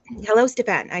Hello,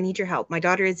 Stefan. I need your help. My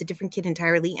daughter is a different kid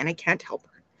entirely, and I can't help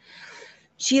her.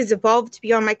 She has evolved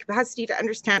beyond my capacity to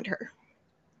understand her.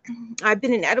 I've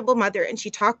been an edible mother, and she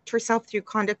talked herself through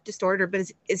conduct disorder,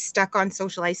 but is stuck on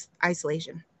social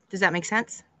isolation. Does that make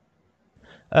sense?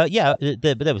 Yeah,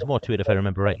 but there was more to it if I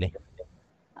remember rightly.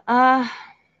 Uh,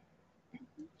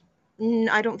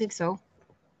 I don't think so.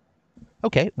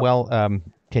 Okay, well,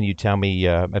 can you tell me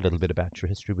a little bit about your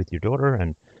history with your daughter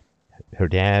and her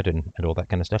dad and all that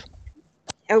kind of stuff?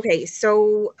 Okay,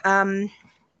 so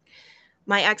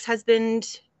my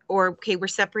ex-husband, or okay, we're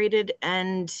separated,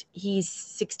 and he's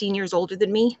 16 years older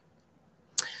than me.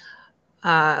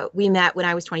 We met when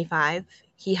I was 25.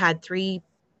 He had 3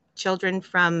 children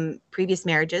from previous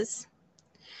marriages.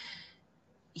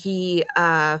 He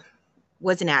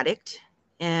was an addict,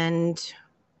 and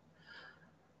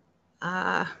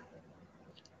uh,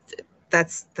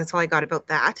 that's all I got about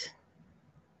that.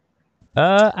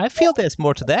 I feel there's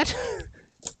more to that.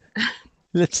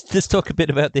 Let's talk a bit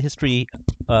about the history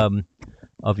um,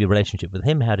 of your relationship with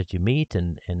him. How did you meet,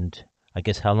 and I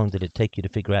guess how long did it take you to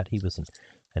figure out he was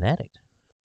an addict?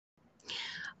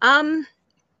 Um,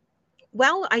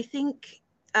 well, I think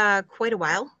quite a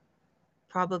while,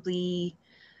 probably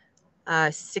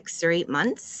 6 or 8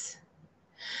 months.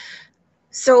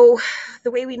 So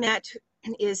the way we met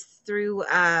is through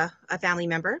a family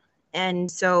member, and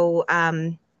so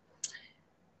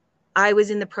I was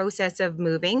in the process of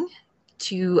moving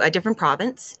to a different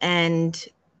province, and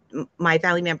my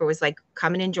family member was like,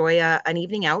 "Come and enjoy an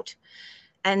evening out."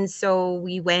 And so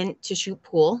we went to shoot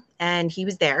pool, and he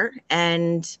was there,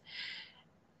 and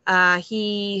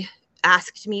he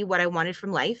asked me what I wanted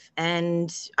from life,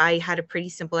 and I had a pretty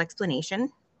simple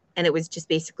explanation, and it was just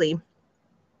basically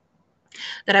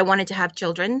that I wanted to have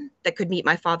children that could meet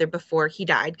my father before he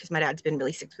died, because my dad's been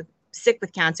really sick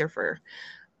with cancer for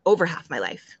over half my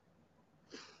life.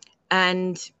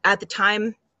 And at the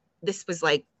time, this was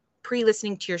like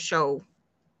pre-listening to your show.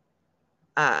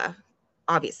 Uh,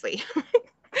 Obviously,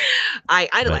 I Right.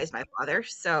 idolized my father,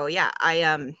 so yeah,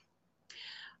 I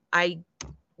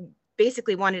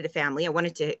basically wanted a family. I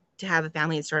wanted to have a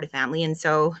family and start a family, and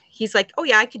so he's like, "Oh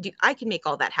yeah, I could make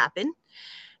all that happen."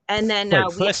 And then Wait,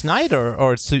 we first night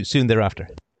or soon thereafter?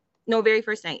 no very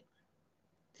first night.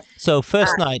 So Uh,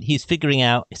 first night, he's figuring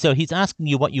out. So he's asking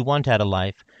you what you want out of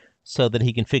life, so that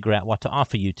he can figure out what to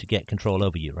offer you to get control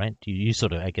over you, right? You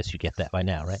sort of, I guess, you get that by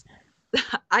now, right?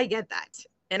 I get that.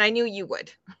 And I knew you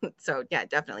would. So, yeah,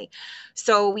 definitely.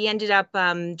 So, we ended up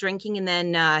drinking, and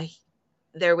then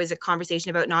there was a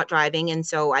conversation about not driving. And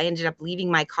so, I ended up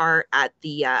leaving my car at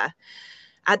the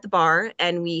bar,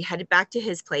 and we headed back to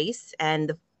his place. And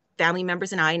the family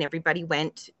members and I and everybody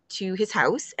went to his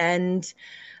house. And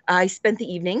I spent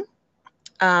the evening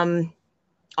um,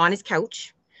 on his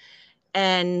couch,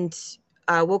 and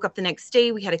woke up the next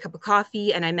day. We had a cup of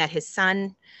coffee, and I met his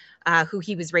son, who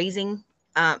he was raising.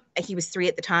 He was 3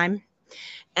 at the time,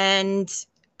 and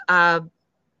uh,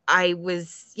 I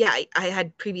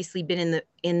had previously been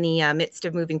in the midst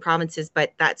of moving provinces,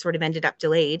 but that sort of ended up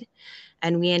delayed,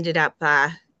 and we ended up,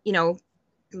 you know,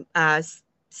 uh,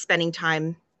 spending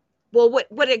time. Well,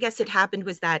 what I guess had happened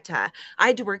was that I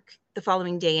had to work the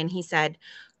following day, and he said,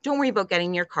 "Don't worry about getting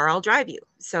in your car. I'll drive you."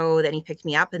 So then he picked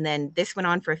me up, and then this went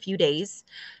on for a few days.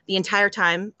 The entire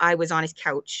time I was on his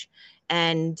couch,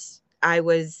 and I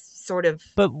was sort of.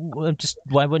 But just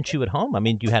why weren't you at home? I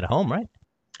mean, you had a home, right?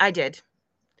 I did.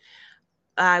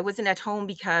 I wasn't at home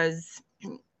because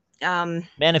um,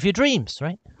 Man of your dreams,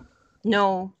 right? no,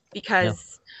 No.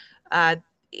 because uh,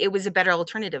 it was a better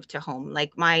alternative to home.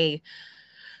 Like my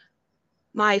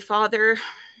father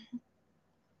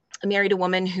married a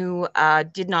woman who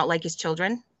did not like his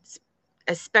children,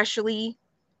 especially.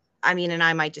 I mean, and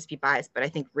I might just be biased, but I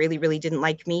think really, really didn't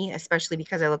like me, especially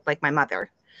because I looked like my mother.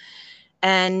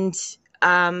 And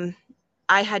um,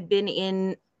 I had been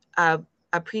in a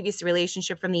previous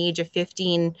relationship from the age of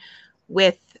 15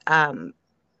 with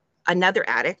another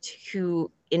addict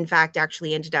who, in fact,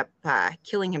 actually ended up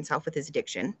killing himself with his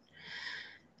addiction.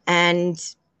 And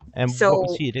And what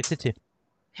was so, he addicted to?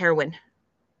 heroin.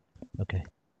 Okay.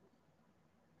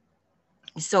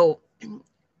 So,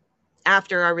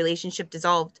 after our relationship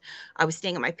dissolved, I was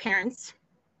staying at my parents'.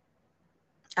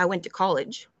 I went to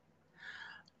college,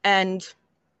 and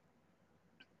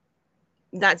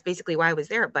that's basically why I was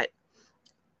there. But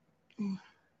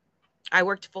I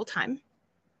worked full time.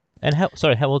 And how?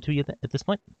 Sorry, how old were you at this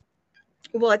point?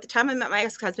 Well, at the time I met my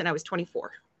ex husband, I was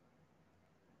 24.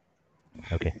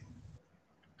 Okay.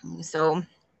 So,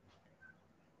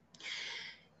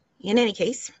 in any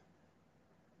case,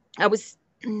 I was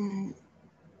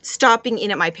stopping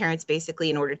in at my parents basically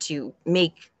in order to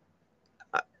make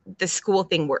the school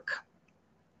thing work.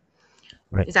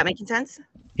 Right. Is that making sense?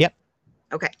 Yep.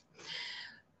 Okay.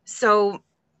 So,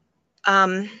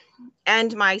 and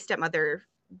my stepmother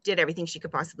did everything she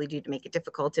could possibly do to make it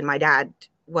difficult. And my dad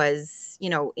was, you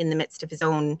know, in the midst of his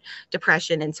own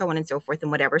depression and so on and so forth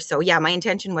and whatever. So yeah, my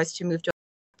intention was to move to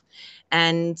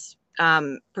and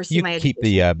pursue You my keep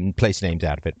education. the place names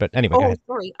out of it, but anyway, go Oh, ahead.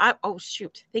 sorry. Oh,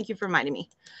 shoot. Thank you for reminding me.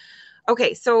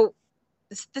 Okay, so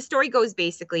the story goes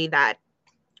basically that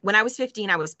when I was 15,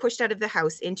 I was pushed out of the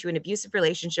house into an abusive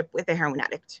relationship with a heroin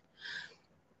addict.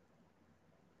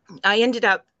 I ended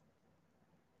up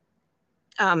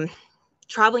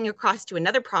traveling across to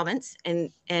another province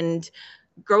and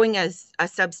growing as a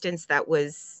substance that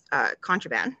was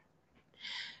contraband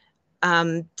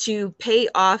to pay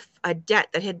off a debt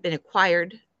that had been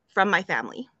acquired from my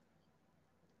family.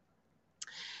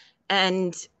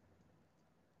 And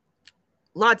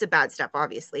lots of bad stuff,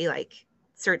 obviously, like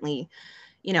certainly,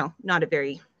 you know, not a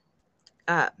very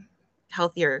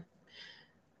healthier,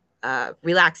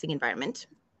 relaxing environment.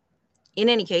 In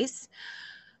any case,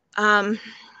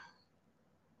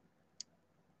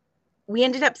 we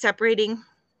ended up separating.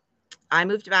 I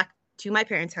moved back to my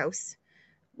parents' house,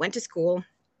 went to school,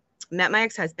 met my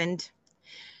ex-husband.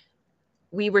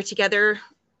 We were together.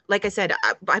 Like I said,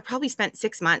 I probably spent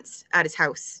 6 months at his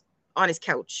house on his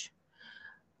couch.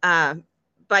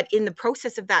 But in the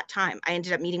process of that time, I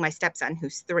ended up meeting my stepson, who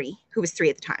was 3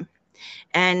 at the time.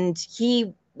 And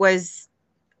he was,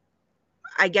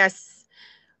 I guess,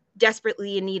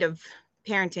 desperately in need of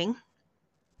parenting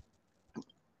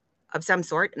of some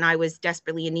sort. And I was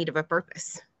desperately in need of a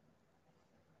purpose.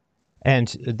 And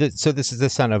so this is the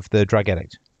son of the drug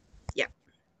addict. Yeah.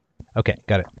 Okay,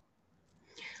 got it.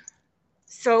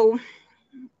 So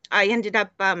I ended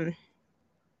up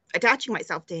attaching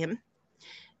myself to him.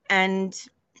 And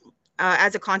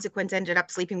as a consequence, ended up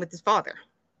sleeping with his father.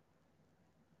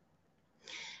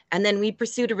 And then we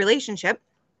pursued a relationship.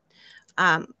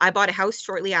 I bought a house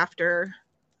shortly after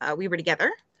we were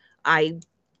together. I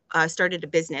started a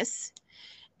business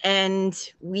and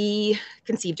we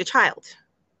conceived a child.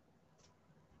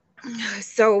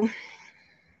 So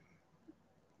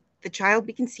the child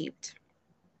we conceived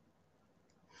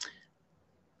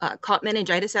caught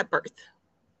meningitis at birth.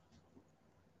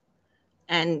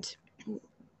 And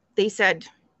they said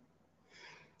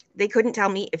they couldn't tell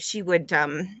me if she would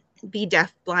be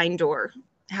deaf, blind, or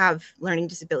have learning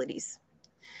disabilities.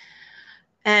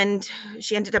 And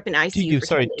she ended up in ICU for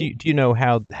 10 days. Do you know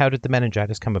how did the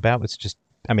meningitis come about? It's just,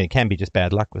 I mean, it can be just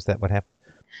bad luck. Was that what happened?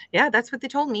 Yeah, that's what they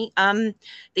told me.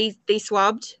 They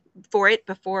swabbed for it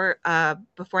before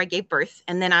I gave birth,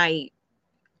 and then I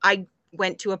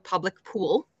went to a public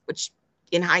pool, which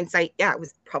in hindsight, yeah, it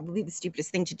was probably the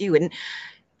stupidest thing to do. And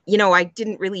you know, I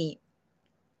didn't really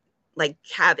like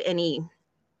have any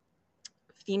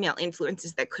female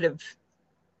influences that could have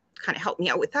kind of helped me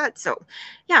out with that. So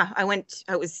yeah,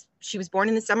 she was born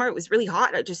in the summer. It was really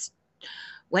hot. I just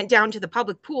went down to the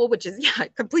public pool, which is a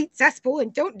complete cesspool,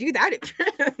 and don't do that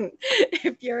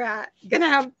if you're gonna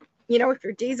have, you know, if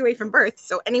you're days away from birth.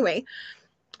 So anyway,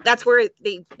 that's where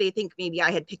they think maybe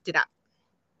I had picked it up.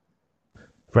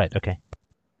 Right. Okay.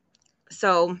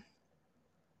 So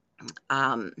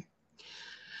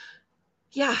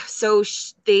yeah, so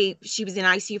she was in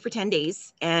ICU for 10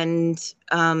 days, and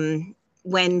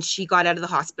when she got out of the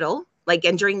hospital, like,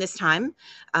 and during this time,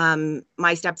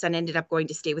 my stepson ended up going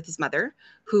to stay with his mother,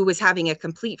 who was having a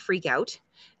complete freak out.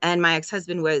 And my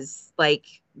ex-husband was like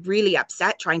really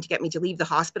upset, trying to get me to leave the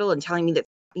hospital and telling me that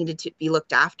needed to be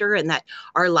looked after and that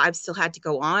our lives still had to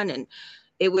go on. And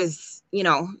it was, you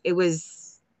know, it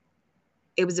was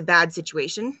a bad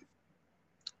situation.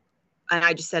 And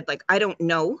I just said, like, I don't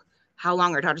know how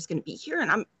long our daughter's going to be here, and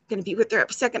I'm going to be with her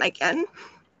every second I can.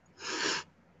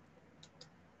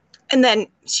 And then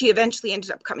she eventually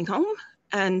ended up coming home,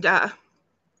 and I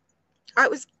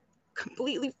was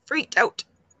completely freaked out.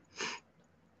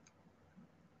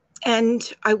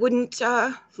 And I wouldn't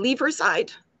leave her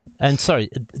side. And sorry,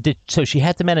 so she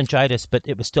had the meningitis, but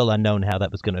it was still unknown how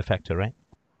that was going to affect her, right?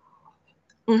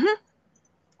 Mm-hmm.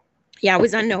 Yeah, it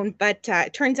was unknown, but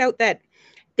it turns out that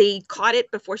they caught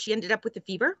it before she ended up with the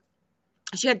fever.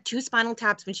 She had 2 spinal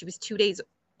taps when she was 2 days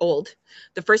old.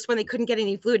 The first one, they couldn't get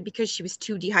any fluid because she was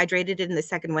too dehydrated, and the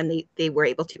second one, they were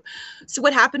able to. So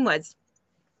what happened was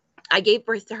I gave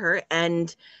birth to her,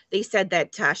 and they said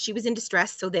that she was in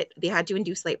distress, so that they had to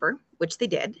induce labor, which they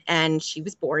did, and she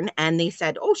was born. And they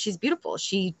said, oh, she's beautiful.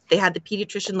 They had the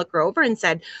pediatrician look her over and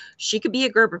said she could be a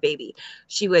Gerber baby.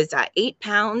 She was 8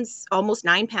 pounds, almost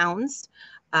 9 pounds.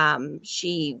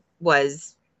 She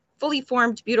was fully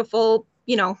formed, beautiful,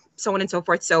 you know, so on and so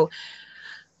forth. So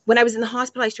when I was in the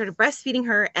hospital, I started breastfeeding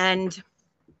her, and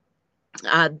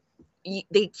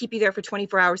they keep you there for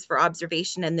 24 hours for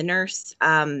observation. And the nurse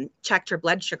checked her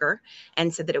blood sugar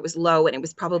and said that it was low, and it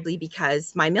was probably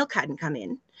because my milk hadn't come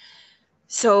in.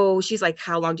 So she's like,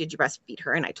 how long did you breastfeed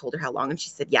her? And I told her how long. And she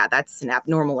said, yeah, that's an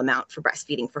abnormal amount for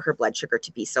breastfeeding for her blood sugar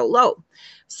to be so low.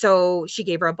 So she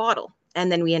gave her a bottle. And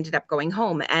then we ended up going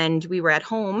home, and we were at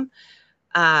home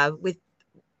with,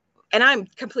 and I'm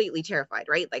completely terrified,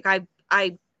 right? Like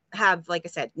I have, like I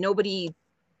said, nobody,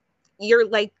 you're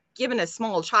like given a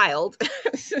small child.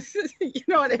 You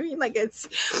know what I mean? Like it's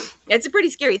a pretty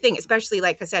scary thing, especially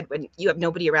like I said, when you have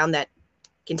nobody around that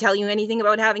can tell you anything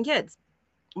about having kids.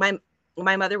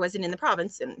 My mother wasn't in the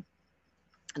province, and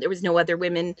there was no other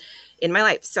women in my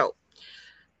life. So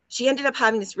she ended up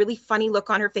having this really funny look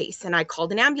on her face, and I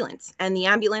called an ambulance, and the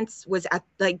ambulance was at,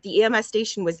 like, the EMS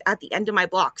station was at the end of my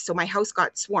block. So my house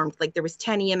got swarmed. Like there was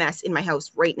 10 EMS in my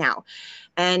house right now.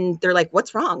 And they're like,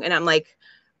 what's wrong? And I'm like,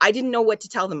 I didn't know what to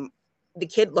tell them. The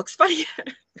kid looks funny.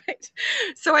 Right?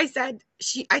 So I said,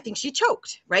 I think she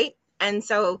choked. Right. And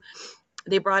so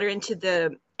they brought her into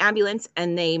the ambulance,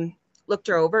 and they looked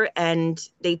her over, and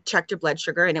they checked her blood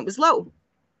sugar, and it was low.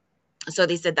 So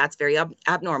they said, that's very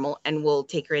abnormal, and we'll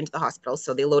take her into the hospital.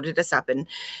 So they loaded us up, and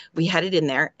we headed in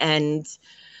there. And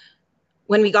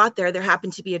when we got there, there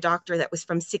happened to be a doctor that was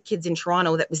from Sick Kids in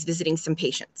Toronto that was visiting some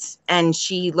patients. And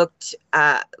she looked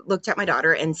at my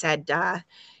daughter and said,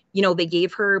 they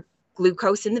gave her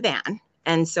glucose in the van.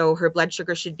 And so her blood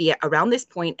sugar should be around this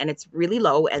point, and it's really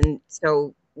low. And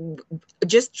so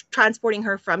just transporting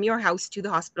her from your house to the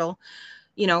hospital,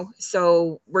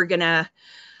 so we're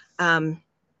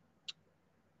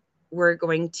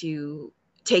going to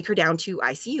take her down to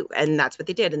ICU. And that's what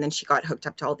they did. And then she got hooked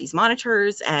up to all these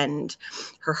monitors, and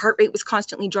her heart rate was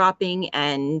constantly dropping.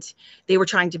 And they were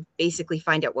trying to basically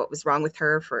find out what was wrong with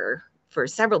her for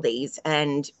several days.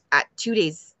 And at 2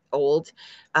 days old,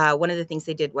 one of the things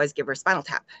they did was give her a spinal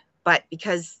tap. But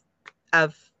because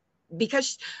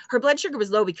her blood sugar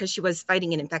was low, because she was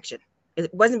fighting an infection.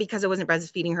 It wasn't because I wasn't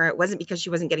breastfeeding her. It wasn't because she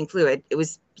wasn't getting fluid. It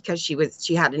was because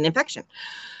she had an infection.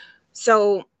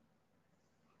 So,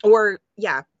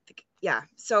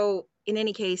 So in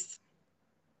any case,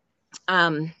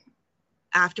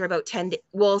 after about 10 days,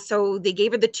 so they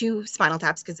gave her the 2 spinal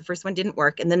taps because the first one didn't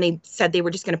work. And then they said they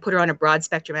were just going to put her on a broad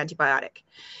spectrum antibiotic.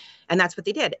 And that's what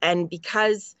they did. And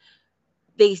because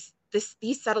these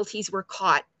subtleties were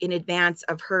caught in advance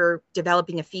of her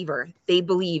developing a fever, they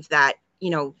believe that,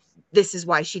 this is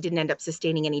why she didn't end up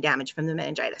sustaining any damage from the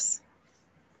meningitis.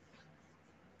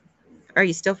 Are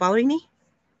you still following me?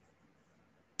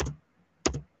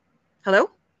 Hello?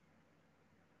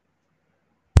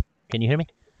 Can you hear me?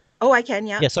 Oh, I can,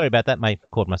 yeah. Yeah, sorry about that. My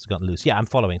cord must have gotten loose. Yeah, I'm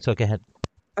following. So go ahead.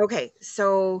 Okay,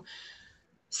 so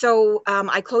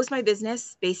I closed my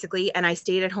business basically, and I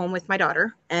stayed at home with my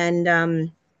daughter. And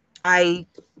I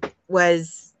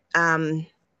was, I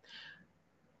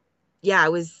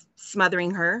was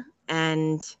smothering her,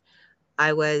 and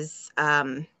I was,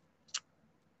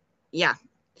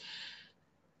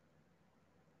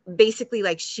 basically,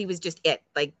 like, she was just it.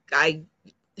 Like,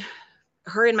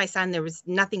 her and my son, there was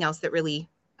nothing else that really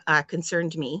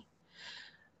concerned me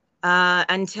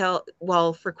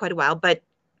for quite a while. But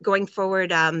going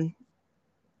forward, I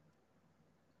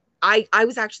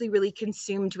was actually really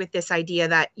consumed with this idea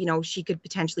that, she could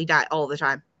potentially die all the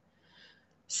time.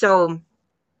 So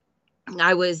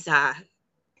I was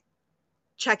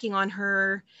checking on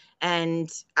her,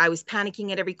 and I was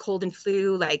panicking at every cold and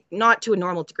flu, like not to a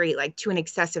normal degree, like to an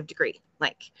excessive degree.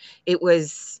 Like it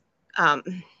was,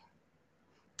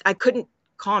 I couldn't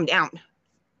calm down.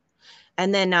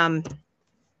 And then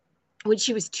when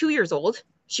she was 2 years old,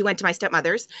 she went to my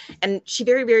stepmother's, and she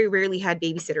very, very rarely had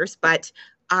babysitters, but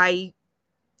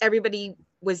everybody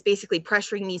was basically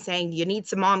pressuring me, saying, you need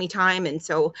some mommy time. And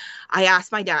so I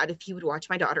asked my dad if he would watch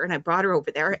my daughter, and I brought her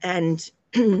over there. And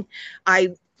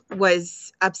I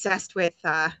was obsessed with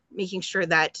making sure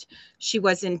that she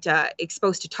wasn't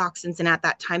exposed to toxins. And at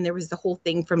that time, there was the whole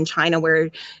thing from China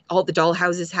where all the doll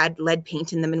houses had lead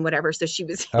paint in them and whatever. So she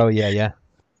was, Oh, yeah.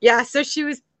 yeah. So she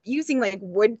was using like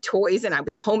wood toys, and I was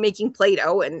homemaking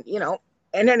Play-Doh, and,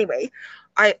 and anyway,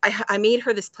 I made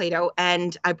her this Play-Doh,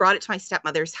 and I brought it to my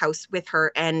stepmother's house with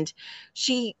her, and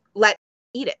she let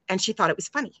me eat it, and she thought it was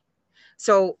funny.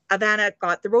 So Ivana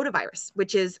got the rotavirus,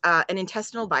 which is an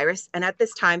intestinal virus. And at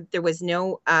this time, there was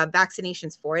no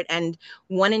vaccinations for it. And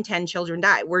 1 in 10 children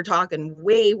die. We're talking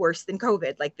way worse than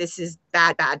COVID. Like, this is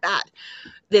bad, bad, bad.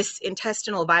 This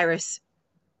intestinal virus,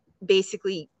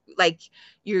 basically, like,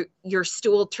 your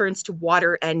stool turns to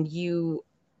water, and you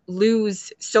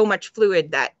lose so much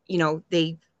fluid that,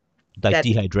 they Like that,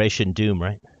 dehydration doom,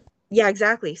 right? yeah,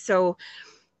 exactly. So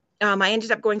I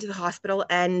ended up going to the hospital,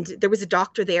 and there was a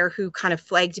doctor there who kind of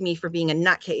flagged me for being a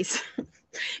nutcase.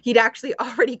 He'd actually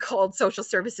already called social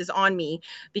services on me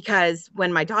because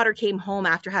when my daughter came home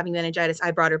after having meningitis,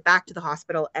 I brought her back to the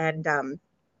hospital, and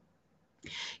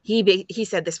he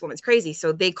said this woman's crazy.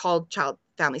 So they called child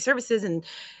family services, and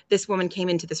this woman came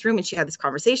into this room and she had this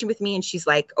conversation with me, and she's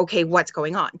like, okay, what's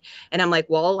going on? And I'm like,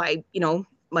 well,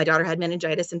 my daughter had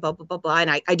meningitis and blah blah blah blah, and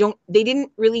I don't, they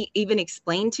didn't really even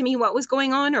explain to me what was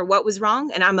going on or what was wrong,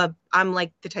 and I'm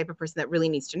like the type of person that really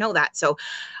needs to know that. So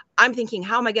I'm thinking,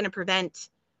 how am I going to prevent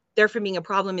there from being a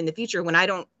problem in the future when I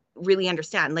don't really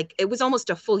understand? Like, it was almost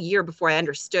a full year before I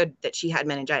understood that she had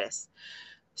meningitis.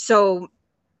 So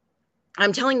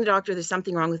I'm telling the doctor there's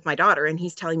something wrong with my daughter, and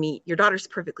he's telling me your daughter's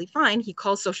perfectly fine. He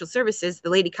calls social services. The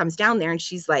lady comes down there and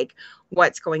she's like,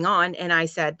 what's going on? And I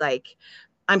said, like,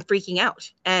 I'm freaking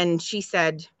out. And she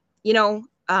said, you know,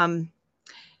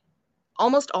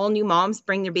 almost all new moms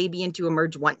bring their baby into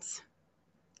emerge once.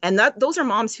 And those are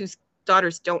moms whose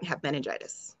daughters don't have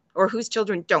meningitis or whose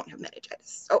children don't have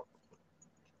meningitis. So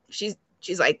she's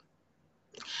like,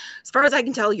 as far as I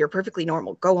can tell, you're perfectly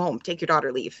normal. Go home, take your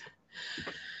daughter, leave.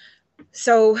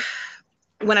 So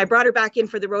when I brought her back in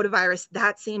for the rotavirus,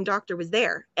 that same doctor was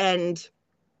there. And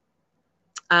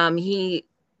he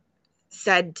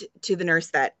said to the nurse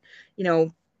that, you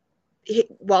know,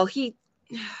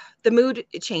 the mood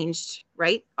changed,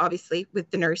 right? Obviously,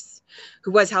 with the nurse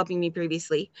who was helping me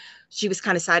previously. She was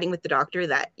kind of siding with the doctor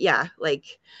that, yeah,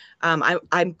 like,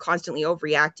 I'm constantly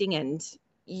overreacting. And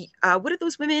what are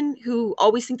those women who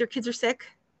always think their kids are sick?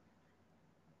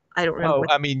 I don't remember Oh,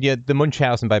 what. I mean, yeah, the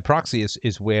Munchausen by proxy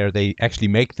is where they actually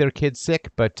make their kids sick,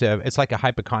 but it's like a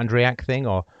hypochondriac thing,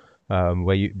 or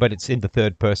but it's in the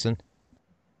third person.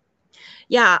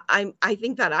 Yeah, I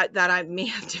think that I may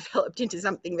have developed into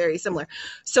something very similar.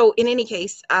 So in any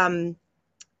case,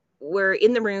 we're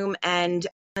in the room and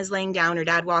Anna's laying down. Her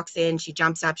dad walks in. She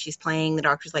jumps up. She's playing. The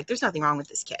doctor's like, there's nothing wrong with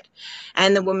this kid.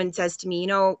 And the woman says to me, you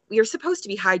know, you're supposed to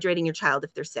be hydrating your child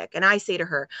if they're sick. And I say to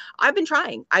her, I've been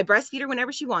trying. I breastfeed her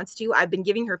whenever she wants to. I've been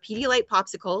giving her Pedialyte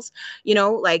popsicles, you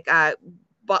know, like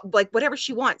whatever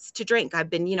she wants to drink. I've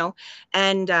been, you know,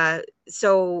 and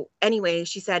so anyway,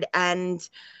 she said,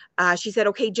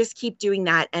 okay, just keep doing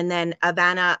that. And then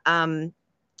Ivana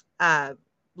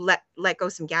let go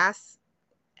some gas.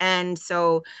 And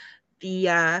so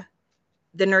the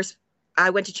nurse, I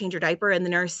went to change her diaper, and the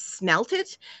nurse smelt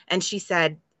it, and she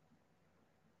said,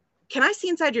 can I see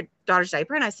inside your daughter's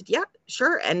diaper? And I said, yeah,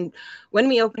 sure. And when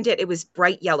we opened it, it was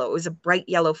bright yellow. It was a bright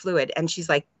yellow fluid. And she's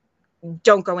like,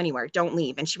 don't go anywhere, don't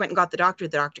leave. And she went and got the doctor.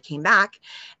 The doctor came back,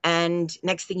 and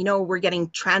next thing you know, we're getting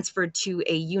transferred to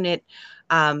a unit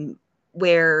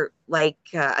where like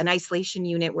an isolation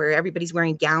unit where everybody's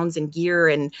wearing gowns and gear.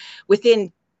 And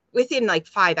within like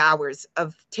 5 hours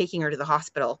of taking her to the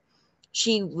hospital,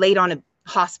 she laid on a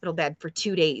hospital bed for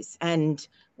 2 days. And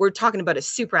we're talking about a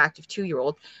super active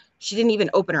 2-year-old. She didn't even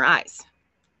open her eyes.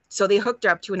 So they hooked her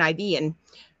up to an IV, and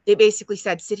they basically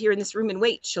said, sit here in this room and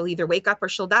wait. She'll either wake up or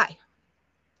she'll die.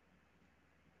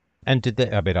 And did they?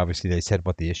 I mean, obviously they said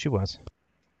what the issue was.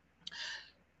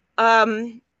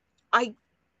 Um, I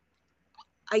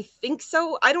I think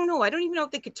so. I don't know. I don't even know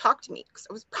if they could talk to me because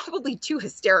I was probably too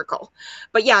hysterical.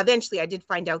 But yeah, eventually I did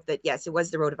find out that yes, it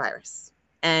was the rotavirus.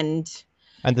 And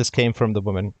And this came from the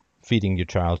woman feeding your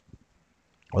child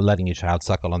or letting your child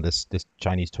suckle on this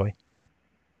Chinese toy.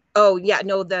 oh yeah,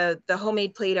 no, the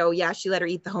homemade Play-Doh. Yeah, she let her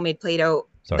eat the homemade Play-Doh.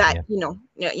 Sorry, That, yeah. you know,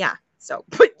 yeah, yeah. So,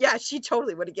 but yeah, she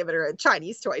totally would have given her a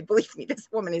Chinese toy. Believe me, this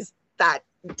woman is that,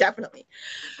 definitely.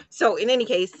 So in any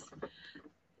case,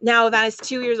 now that is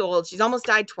 2 years old. She's almost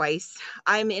died twice.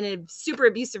 I'm in a super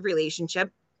abusive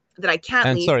relationship that I can't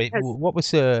And leave sorry, because, what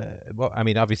was well, I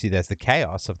mean, obviously there's the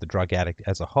chaos of the drug addict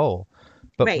as a whole,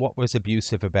 but right. what was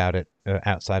abusive about it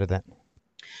outside of that?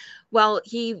 Well,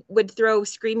 he would throw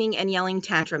screaming and yelling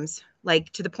tantrums, like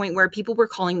to the point where people were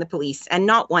calling the police, and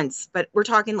not once, but we're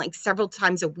talking like several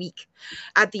times a week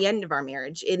at the end of our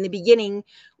marriage. In the beginning,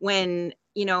 when,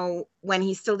 you know, when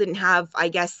he still didn't have, I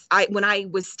guess, when I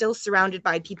was still surrounded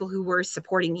by people who were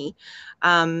supporting me,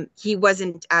 he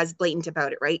wasn't as blatant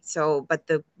about it, right? So, but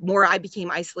the more I became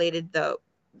isolated, the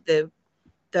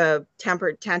the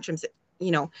temper tantrums,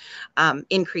 you know,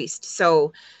 increased.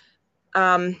 So,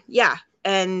 yeah,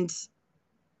 and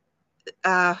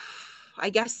uh, I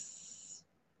guess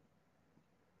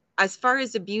as far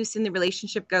as abuse in the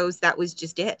relationship goes, that was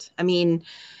just it. I mean,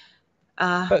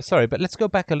 uh, But sorry, but let's go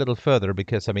back a little further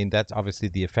because I mean that's obviously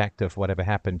the effect of whatever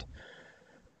happened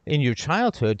in your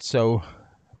childhood. So,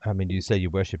 I mean, you say you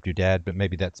worshipped your dad, but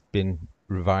maybe that's been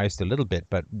revised a little bit.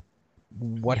 But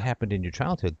What happened in your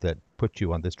childhood that put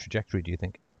you on this trajectory, do you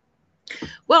think?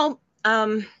 Well,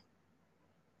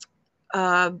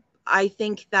 uh, I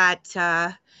think that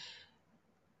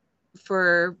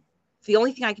for the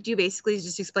only thing I could do basically is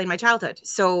just explain my childhood.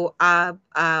 So I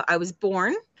was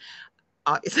born,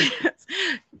 obviously.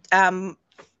 um,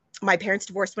 my parents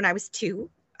divorced when I was 2.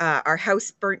 Our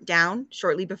house burnt down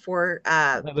shortly before.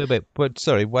 Wait. But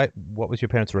sorry, what was your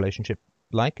parents' relationship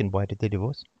like, and why did they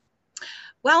divorce?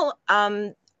 Well,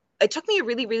 it took me a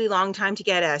really, really long time to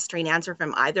get a straight answer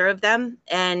from either of them.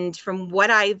 And from what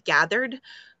I've gathered,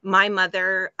 my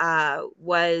mother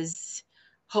was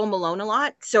home alone a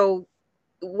lot. So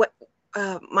what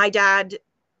my dad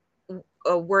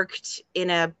worked in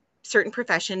a certain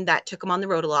profession that took him on the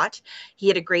road a lot. He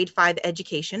had a grade 5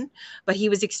 education, but he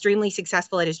was extremely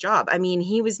successful at his job. I mean,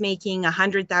 he was making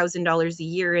 $100,000 a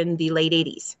year in the late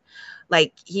 80s.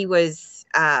 Like he was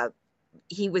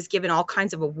given all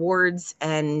kinds of awards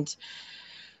and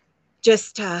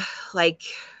just like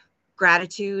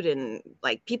gratitude, and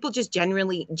like people just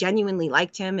genuinely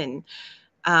liked him. And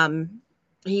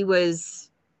he was,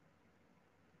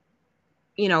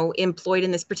 employed in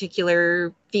this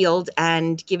particular field,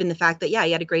 and given the fact that, yeah,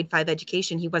 he had a grade 5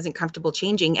 education, he wasn't comfortable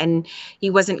changing, and he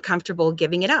wasn't comfortable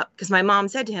giving it up, because my mom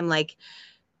said to him, like,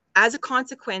 as a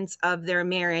consequence of their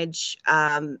marriage,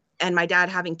 and my dad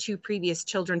having 2 previous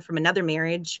children from another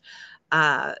marriage,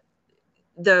 uh,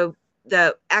 the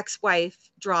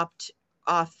ex-wife dropped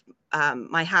off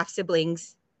my half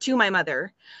siblings to my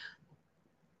mother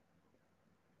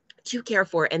to care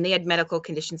for, and they had medical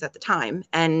conditions at the time.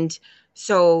 And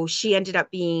so she ended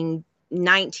up being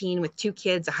 19 with 2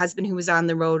 kids, a husband who was on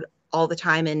the road all the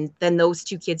time. And then those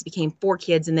 2 kids became 4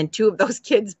 kids. And then 2 of those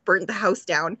kids burnt the house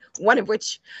down, one of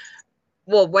which,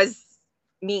 well, was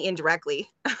me indirectly.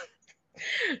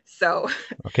 So,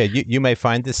 Okay, you may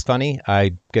find this funny.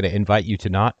 I'm going to invite you to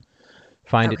not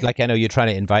find it. okay. Like, I know you're trying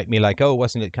to invite me, like, oh,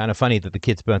 wasn't it kind of funny that the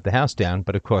kids burnt the house down?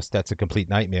 But of course, that's a complete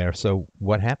nightmare. So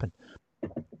what happened?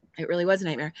 It really was a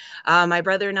nightmare. My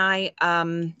brother and I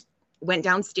went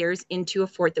downstairs into a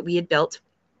fort that we had built,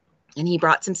 and he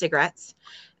brought some cigarettes,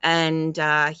 and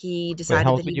he Wait, how decided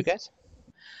old that were he you was, guys?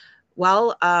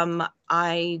 well,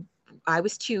 I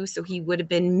was 2, so he would have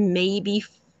been maybe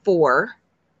 4,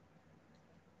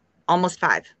 almost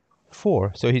 5.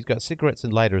 4. So he's got cigarettes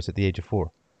and lighters at the age of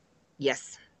 4.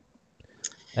 Yes,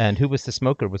 And who was the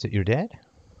smoker? Was it your dad?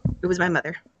 it was my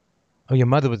mother. Oh, your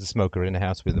mother was a smoker in a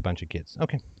house with a bunch of kids.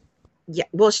 Okay. Yeah,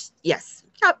 well, yes,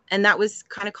 yep, and that was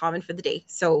kind of common for the day.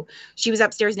 So she was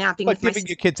upstairs napping But with my giving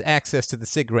your kids access to the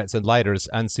cigarettes and lighters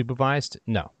unsupervised?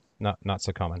 No, not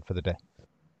so common for the day.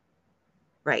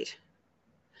 right.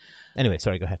 Anyway,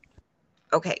 sorry, go ahead.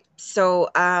 Okay, so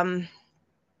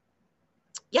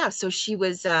yeah, so she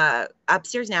was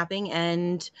upstairs napping,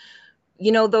 and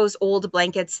those old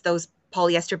blankets, those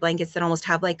polyester blankets that almost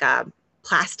have like a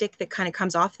plastic that kind of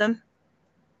comes off them.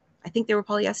 I think they were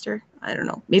polyester. I don't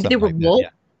know. Maybe they Something were like that, yeah. wool.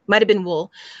 Might have been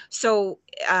wool. So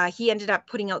he ended up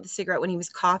putting out the cigarette when he was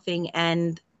coughing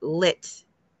and lit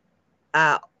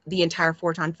uh, the entire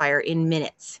fort on fire in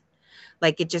minutes.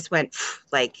 Like it just went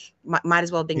like might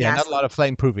as well have been Yeah, not a gasoline. lot of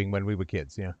flame proofing when we were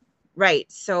kids, yeah. Right.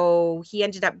 So he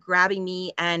ended up grabbing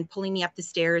me and pulling me up the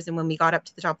stairs. And when we got up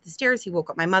to the top of the stairs, he woke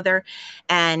up my mother.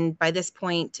 And by this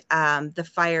point, the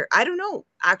fire, I don't know,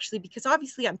 actually, because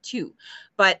obviously I'm 2,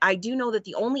 but I do know that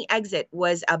the only exit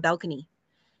was a balcony.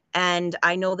 And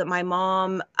I know that my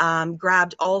mom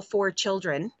grabbed all 4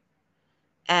 children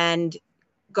and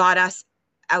got us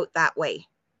out that way.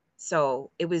 So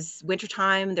it was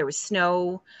wintertime. There was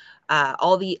snow.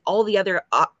 All the other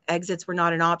exits were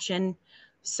not an option.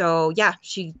 So yeah,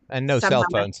 she And no somehow cell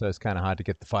phone, so it's kind of hard to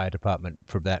get the fire department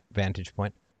from that vantage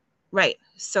point. right.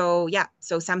 So yeah,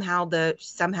 so somehow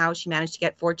she managed to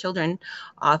get 4 children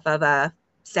off of a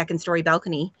second-story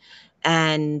balcony,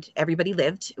 and everybody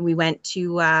lived. We went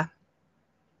to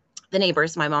the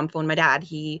neighbors. My mom phoned my dad.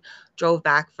 He drove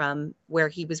back from where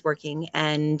he was working,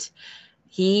 and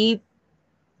he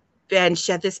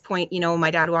at this point,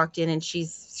 my dad walked in and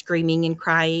she's screaming and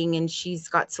crying and she's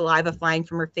got saliva flying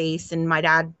from her face. And my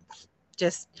dad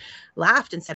just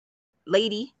laughed and said,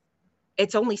 "Lady,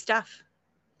 it's only stuff.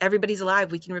 Everybody's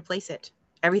alive. We can replace it.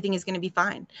 Everything is going to be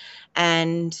fine."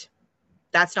 And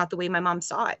that's not the way my mom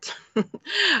saw it.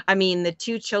 I mean, the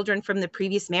 2 children from the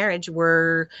previous marriage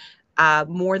were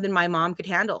more than my mom could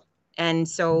handle. And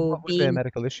so What were their being,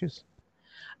 medical issues?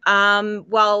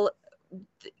 well,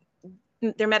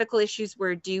 their medical issues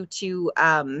were due to,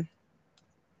 I'm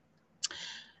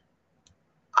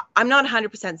not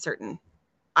 100% certain.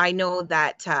 I know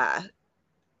that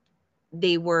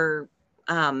they were,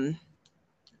 um,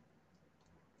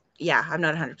 Yeah, I'm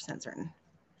not 100% certain.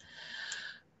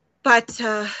 But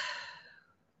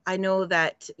I know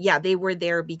that, yeah, they were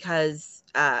there because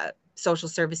social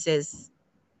services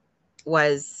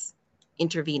was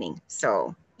intervening.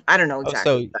 So I don't know Oh, so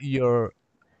exactly. But your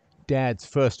dad's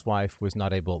first wife was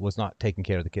not taking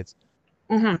care of the kids.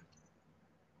 mm-hmm,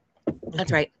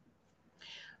 that's right.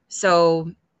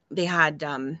 So they had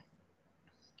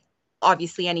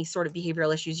obviously any sort of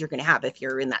behavioral issues you're going to have if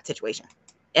you're in that situation.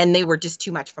 And they were just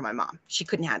too much for my mom. She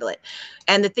couldn't handle it.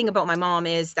 And the thing about my mom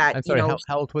is that, I'm sorry,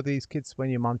 how old were these kids when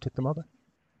your mom took them over?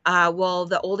 well,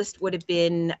 the oldest would have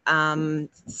been 7,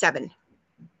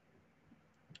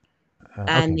 and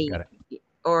Okay, the, got it.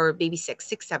 or maybe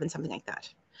 6, 7, something like that.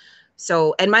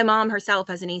 So, and my mom herself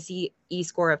has an ACE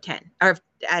score of 10, or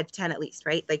at 10 at least,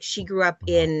 right? Like she grew up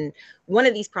Wow. in one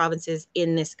of these provinces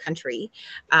in this country.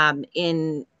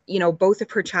 Both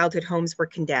of her childhood homes were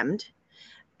condemned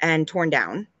and torn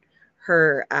down.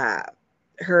 Her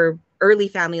early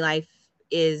family life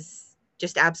is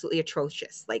just absolutely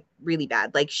atrocious, like really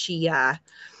bad. Like she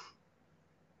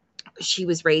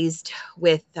was raised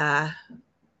with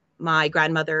my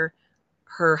grandmother,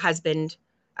 her husband,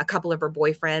 a couple of her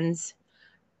boyfriends,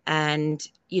 and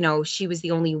she was the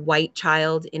only white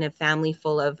child in a family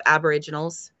full of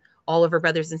Aboriginals. All of her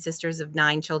brothers and sisters of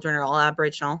 9 children are all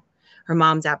Aboriginal. Her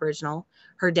mom's Aboriginal.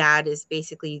 Her dad is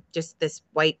basically just this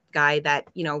white guy that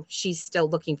she's still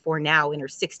looking for now in her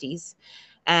 60s,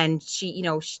 and she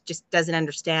just doesn't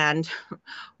understand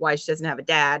why she doesn't have a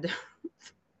dad.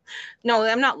 No,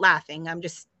 I'm not laughing. I'm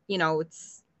just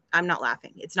I'm not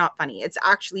laughing. It's not funny. It's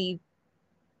actually,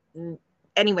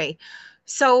 anyway.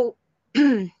 So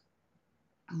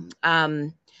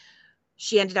um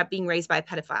she ended up being raised by a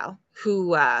pedophile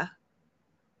who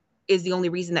is the only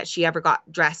reason that she ever got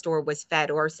dressed or was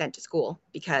fed or sent to school,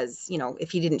 because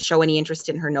if he didn't show any interest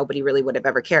in her, nobody really would have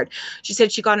ever cared. She said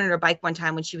she got on her bike one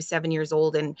time when she was 7 years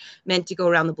old and meant to go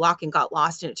around the block and got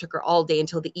lost, and it took her all day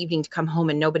until the evening to come home,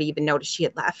 and nobody even noticed she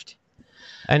had left.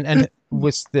 And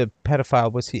was the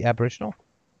pedophile, was he Aboriginal?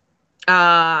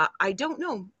 I don't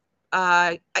know.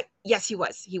 Yes, he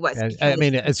was I because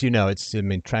mean, as you know, it's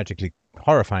tragically,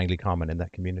 horrifyingly common in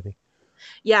that community.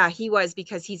 yeah, he was,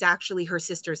 because he's actually her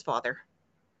sister's father.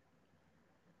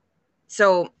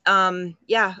 So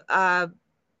yeah,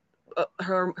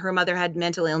 her mother had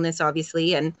mental illness,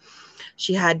 obviously, and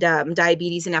she had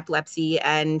diabetes and epilepsy,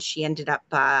 and she ended up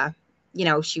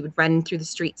she would run through the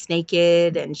streets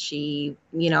naked, and she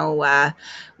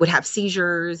would have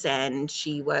seizures, and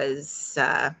she was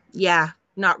yeah,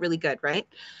 not really good, right?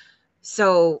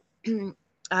 So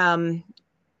um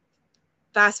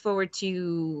fast forward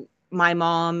to my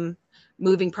mom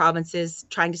moving provinces,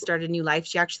 trying to start a new life.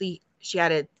 She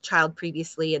had a child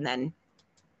previously, and then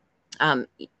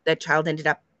that child ended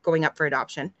up going up for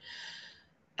adoption.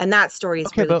 And that story is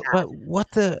Okay, really but bad.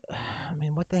 what the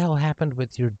hell happened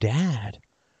with your dad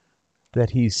that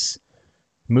he's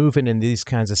moving in these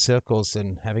kinds of circles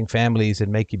and having families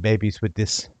and making babies with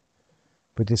this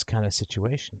kind of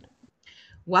situation?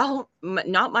 Well,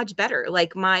 not much better.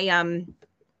 Like my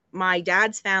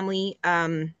dad's family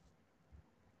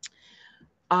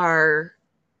are,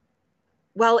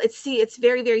 well, it's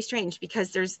very, very strange,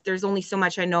 because there's only so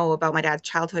much I know about my dad's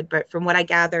childhood, but from what I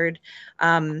gathered,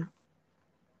 um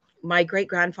my great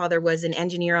grandfather was an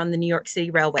engineer on the New York City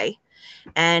Railway,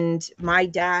 and my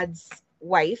dad's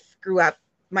wife grew up,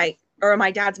 my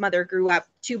dad's mother grew up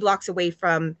 2 blocks away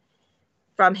from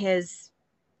his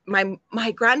my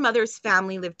grandmother's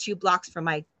family lived 2 blocks from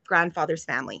my grandfather's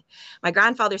family. My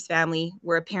grandfather's family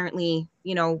were apparently,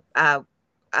 they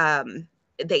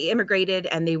immigrated,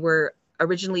 and they were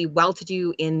originally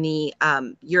well-to-do in the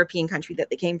European country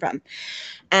that they came from.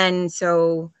 And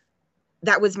so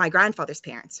that was my grandfather's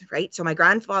parents, right? So my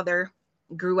grandfather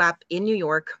grew up in New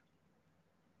York,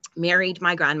 married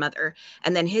my grandmother,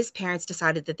 and then his parents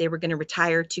decided that they were going to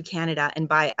retire to Canada and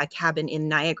buy a cabin in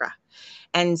Niagara.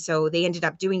 And so they ended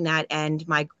up doing that, and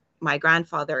my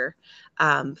grandfather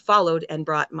followed and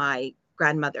brought my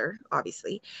grandmother,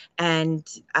 obviously. And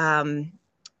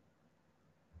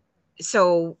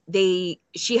so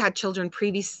she had children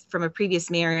from a previous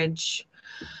marriage,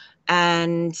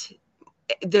 and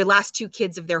the last 2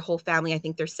 kids of their whole family, I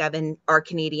think they're 7, are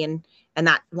Canadian, and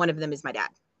that one of them is my dad.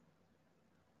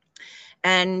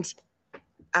 And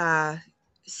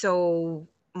so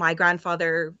my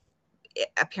grandfather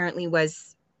apparently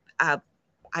was, I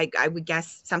would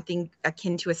guess, something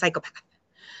akin to a psychopath.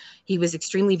 He was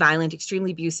extremely violent,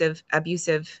 extremely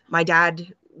abusive. My dad,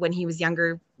 when he was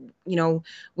younger,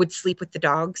 would sleep with the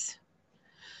dogs.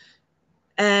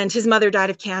 And his mother died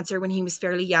of cancer when he was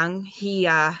fairly young.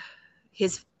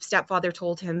 His stepfather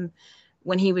told him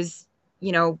when he was,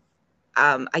 you know,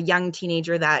 a young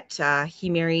teenager, that he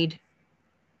married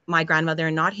my grandmother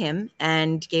and not him,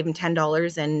 and gave him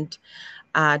 $10 and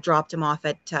dropped him off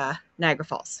at Niagara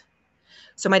Falls.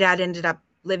 So my dad ended up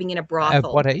living in a At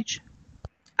brothel. what age?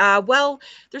 Well,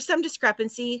 there's some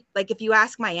discrepancy. Like if you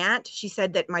ask my aunt, she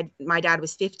said that my dad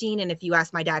was 15, and if you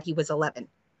ask my dad, he was 11.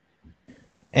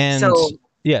 And So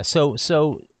yeah, so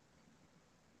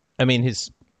I mean,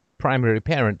 his primary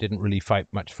parent didn't really fight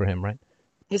much for him, right?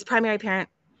 his primary parent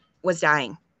was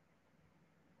dying.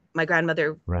 My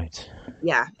grandmother, Right.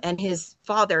 yeah, and his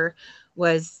father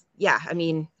was, yeah. I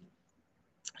mean,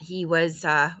 he was.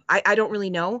 I don't really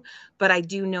know, but I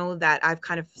do know that I've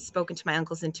kind of spoken to my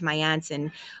uncles and to my aunts,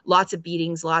 and lots of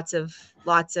beatings, lots of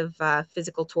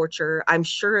physical torture. I'm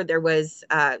sure there was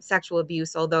sexual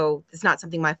abuse, although it's not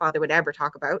something my father would ever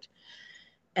talk about.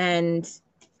 And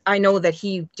I know that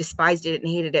he despised it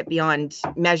and hated it beyond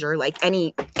measure. Like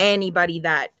anybody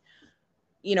that,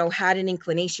 you know, had an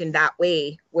inclination that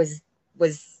way was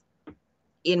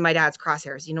in my dad's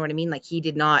crosshairs. You know what I mean? Like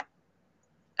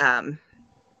um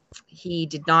he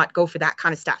did not go for that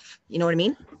kind of stuff. You know what I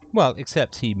mean? Well,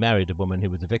 except he married a woman who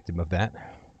was a victim of that.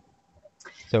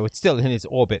 So it's still in his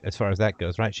orbit as far as that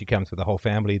goes, right? She comes with a whole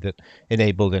family that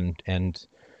enabled and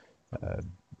uh,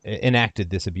 enacted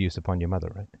this abuse upon your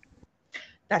mother, right?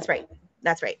 That's right.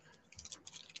 That's right.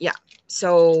 Yeah.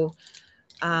 So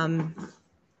um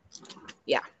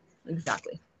yeah,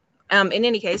 exactly. In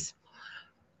any case,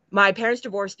 my parents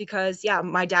divorced because, yeah,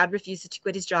 my dad refuses to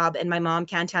quit his job and my mom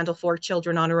can't handle 4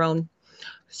 children on her own.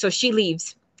 So she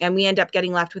leaves and we end up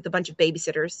getting left with a bunch of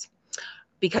babysitters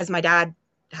because my dad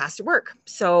has to work.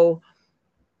 So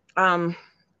um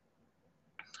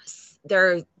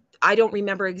there, I don't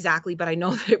remember exactly, but I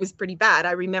know that it was pretty bad.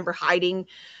 I remember hiding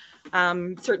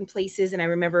certain places, and I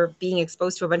remember being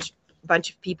exposed to a bunch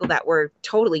of people that were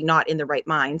totally not in the right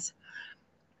minds.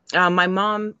 My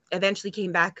mom eventually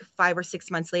came back 5 or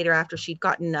 6 months later after she'd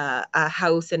gotten a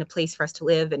house and a place for us to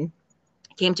live, and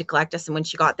came to collect us. And when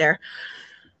she got there,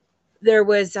 there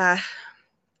was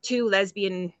 2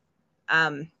 lesbian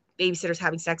babysitters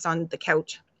having sex on the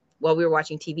couch while we were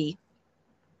watching TV.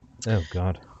 Oh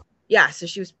God. Yeah, so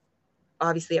she was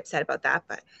obviously upset about that,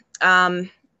 but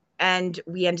and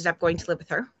we ended up going to live with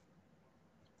her.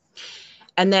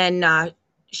 And then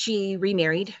she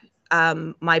remarried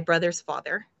my brother's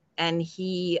father, and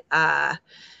he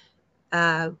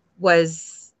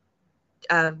was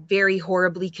a very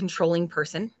horribly controlling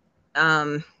person.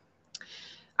 Um,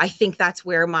 I think that's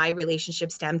where my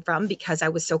relationship stemmed from, because I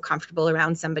was so comfortable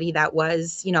around somebody that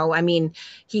was, you know, I mean,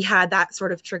 he had that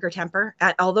sort of trigger temper.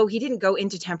 Although he didn't go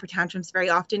into temper tantrums very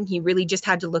often, he really just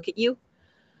had to look at you,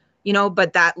 you know,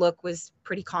 but that look was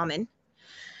pretty common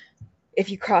if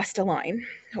you crossed a line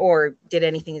or did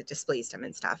anything that displeased him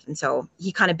and stuff. And so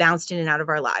he kind of bounced in and out of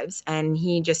our lives, and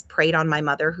he just preyed on my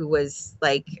mother, who was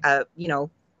like, you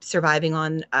know, surviving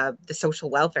on the social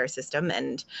welfare system.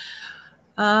 And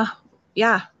uh,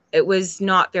 yeah, it was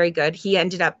not very good. He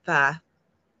ended up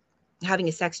having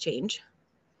a sex change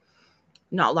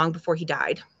not long before he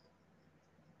died.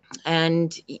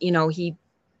 And, you know, he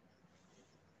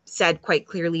said quite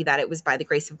clearly that it was by the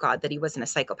grace of God that he wasn't a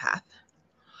psychopath.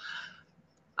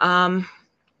 Um,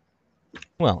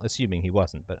 Well, assuming he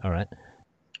wasn't, but all right.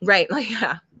 right. Like,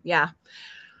 yeah, yeah.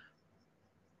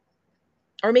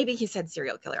 Or maybe he said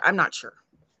serial killer. I'm not sure.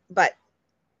 But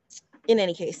in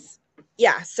any case,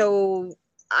 yeah. So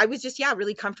I was just, yeah,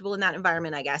 really comfortable in that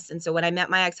environment, I guess. And so when I met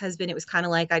my ex-husband, it was kind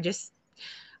of like, I just,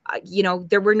 you know,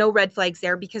 there were no red flags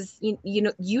there, because, you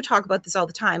know, you talk about this all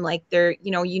the time. Like there,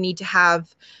 you know, you need to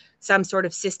have some sort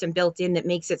of system built in that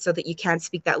makes it so that you can't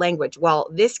speak that language. Well,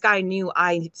 this guy knew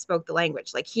I spoke the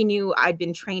language. Like he knew I'd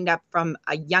been trained up from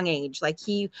a young age. Like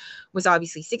he was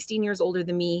obviously 16 years older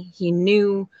than me.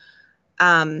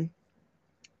 Um,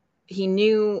 he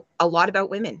knew a lot about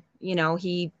women. You know,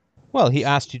 Well, he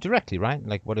asked you directly, right?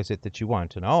 Like, what is it that you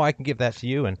want? And oh, I can give that to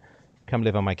you, and come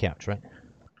live on my couch, right?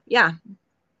 yeah,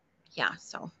 yeah.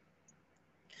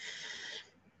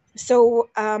 So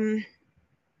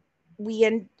we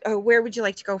end. Where would you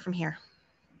like to go from here?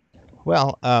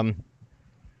 Well,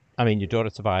 I mean, your daughter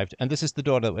survived, and this is the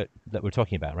daughter that we're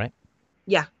talking about, right?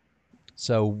 Yeah,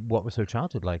 So, what was her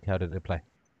childhood like? How did it play?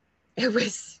 it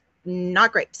was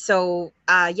not great. So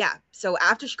yeah. So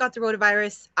after she got the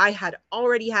rotavirus, I had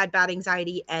already had bad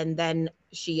anxiety, and then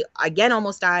she again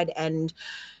almost died. And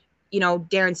you know,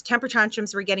 Darren's temper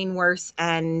tantrums were getting worse,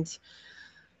 and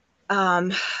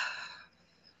um,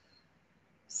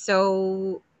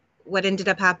 so what ended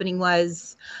up happening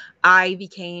was I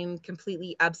became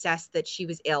completely obsessed that she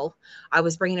was ill. I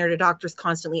was bringing her to doctors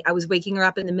constantly. I was waking her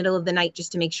up in the middle of the night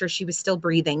just to make sure she was still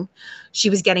breathing. She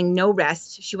was getting no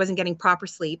rest. She wasn't getting proper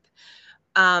sleep.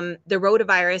 The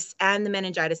rotavirus and the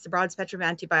meningitis, the broad spectrum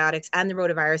antibiotics and the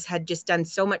rotavirus had just done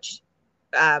so much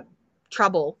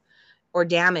trouble or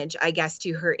damage, I guess,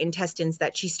 to her intestines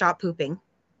that she stopped pooping.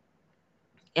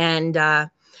 And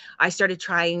I started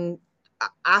trying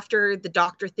after the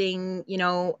doctor thing,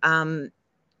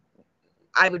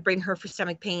 I would bring her for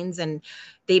stomach pains, and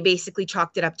they basically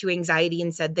chalked it up to anxiety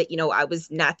and said that, I was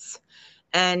nuts.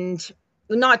 And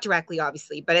not directly,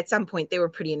 obviously, but at some point they were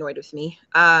pretty annoyed with me.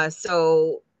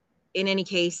 So in any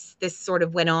case, this sort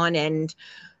of went on. And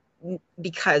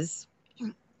because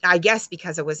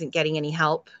because I wasn't getting any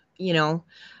help,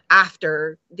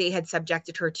 after they had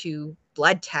subjected her to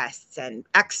blood tests and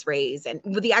x-rays, and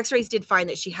the x-rays did find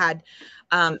that she had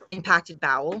impacted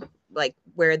bowel, like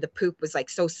where the poop was like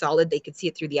so solid they could see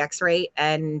it through the x-ray,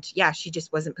 and yeah, she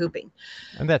just wasn't pooping.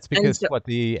 And that's And because so, what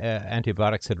the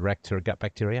antibiotics had wrecked her gut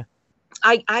bacteria.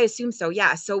 I assume so,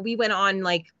 yeah. So we went on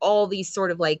like all these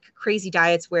sort of like crazy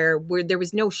diets where there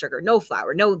was no sugar, no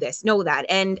flour, no this, no that.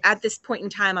 And at this point in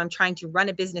time, I'm trying to run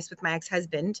a business with my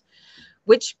ex-husband,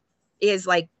 which is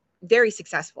like very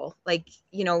successful, like,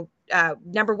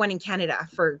 number one in Canada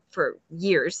for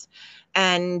years.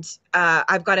 And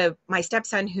I've got my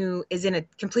stepson who is in a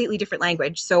completely different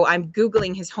language. So I'm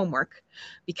Googling his homework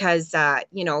because,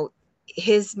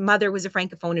 his mother was a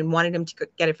Francophone and wanted him to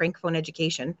get a Francophone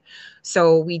education.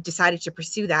 So we decided to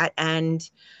pursue that. And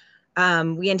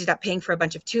we ended up paying for a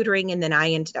bunch of tutoring, and then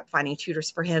I ended up finding tutors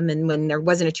for him. And when there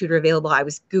wasn't a tutor available, I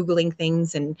was Googling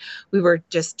things, and we were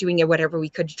just doing it whatever we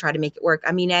could to try to make it work.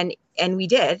 I mean, and we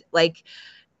did. Like,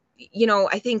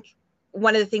 I think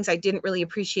one of the things I didn't really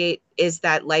appreciate is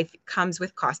that life comes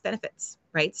with cost benefits,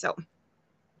 right? So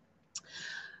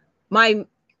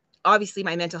obviously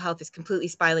my mental health is completely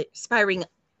spiraling.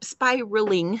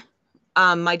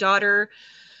 My daughter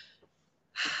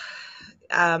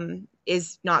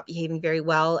is not behaving very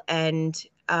well, and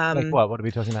Like what? What are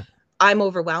we talking about? I'm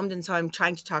overwhelmed, and so I'm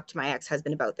trying to talk to my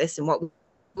ex-husband about this Sorry,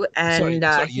 you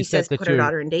he said says that put our you're.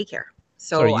 daughter in daycare.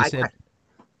 Sorry, So you said.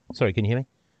 Sorry, can you hear me?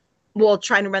 we'll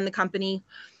trying to run the company,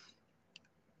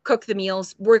 cook the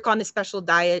meals, work on the special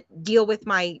diet, deal with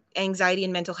my anxiety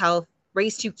and mental health,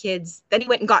 raise two kids. Then he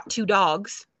went and got two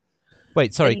dogs.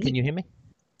 Wait, sorry, And can you hear me?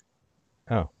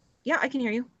 Oh. yeah, I can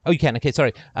hear you. Oh, you can. Okay,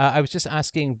 sorry. I was just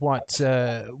asking what's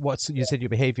you said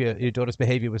your daughter's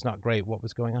behavior was not great. What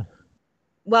was going on?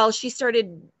 Well, she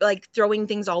started like throwing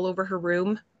things all over her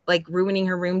room, like ruining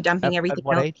her room, dumping At everything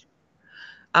what out. age?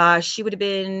 She would have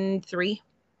been 3.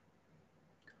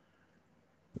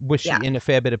 Was Yeah, she in a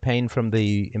fair bit of pain from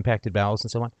the impacted bowels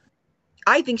and so on?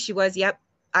 I think she was. Yep,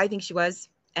 I think she was.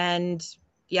 And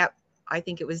yep, I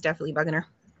think it was definitely bugging her.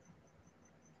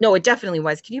 No, it definitely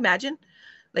was. Can you imagine?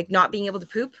 Like not being able to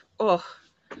poop? Oh,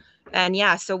 and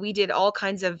yeah, so we did all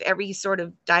kinds of every sort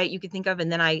of diet you could think of.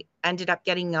 And then I ended up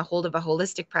getting a hold of a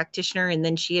holistic practitioner. And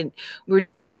then we were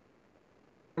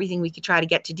everything we could try to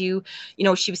get to do.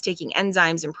 She was taking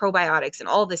enzymes and probiotics and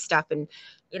all this stuff. And,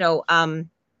 you know,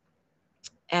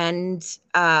 and,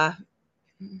 uh,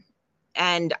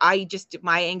 and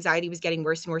my anxiety was getting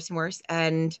worse and worse and worse.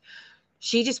 And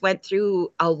she just went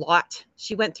through a lot.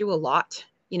 She went through a lot,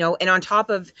 and on top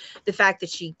of the fact that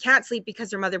she can't sleep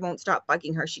because her mother won't stop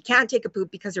bugging her. She can't take a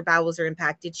poop because her bowels are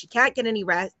impacted. She can't get any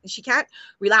rest. She can't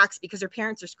relax because her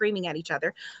parents are screaming at each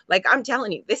other. Like, I'm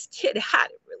telling you, this kid had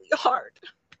it really hard.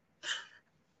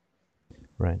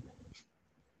 Right.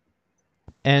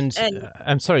 And And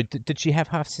I'm sorry, did she have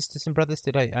half sisters and brothers?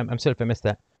 Did I? I'm sorry if I missed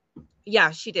that. yeah,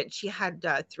 she did. She had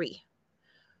 3.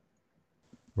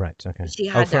 Right. Okay. She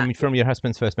Oh, had, from your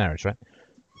husband's first marriage, right?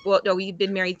 well, no, he'd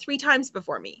been married 3 times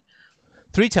before me.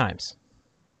 3 times.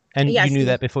 And you Yes. knew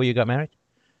that before you got married?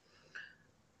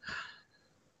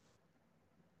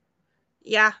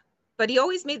 Yeah. But he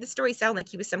always made the story sound like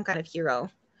he was some kind of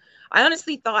hero. I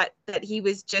honestly thought that he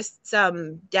was just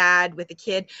some dad with a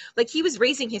kid. Like, he was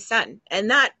raising his son. And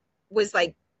that was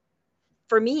like,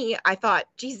 for me, I thought,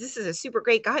 geez, this is a super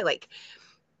great guy. Like,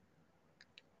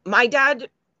 my dad,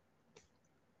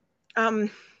 um,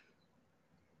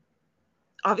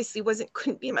 obviously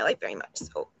couldn't be in my life very much.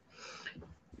 So,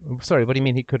 Sorry, what do you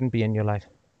mean he couldn't be in your life?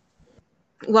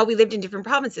 well, we lived in different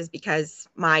provinces because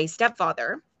my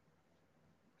stepfather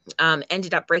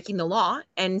ended up breaking the law.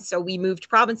 And so we moved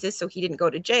provinces so he didn't go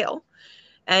to jail.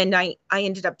 And I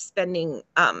ended up spending,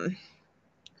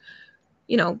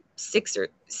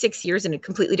 6 years in a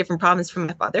completely different province from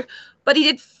my father. But he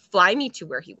did fly me to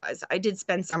where he was. I did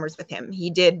spend summers with him. He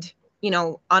did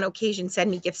on occasion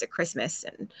send me gifts at Christmas.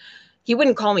 And he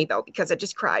wouldn't call me though, because I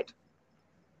just cried.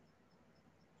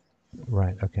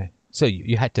 Right. Okay. So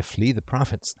you had to flee the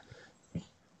province.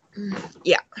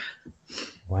 Yeah.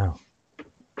 Wow.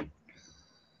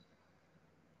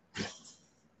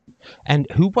 And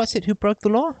who was it who broke the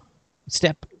law?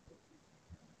 Step.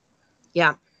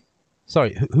 Yeah.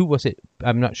 Sorry, who was it?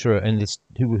 I'm not sure. And this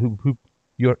who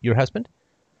your husband?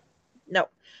 No,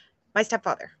 my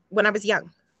stepfather, when I was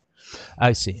young.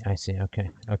 I see. I see.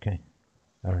 Okay. Okay.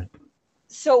 All right.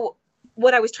 So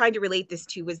what I was trying to relate this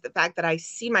to was the fact that I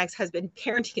see my ex-husband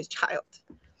parenting his child.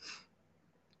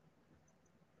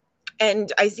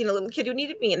 And I seen a little kid who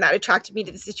needed me, and that attracted me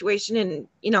to the situation, and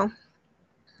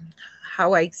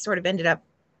how I sort of ended up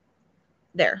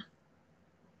there.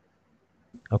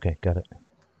 Okay, got it.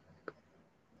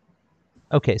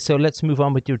 Okay, so let's move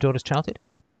on with your daughter's childhood.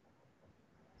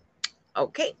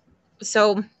 Okay.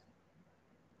 So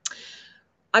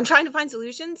I'm trying to find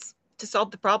solutions to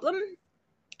solve the problem.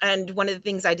 And one of the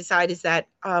things I decide is that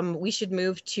we should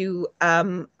move to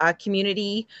a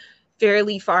community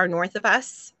fairly far north of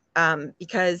us,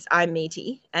 because I'm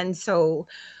Métis. And so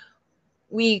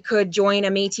we could join a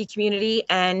Métis community,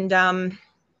 and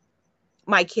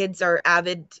my kids are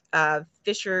avid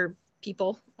fisher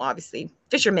people, well, obviously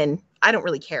fishermen. I don't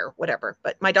really care, whatever,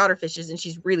 but my daughter fishes and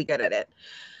she's really good at it.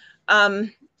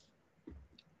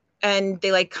 And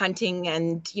they like hunting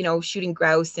and shooting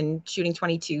grouse and shooting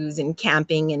 22s and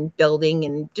camping and building,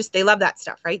 and just they love that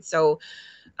stuff, right? So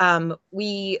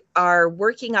we are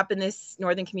working up in this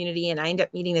northern community, and I end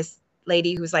up meeting this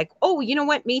lady who's like, oh, you know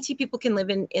what, Métis people can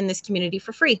live in this community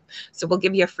for free, so we'll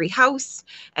give you a free house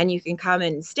and you can come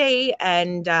and stay,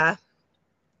 and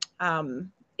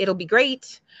it'll be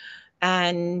great.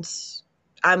 And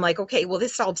I'm like, okay, well,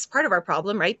 this solves part of our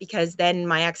problem, right? Because then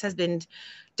my ex-husband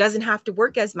doesn't have to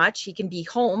work as much. He can be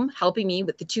home helping me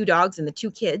with the 2 dogs and the 2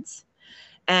 kids.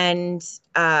 And,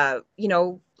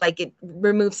 like, it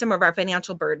removes some of our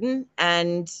financial burden.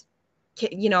 And,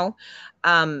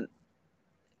 and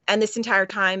this entire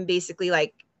time, basically,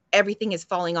 like, everything is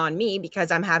falling on me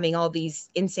because I'm having all these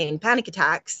insane panic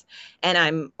attacks and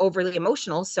I'm overly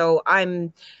emotional. So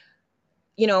I'm,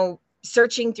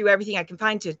 searching through everything I can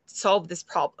find to solve this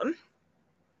problem.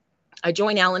 I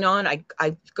join Al-Anon. I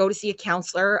go to see a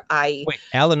counselor. Wait,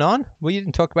 Al-Anon? Well, you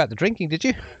didn't talk about the drinking, did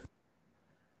you?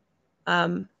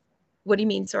 What do you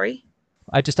mean? Sorry.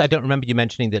 I don't remember you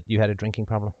mentioning that you had a drinking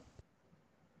problem.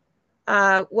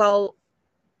 Well,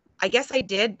 I guess I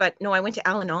did, but no, I went to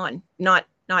Al-Anon, not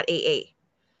AA.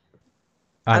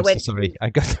 I'm so sorry.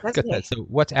 I got Okay. that. So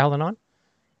what's Al-Anon?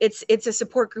 It's a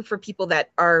support group for people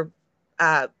that are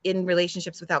in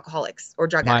relationships with alcoholics or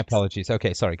drug My addicts. apologies.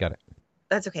 Okay, sorry, got it.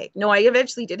 That's okay. No, I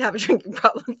eventually did have a drinking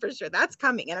problem for sure. That's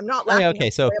coming, and I'm not Oh, yeah, laughing. okay,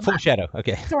 so foreshadow.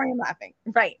 Okay. Sorry, I'm laughing.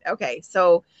 Right. Okay.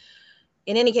 So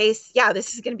in any case, yeah,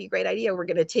 this is going to be a great idea. We're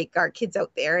going to take our kids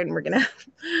out there, and we're going to,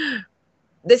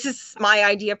 this is my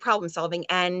idea of problem solving.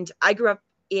 And I grew up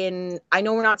I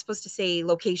know we're not supposed to say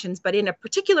locations, but in a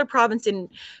particular province in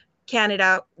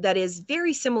Canada that is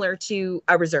very similar to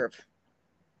a reserve,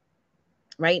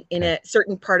 right? In a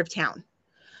certain part of town.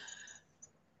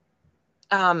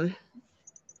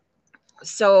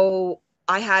 So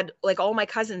I had, like, all my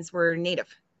cousins were Native.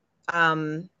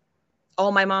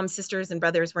 All my mom's sisters and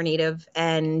brothers were Native,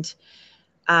 and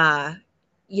some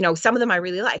of them I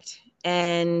really liked,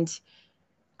 and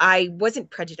I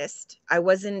wasn't prejudiced. I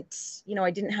wasn't,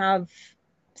 I didn't have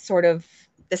sort of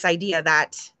this idea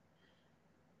that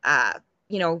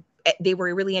they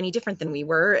were really any different than we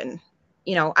were. And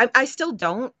I still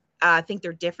don't think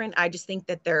they're different. I just think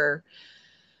that they're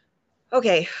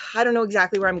okay. I don't know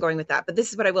exactly where I'm going with that, but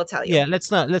this is what I will tell you. Yeah,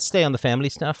 let's stay on the family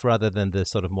stuff rather than the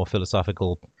sort of more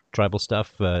philosophical tribal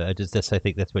stuff. I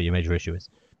think that's where your major issue is.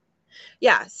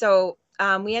 Yeah. So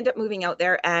we end up moving out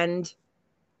there, and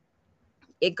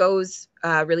it goes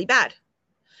really bad.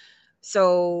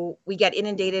 So we get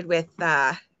inundated with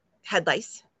head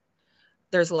lice.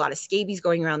 There's a lot of scabies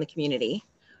going around the community.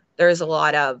 There's a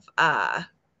lot of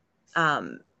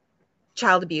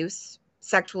child abuse,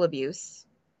 sexual abuse.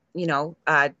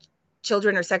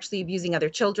 Children are sexually abusing other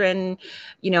children.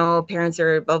 Parents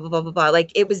are blah, blah, blah, blah, blah.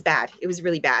 Like, it was bad. It was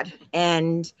really bad.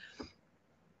 And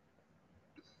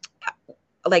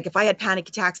like, if I had panic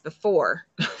attacks before,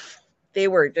 they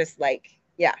were just like,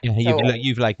 yeah.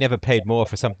 You've like never paid more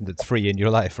for something that's free in your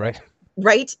life, right?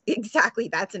 Right. Exactly.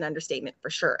 That's an understatement for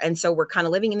sure. And so we're kind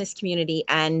of living in this community,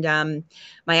 and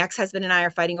my ex-husband and I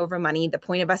are fighting over money. The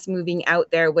point of us moving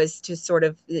out there was to sort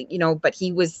of, but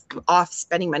he was off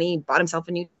spending money, bought himself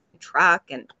a new truck,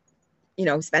 and,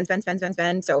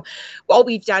 spend. So all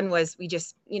we've done was we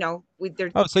just,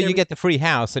 Oh, so you get the free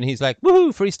house, and he's like,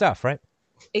 woohoo, free stuff, right?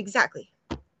 exactly.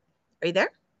 Are you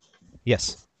there?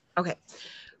 Yes. Okay.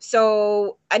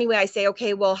 So anyway, I say,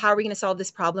 okay, well, how are we going to solve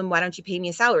this problem? Why don't you pay me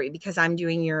a salary? Because I'm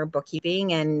doing your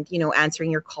bookkeeping and,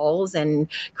 answering your calls and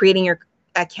creating your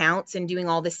accounts and doing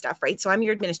all this stuff, right? So I'm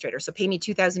your administrator. So pay me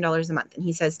 $2,000 a month. And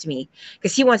he says to me,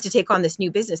 because he wants to take on this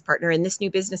new business partner, and this new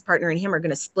business partner and him are going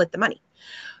to split the money.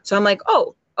 So I'm like,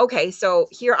 oh, okay. So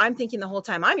here I'm thinking the whole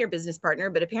time I'm your business partner,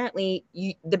 but apparently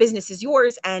the business is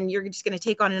yours and you're just going to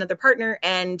take on another partner,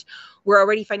 and we're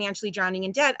already financially drowning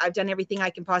in debt. I've done everything I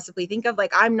can possibly think of.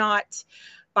 Like, I'm not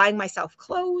buying myself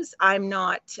clothes. I'm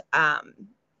not,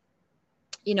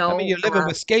 You're living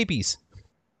with scabies.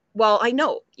 well, I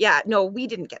know. Yeah, no, we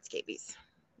didn't get scabies.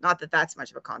 Not that that's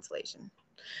much of a consolation.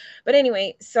 But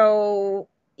anyway, so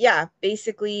yeah,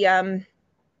 basically, I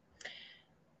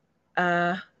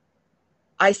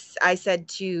said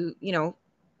to,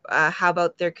 how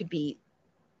about there could be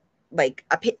like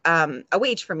a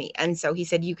wage for me? And so he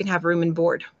said, you can have room and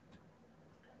board.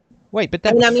 Wait, but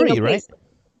that was free, okay, right?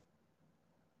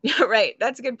 Yeah, right.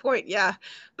 That's a good point. Yeah.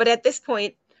 But at this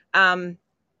point,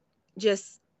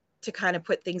 just to kind of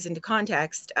put things into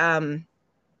context, I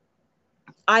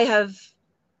have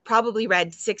probably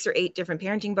read 6 or 8 different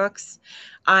parenting books.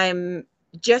 I'm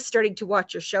just starting to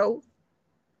watch your show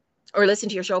or listen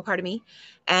to your show, pardon me.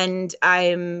 And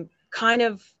I'm kind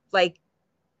of like,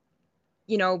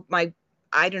 I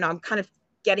don't know, I'm kind of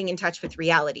getting in touch with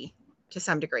reality to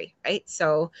some degree, right?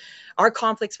 So our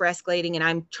conflicts were escalating, and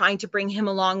I'm trying to bring him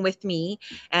along with me.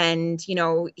 And,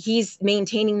 he's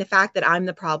maintaining the fact that I'm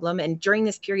the problem. And during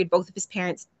this period, both of his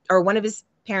parents, or one of his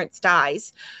parents,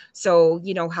 dies. So,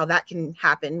 you know how that can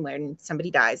happen when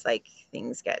somebody dies, like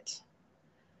things get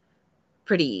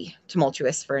pretty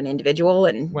tumultuous for an individual.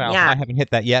 And Well, yeah. I haven't hit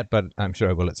that yet, but I'm sure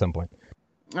I will at some point.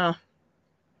 Oh.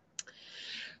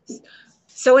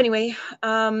 So anyway,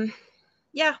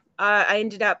 yeah, I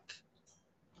ended up,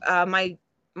 my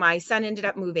son ended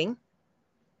up moving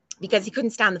because he couldn't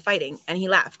stand the fighting, and he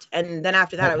left. And then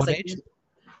after that, At I was what like, age?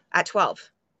 at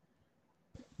 12,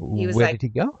 he was Where like,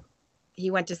 did he go?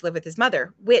 he went to live with his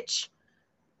mother, which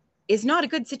is not a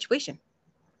good situation.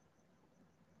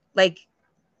 Like,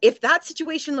 if that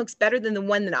situation looks better than the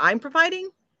one that I'm providing,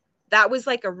 that was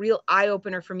like a real eye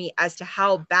opener for me as to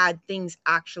how bad things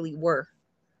actually were.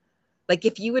 Like,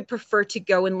 if you would prefer to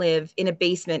go and live in a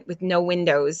basement with no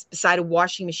windows beside a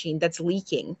washing machine that's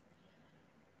leaking,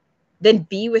 then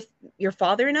be with your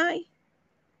father and I,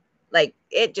 like,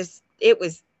 it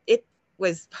was Not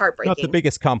the heartbreaking.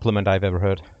 biggest compliment I've ever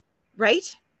heard.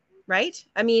 Right.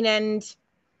 I mean, and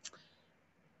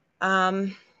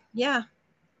yeah,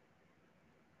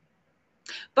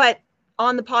 but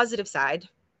on the positive side,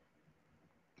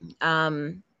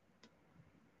 um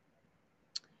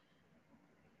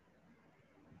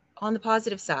on the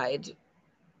positive side,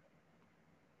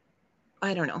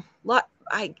 I don't know.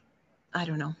 I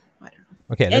don't know.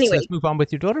 Okay, let's Anyway, move on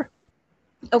with your daughter.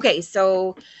 okay,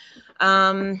 so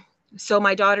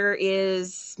my daughter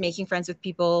is making friends with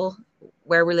people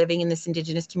where we're living in this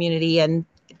Indigenous community, and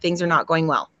things are not going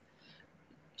well.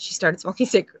 She started smoking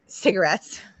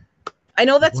cigarettes. I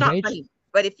know that's What not age? funny,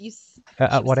 but if you,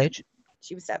 At she was what 7. age?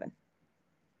 She was 7.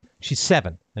 She's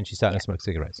 7, and she's starting Yeah, to smoke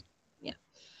cigarettes. yeah.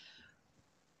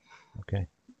 Okay.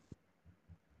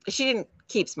 She didn't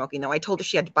keep smoking though. I told her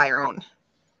she had to buy her own.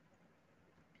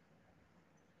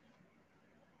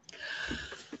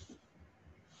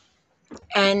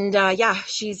 And yeah,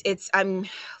 I'm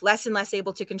less and less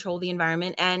able to control the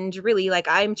environment. And really, like,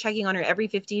 I'm checking on her every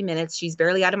 15 minutes. She's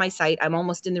barely out of my sight. I'm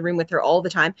almost in the room with her all the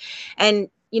time. And,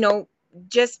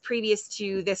 just previous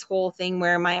to this whole thing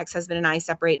where my ex-husband and I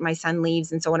separate, my son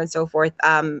leaves, and so on and so forth,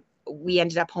 we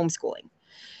ended up homeschooling,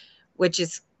 which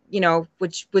is,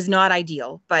 which was not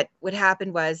ideal. But what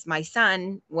happened was my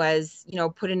son was,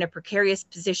 put in a precarious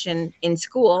position in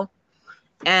school.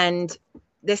 And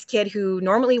this kid who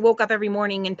normally woke up every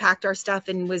morning and packed our stuff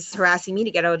and was harassing me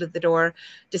to get out of the door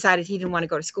decided he didn't want to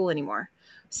go to school anymore.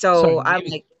 Sorry, So I'm he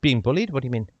was like, being bullied? What do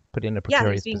you mean, put in a yeah,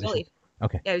 he was precarious being position? bullied.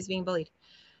 Okay. Yeah, he was being bullied.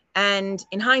 And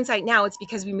in hindsight now, it's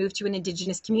because we moved to an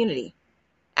Indigenous community.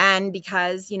 And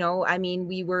because, I mean,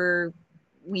 we were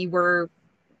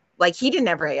like, he didn't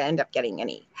ever end up getting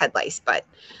any head lice, but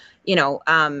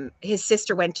his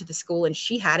sister went to the school and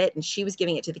she had it, and she was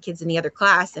giving it to the kids in the other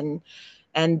class,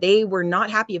 and they were not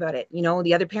happy about it.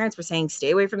 The other parents were saying,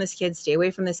 stay away from this kid, stay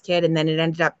away from this kid. And then it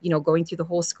ended up, going through the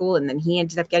whole school, and then he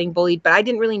ended up getting bullied. But I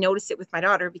didn't really notice it with my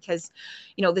daughter because,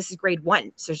 this is grade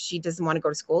 1. So she doesn't want to go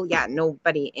to school. Yeah.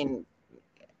 Nobody in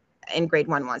grade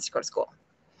 1 wants to go to school.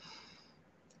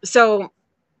 So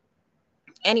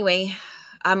anyway,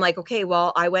 I'm like, okay,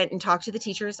 well, I went and talked to the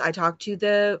teachers. I talked to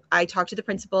the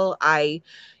principal. I,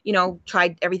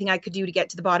 tried everything I could do to get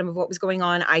to the bottom of what was going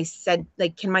on. I said,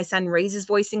 like, can my son raise his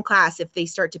voice in class if they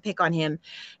start to pick on him?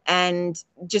 And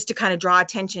just to kind of draw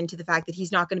attention to the fact that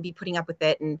he's not going to be putting up with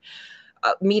it. And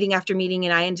meeting after meeting,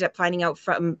 and I ended up finding out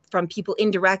from people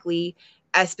indirectly,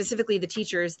 specifically the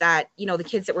teachers, that the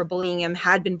kids that were bullying him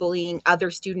had been bullying other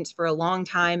students for a long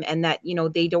time, and that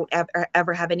they don't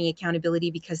ever have any accountability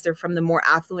because they're from the more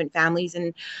affluent families,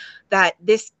 and that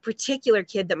this particular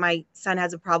kid that my son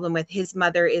has a problem with, his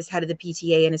mother is head of the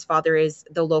PTA and his father is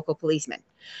the local policeman.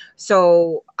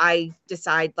 So I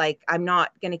decide, like, I'm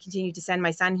not going to continue to send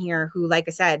my son here, who, like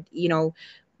I said,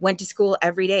 went to school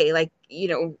every day. Like,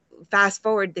 fast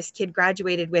forward, this kid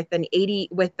graduated with an 80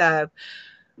 with a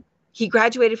he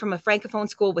graduated from a francophone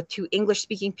school with 2 English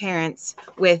speaking parents,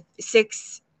 with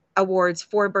 6 awards,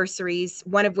 4 bursaries,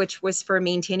 one of which was for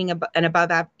maintaining an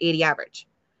above 80 average.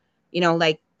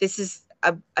 Like, this is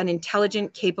an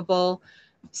intelligent, capable,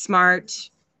 smart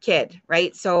kid,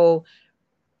 right? So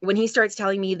when he starts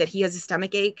telling me that he has a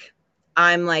stomach ache,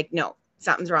 I'm like, no,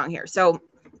 something's wrong here. So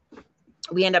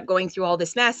we end up going through all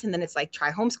this mess, and then it's like,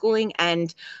 try homeschooling.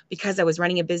 And because I was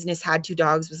running a business, had 2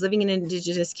 dogs, was living in an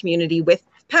Indigenous community with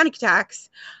panic attacks,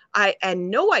 I had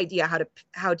no idea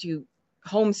how to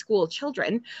homeschool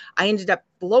children. I ended up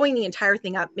blowing the entire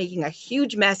thing up, making a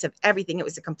huge mess of everything. It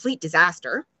was a complete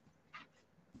disaster.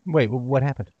 Wait, what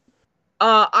happened?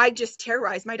 I just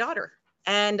terrorized my daughter,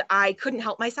 and I couldn't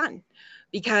help my son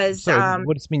because Sorry,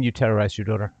 what does it mean you terrorized your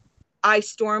daughter? I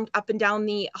stormed up and down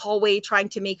the hallway trying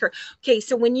to make her. Okay,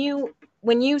 so when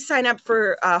you sign up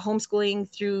for homeschooling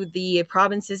through the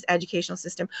province's educational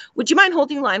system, would you mind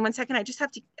holding the line 1 second? I just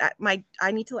have to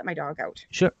I need to let my dog out.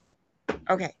 Sure.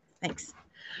 Okay, thanks.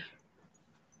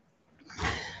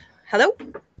 Hello?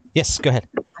 Yes, go ahead.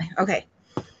 Okay.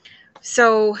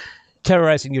 So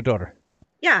Terrorizing your daughter.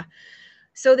 yeah.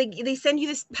 So they send you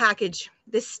this package,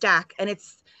 this stack, and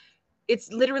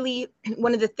it's literally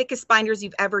one of the thickest binders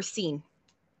you've ever seen.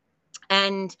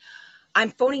 And I'm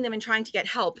phoning them and trying to get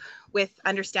help with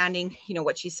understanding,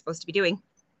 what she's supposed to be doing.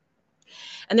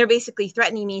 And they're basically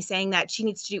threatening me, saying that she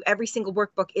needs to do every single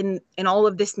workbook in all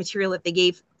of this material that they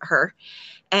gave her,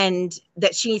 and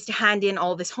that she needs to hand in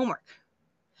all this homework.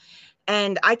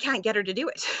 And I can't get her to do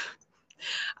it.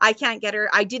 I can't get her.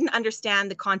 I didn't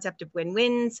understand the concept of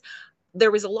win-wins. There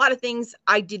was a lot of things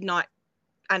I did not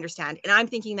understand. And I'm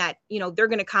thinking that, they're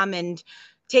going to come and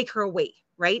take her away,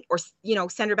 right? Or,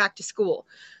 send her back to school.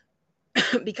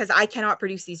 Because I cannot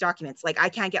produce these documents. Like, I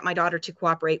can't get my daughter to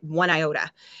cooperate 1 iota.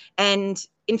 And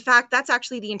in fact, that's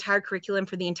actually the entire curriculum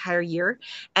for the entire year.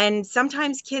 And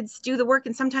sometimes kids do the work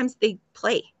and sometimes they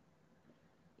play.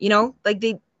 Like,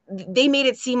 they made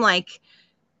it seem like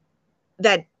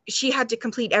that she had to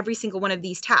complete every single one of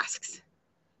these tasks.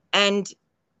 And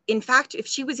in fact, if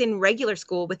she was in regular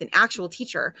school with an actual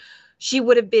teacher, she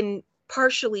would have been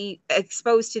partially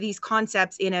exposed to these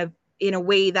concepts in a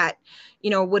way that,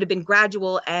 would have been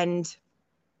gradual. And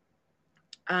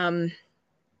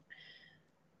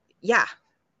yeah.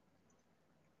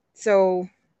 So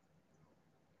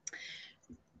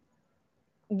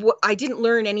I didn't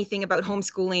learn anything about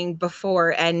homeschooling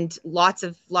before, and lots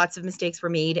of mistakes were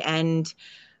made. And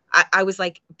I was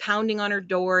like pounding on her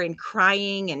door and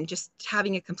crying and just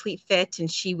having a complete fit. And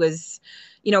she was,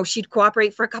 she'd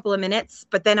cooperate for a couple of minutes,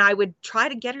 but then I would try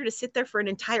to get her to sit there for an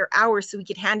entire hour so we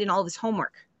could hand in all this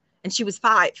homework. And she was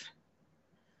 5.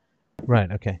 Right.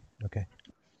 Okay.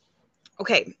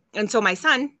 Okay. And so my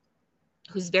son,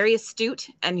 who's very astute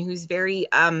and who's very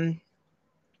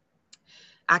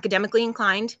academically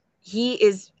inclined, he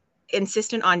is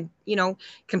insistent on,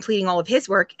 completing all of his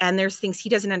work, and there's things he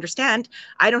doesn't understand.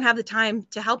 I don't have the time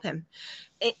to help him.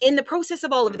 In the process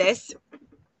of all of this,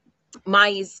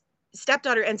 my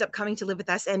stepdaughter ends up coming to live with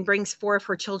us and brings 4 of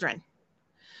her children.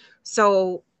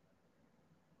 So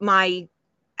my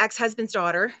ex-husband's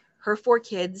daughter, her 4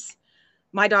 kids,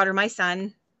 my daughter, my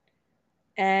son,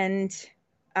 and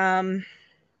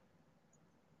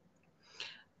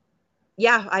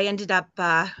yeah, I ended up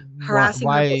harassing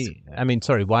her. I mean,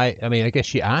 sorry, why? I mean, I guess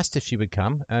she asked if she would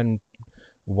come, and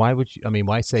why would you? I mean,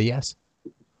 why say yes?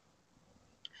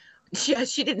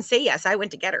 She didn't say yes. I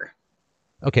went to get her.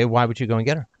 Okay, why would you go and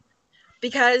get her?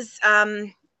 Because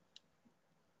I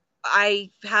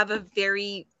have a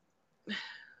very,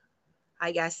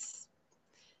 I guess,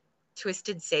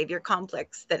 twisted savior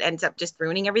complex that ends up just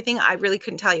ruining everything. I really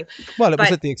couldn't tell you. Well, it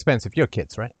was at the expense of your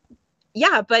kids, right?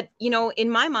 Yeah, but in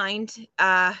my mind,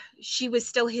 she was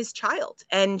still his child,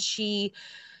 and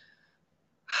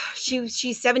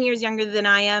She's 7 years younger than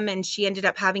I am, and she ended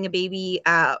up having a baby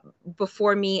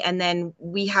before me, and then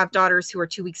we have daughters who are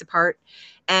 2 weeks apart.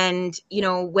 And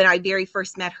when I very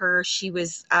first met her, she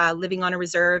was living on a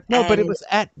reserve, No, but it and was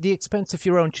at the expense of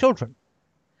your own children.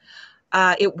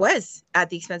 it was at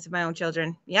the expense of my own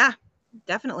children. Yeah,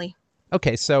 definitely.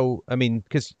 Okay, so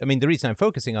because the reason I'm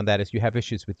focusing on that is you have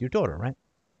issues with your daughter, right?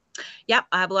 Yep,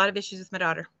 I have a lot of issues with my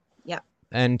daughter. Yep.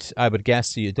 And I would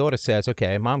guess your daughter says,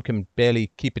 okay, mom can barely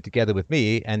keep it together with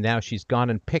me, and now she's gone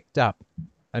and picked up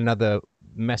another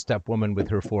messed up woman with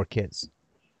her 4 kids.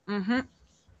 Mm-hmm.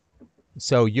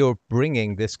 So you're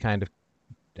bringing this kind of,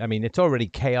 it's already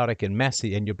chaotic and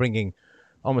messy, and you're bringing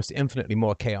almost infinitely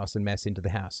more chaos and mess into the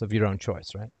house of your own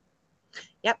choice, right?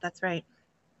 Yep, that's right.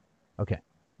 Okay.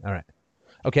 All right.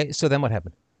 Okay, so then what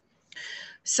happened?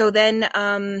 So then,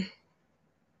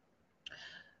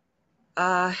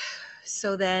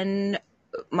 so then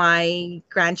my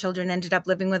grandchildren ended up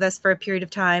living with us for a period of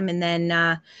time, and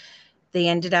then they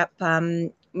ended up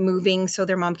moving so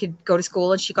their mom could go to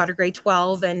school, and she got her grade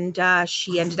 12, and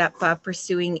she ended up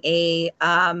pursuing a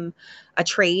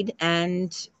trade.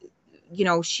 And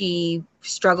she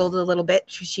struggled a little bit.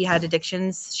 She had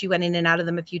addictions. She went in and out of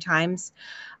them a few times.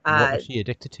 What was she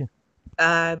addicted to?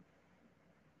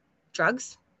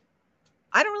 Drugs.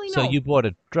 I don't really So know. you brought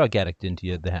a drug addict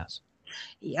into the house?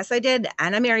 Yes, I did.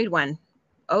 And I married one.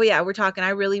 Oh yeah, we're talking. I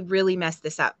really, really messed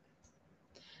this up.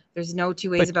 There's no two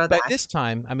ways But about by that. this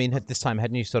time, at this time,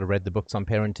 hadn't you sort of read the books on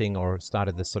parenting or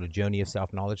started this sort of journey of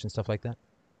self-knowledge and stuff like that?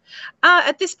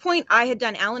 At this point, I had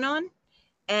done Al-Anon, Right.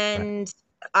 and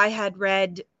I had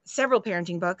read several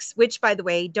parenting books, which, by the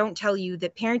way, don't tell you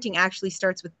that parenting actually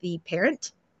starts with the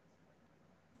parent.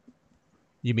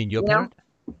 You mean your You know, parent?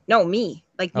 no, me,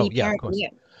 like Oh, me yeah, of parenting course. you.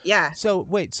 Yeah, So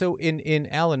wait, so in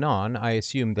Al-Anon, I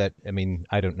assume that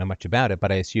I don't know much about it,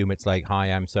 but I assume it's like, hi,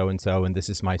 I'm so and so, and this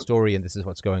is my story, and this is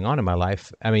what's going on in my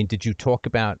life. Did you talk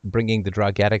about bringing the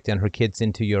drug addict and her kids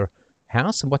into your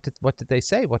house, and what did they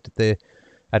say? What did the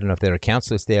I don't know if there are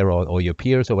counselors there or your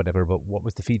peers or whatever, but what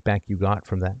was the feedback you got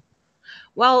from that?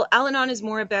 well, Al-Anon is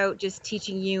more about just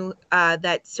teaching you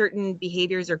that certain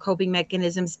behaviors are coping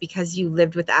mechanisms because you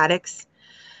lived with addicts.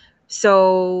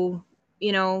 So,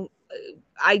 you know,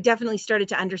 I definitely started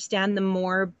to understand them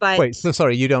more. Wait, But so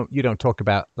sorry, you don't talk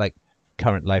about like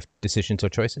current life decisions or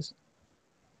choices?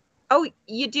 oh,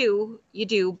 you do.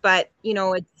 But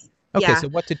it's Okay, yeah. so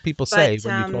what did people say But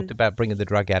when you talked about bringing the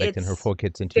drug addict and her it's 4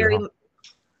 kids into your very home?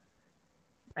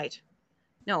 right.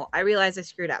 No, I realize I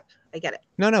screwed up. I get it.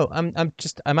 No, no,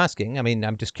 I'm asking.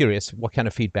 I'm just curious what kind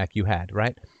of feedback you had,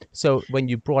 right? So when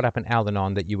you brought up an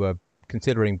Al-Anon that you were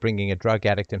considering bringing a drug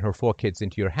addict and her 4 kids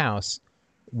into your house,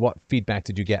 what feedback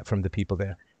did you get from the people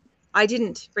there? I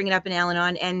didn't bring it up in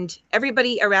Al-Anon, and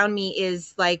everybody around me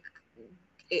is like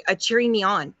cheering me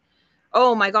on.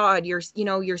 Oh my God, you're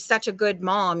such a good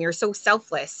mom. You're so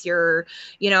selfless. You're,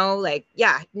 like,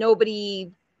 yeah, nobody,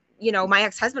 my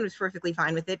ex-husband was perfectly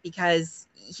fine with it because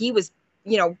he was,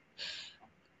 you know,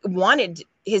 wanted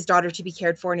his daughter to be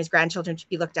cared for and his grandchildren to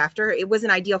be looked after. It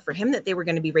wasn't ideal for him that they were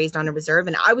going to be raised on a reserve.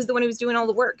 And I was the one who was doing all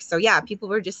the work. So yeah, people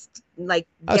were just like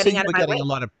Oh, so getting you out of were my getting way. a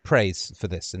lot of praise for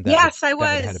this, and that would Yes, I that would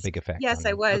have had a was. big effect on Yes, I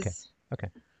you. Okay, was. okay,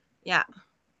 Yeah.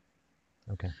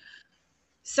 okay.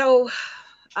 So,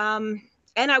 and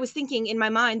I was thinking in my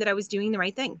mind that I was doing the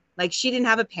right thing. Like, she didn't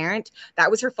have a parent.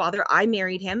 That was her father. I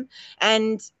married him.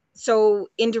 And so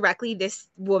indirectly, this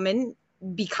woman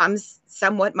becomes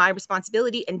somewhat my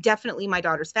responsibility, and definitely my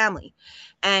daughter's family.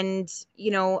 And,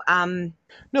 No,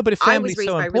 but if I family was is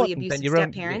so raised by really important, then abusive your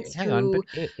own. step parents Hang on, but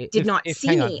who did not if see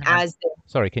me hang on. as the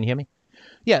Sorry, can you hear me?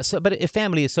 Yeah. So, but if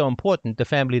family is so important, the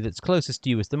family that's closest to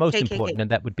you is the most KKK. important, and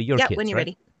that would be your Yeah, when kids, you're right?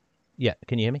 ready. Yeah.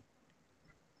 Can you hear me?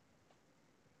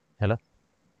 Hello.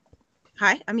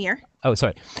 Hi, I'm here. Oh,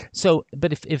 sorry. So,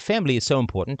 but if family is so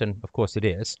important, and of course it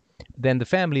is, then the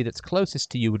family that's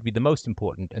closest to you would be the most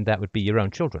important, and that would be your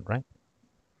own children, right?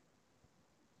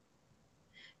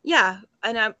 Yeah,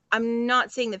 and I'm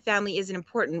not saying that family isn't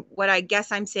important. What I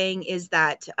guess I'm saying is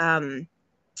that um,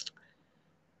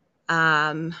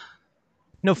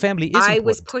 No, family is I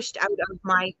was important. pushed out of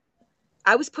my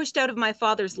I was pushed out of my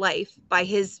father's life by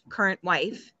his current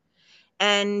wife,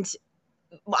 and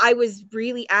I was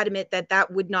really adamant that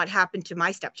that would not happen to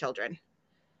my stepchildren.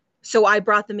 So I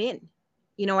brought them in.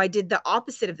 I did the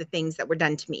opposite of the things that were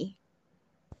done to me.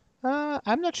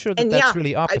 I'm not sure that And that's yeah,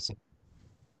 really I opposite,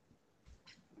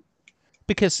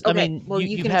 because okay. Well, you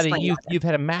you've can had explain that then. you've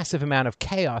had a massive amount of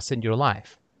chaos in your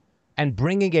life, and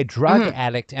bringing a drug Mm-hmm.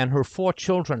 addict and her 4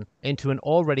 children into an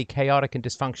already chaotic and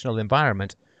dysfunctional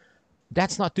environment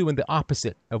that's not doing the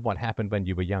opposite of what happened when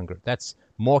you were younger. That's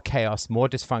more chaos, more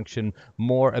dysfunction,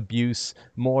 more abuse,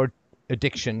 more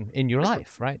addiction in your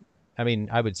life, right? I mean,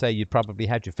 I would say you probably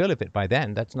had your fill of it by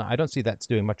then. That's not. I don't see that's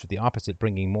doing much of the opposite,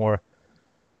 bringing more.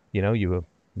 You know, you were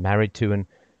married to an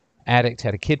addict,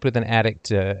 had a kid with an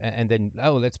addict, and then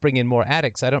let's bring in more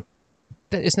addicts. I don't.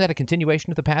 Isn't that a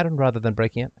continuation of the pattern rather than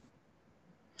breaking it?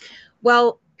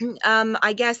 Well,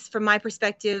 I guess from my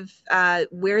perspective,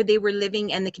 where they were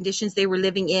living and the conditions they were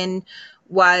living in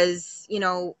was,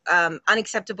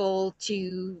 unacceptable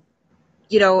to,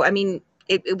 I mean,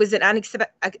 it was an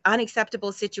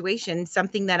unacceptable situation,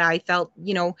 something that I felt,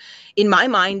 in my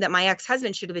mind that my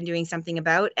ex-husband should have been doing something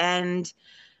about. And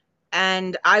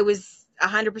I was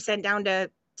 100% down to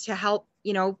help,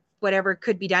 whatever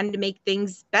could be done to make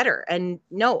things better. And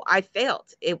no, I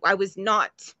failed. I was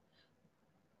not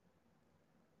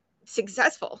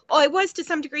successful. Well, I was to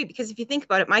some degree, because if you think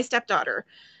about it, my stepdaughter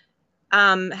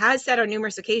has said on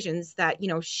numerous occasions that,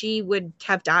 she would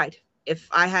have died if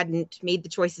I hadn't made the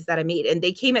choices that I made. And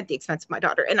they came at the expense of my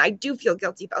daughter. And I do feel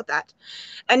guilty about that.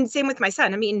 And same with my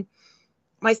son. I mean,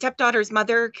 my stepdaughter's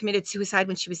mother committed suicide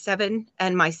when she was 7,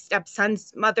 and my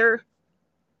stepson's mother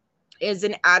is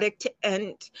an addict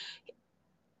and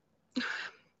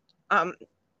um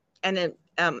and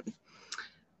an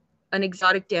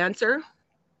exotic dancer,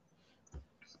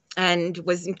 and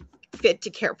wasn't fit to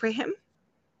care for him.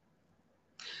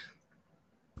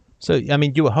 So, I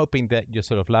mean, you were hoping that your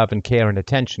sort of love and care and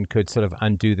attention could sort of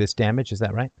undo this damage. Is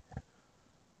that right?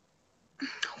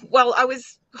 Well, I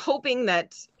was hoping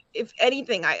that, if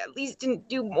anything, I at least didn't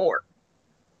do more.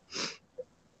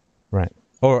 Right.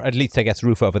 Or at least, I guess,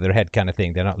 roof over their head kind of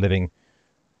thing. They're not living.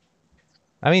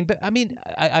 I'm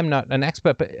not an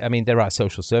expert, but I mean, there are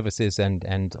social services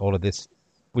and all of this,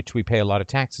 which we pay a lot of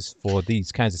taxes for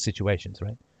these kinds of situations,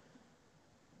 right?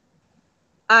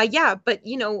 Yeah, but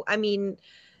I mean,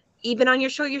 even on your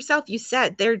show yourself, you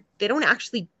said they don't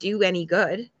actually do any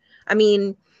good. I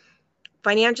mean,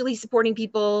 financially supporting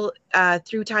people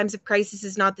through times of crisis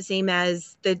is not the same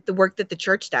as the work that the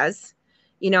church does.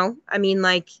 I mean,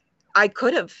 like, I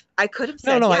could have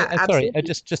said, No. yeah, I'm sorry. absolutely.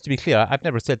 Just to be clear, I've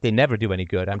never said they never do any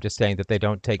good. I'm just saying that they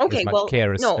don't take as Okay, much well,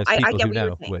 care no, as I people get who what you were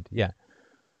know saying. would. Yeah.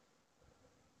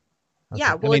 Yeah,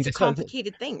 Okay. I well, mean, it's a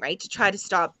complicated thing, right? To try to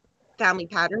stop family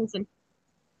patterns. And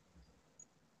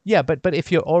yeah, but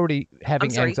if you're already I'm having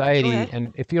sorry, go anxiety, ahead.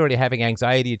 and if you're already having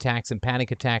anxiety attacks and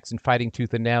panic attacks and fighting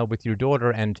tooth and nail with your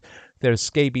daughter, and there's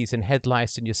scabies and head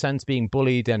lice, and your son's being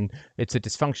bullied, and it's a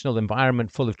dysfunctional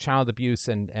environment full of child abuse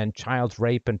and child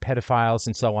rape and pedophiles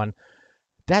and so on,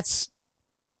 that's,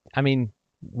 I mean,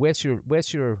 where's your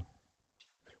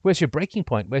breaking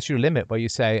point? Where's your limit where you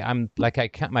say, I'm like, I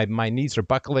can't, my knees are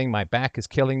buckling, my back is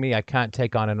killing me, I can't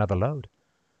take on another load?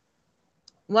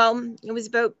 Well, it was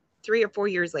about 3 or 4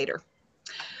 years later.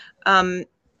 Um,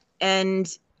 and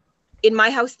in my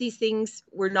house, these things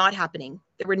were not happening.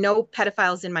 There were no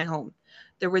pedophiles in my home.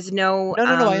 There was no, No,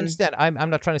 I understand. I'm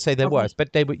not trying to say there was,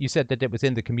 okay. but you said that it was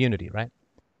in the community, right?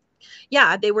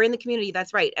 Yeah, they were in the community.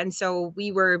 That's right. And so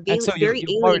we were And so very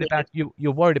alienated.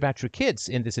 you're worried about your kids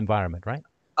in this environment, right?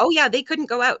 Oh yeah, they couldn't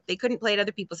go out. They couldn't play at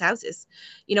other people's houses.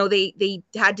 They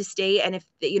had to stay, and if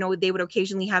they would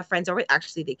occasionally have friends over.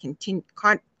 Actually, they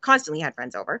constantly had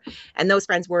friends over, and those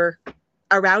friends were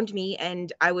around me,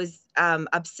 and I was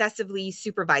obsessively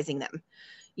supervising them.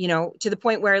 To the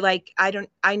point where, like,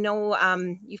 I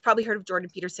know you've probably heard of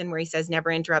Jordan Peterson, where he says never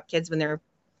interrupt kids when they're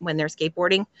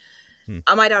skateboarding. Hmm.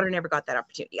 My daughter never got that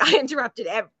opportunity. I interrupted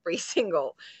every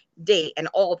single day and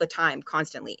all the time,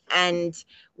 constantly. And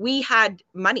we had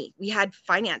money, we had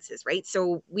finances, right?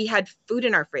 So we had food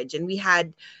in our fridge, and we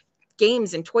had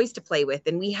games and toys to play with,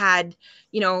 and we had,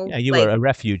 Yeah, you were like, a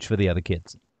refuge for the other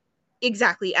kids.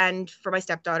 exactly. And for my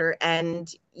stepdaughter.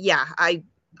 And yeah, I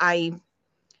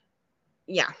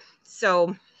yeah.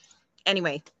 So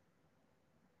anyway,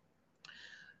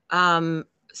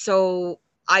 so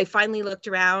I finally looked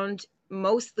around,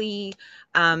 mostly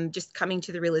just coming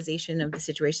to the realization of the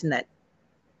situation, that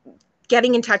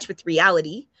getting in touch with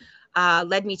reality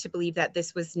led me to believe that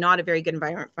this was not a very good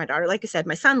environment for my daughter. Like I said,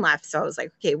 my son left. So I was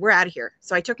like, okay, we're out of here.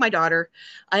 So I took my daughter.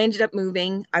 I ended up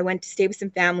moving. I went to stay with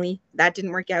some family. That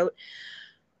didn't work out.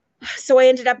 So I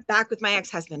ended up back with my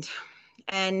ex-husband.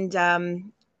 And,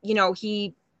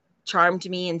 he charmed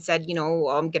me and said,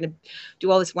 I'm going to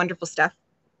do all this wonderful stuff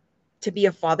to be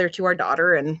a father to our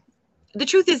daughter. And the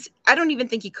truth is, I don't even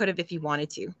think he could have if he wanted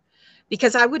to,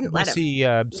 because I wouldn't let Was him. he,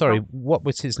 sorry, what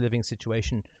was his living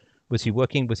situation? Was he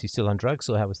working? Was he still on drugs,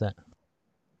 or how was that?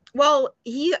 Well,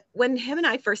 when him and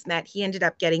I first met, he ended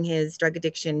up getting his drug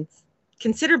addiction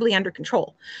considerably under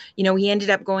control. He ended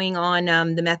up going on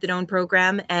the methadone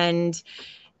program, and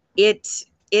it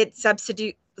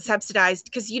subsidized,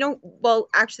 because well,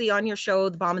 actually, on your show,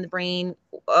 The Bomb in the Brain,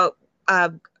 uh,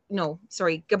 no,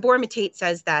 sorry, Gabor Mate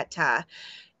says that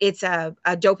it's a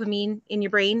dopamine in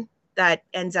your brain that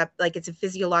ends up, like, it's a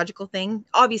physiological thing,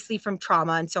 obviously from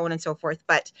trauma and so on and so forth,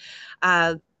 but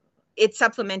it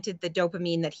supplemented the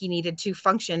dopamine that he needed to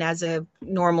function as a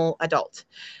normal adult,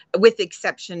 with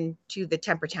exception to the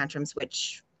temper tantrums,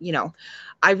 which,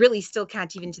 I really still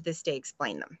can't even to this day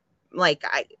explain them.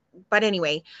 But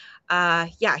anyway,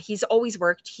 yeah, he's always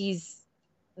worked.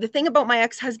 The thing about my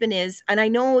ex-husband is, and I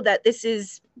know that this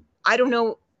is, I don't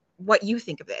know what you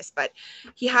think of this, but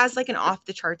he has like an off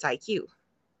the charts IQ,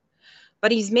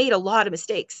 but he's made a lot of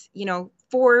mistakes,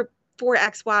 four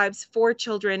ex-wives, four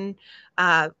children,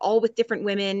 all with different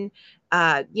women.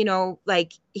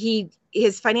 Like,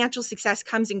 his financial success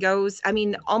comes and goes. I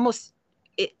mean, almost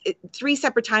three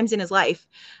separate times in his life,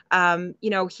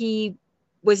 he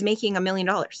was making $1 million.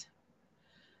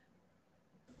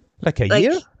 Like a Like,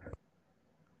 year?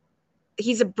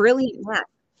 he's a brilliant man.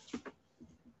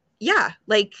 Yeah,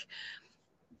 like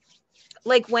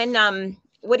when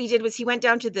what he did was, he went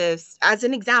down to as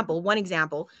an example, one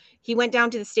example, he went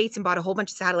down to the States and bought a whole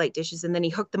bunch of satellite dishes, and then he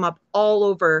hooked them up all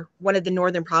over one of the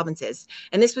northern provinces.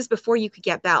 And this was before you could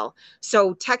get Bell.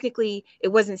 So technically it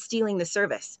wasn't stealing the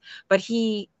service, but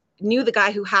he knew the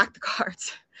guy who hacked the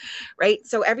cards. Right.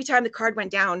 So every time the card went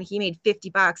down, he made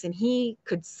 $50, and he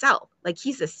could sell. Like,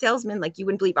 he's a salesman like you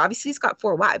wouldn't believe. Obviously, he's got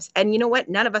 4 wives. And you know what?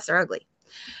 None of us are ugly.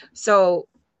 So,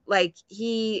 like,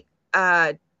 he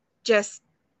just,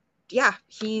 yeah,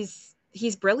 he's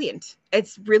brilliant.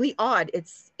 It's really odd.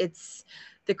 It's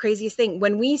the craziest thing.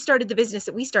 When we started the business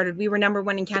that we started, we were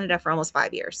 #1 in Canada for almost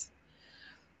 5 years.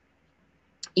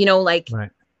 Like,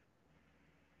 right.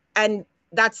 And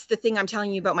that's the thing I'm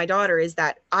telling you about my daughter, is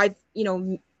that I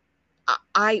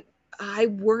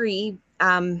worry,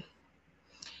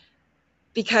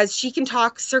 because she can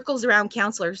talk circles around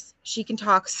counselors. She can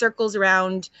talk circles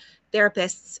around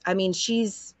therapists. I mean,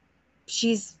 she's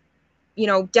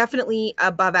definitely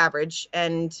above average.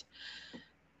 And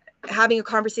having a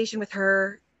conversation with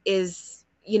her is,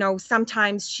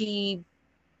 sometimes she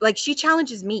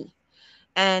challenges me.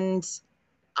 And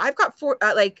I've got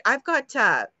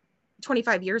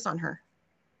 25 years on her.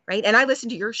 Right. And I listen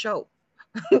to your show.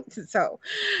 So,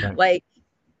 Right. like,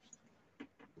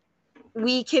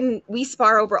 we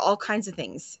spar over all kinds of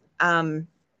things.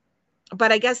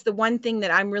 But I guess the one thing that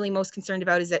I'm really most concerned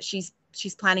about is that she's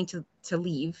planning to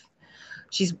leave.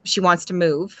 She wants to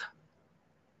move.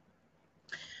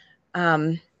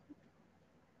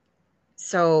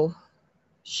 So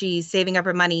she's saving up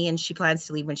her money, and she plans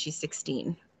to leave when she's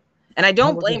 16. And I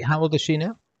don't blame her. How old is she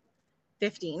now?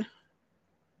 15.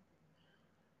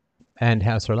 And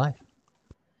how's her life?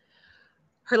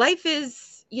 Her life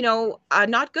is,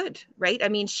 not good, right? I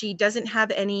mean, she doesn't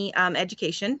have any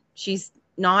education. She's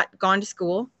not gone to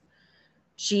school.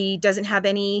 She doesn't have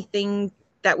anything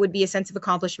that would be a sense of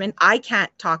accomplishment. I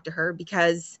can't talk to her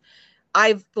because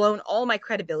I've blown all my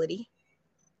credibility.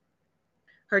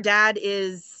 Her dad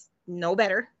is no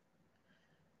better.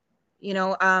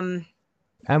 And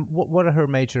what are her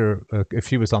major? If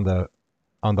she was on the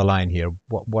line here,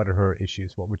 what are her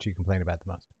issues? What would she complain about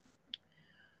the most?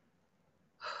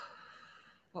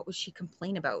 What would she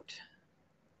complain about?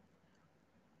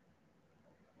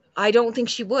 I don't think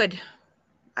she would.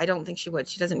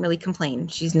 She doesn't really complain.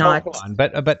 She's not. Go on.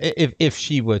 But if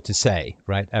she were to say,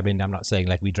 right? I mean, I'm not saying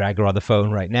like we drag her on the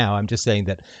phone right now. I'm just saying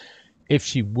that if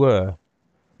she were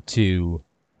to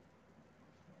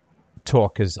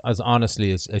talk as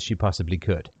honestly as she possibly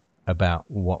could about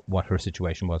what her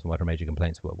situation was and what her major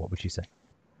complaints were, what would she say?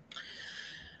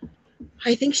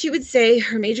 I think she would say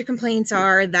her major complaints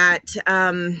are that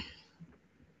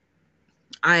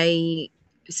I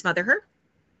smother her,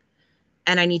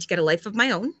 and I need to get a life of my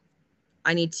own.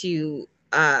 I need to,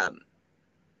 that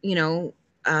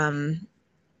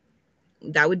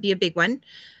would be a big one.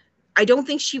 I don't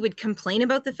think she would complain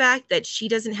about the fact that she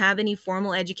doesn't have any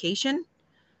formal education.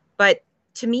 But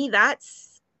to me,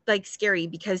 that's like scary,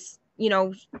 because,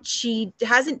 she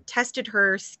hasn't tested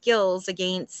her skills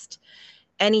against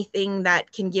anything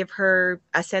that can give her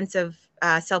a sense of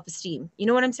self-esteem. You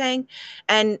know what I'm saying?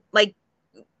 And like,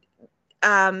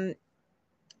 the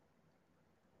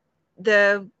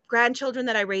grandchildren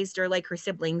that I raised are like her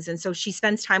siblings. And so she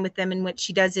spends time with them. And what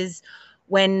she does is,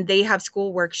 when they have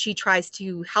schoolwork, she tries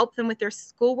to help them with their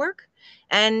schoolwork,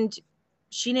 and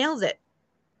she nails it.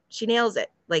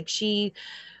 Like,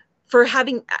 for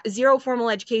having zero formal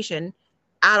education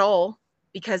at all,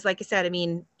 because like I said, I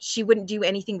mean, she wouldn't do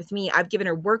anything with me. I've given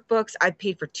her workbooks. I've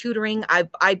paid for tutoring. I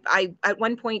at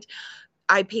one point,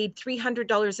 I paid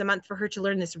 $300 a month for her to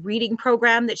learn this reading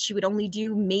program that she would only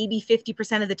do maybe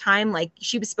 50% of the time. Like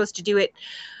she was supposed to do it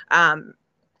um,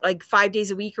 like 5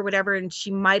 days a week or whatever. And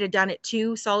she might've done it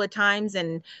 2 solid times.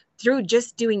 And through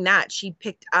just doing that, she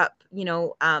picked up,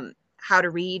 how to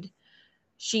read.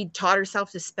 She taught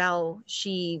herself to spell.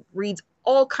 She reads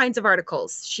all kinds of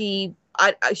articles. She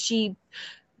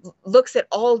looks at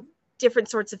all different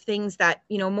sorts of things that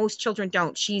most children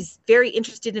don't. She's very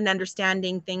interested in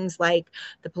understanding things like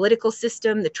the political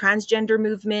system, the transgender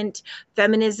movement,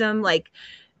 feminism, like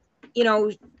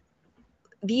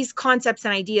these concepts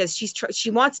and ideas.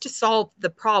 She wants to solve the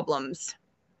problems.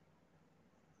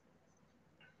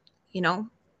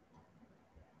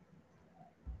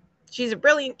 She's a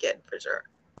brilliant kid for sure.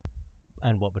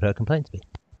 And what would her complaints be?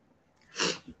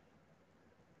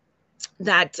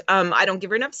 That I don't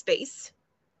give her enough space,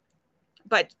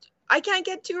 but I can't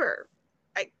get to her.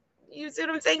 You see what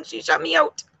I'm saying? She shut me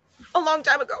out a long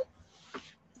time ago.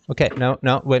 Okay, no,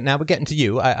 now we're getting to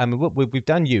you. I mean, we've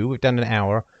done you. We've done an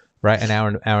hour, right? An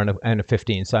hour and a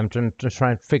 15. So I'm just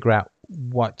trying to figure out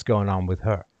what's going on with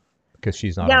her because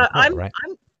she's not on the call, right?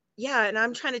 And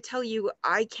I'm trying to tell you,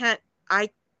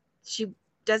 she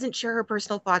doesn't share her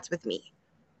personal thoughts with me.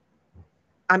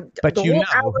 But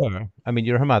her. I mean,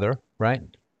 you're her mother, right?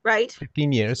 Right.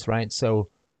 15 years, right? So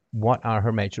what are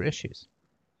her major issues?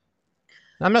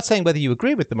 I'm not saying whether you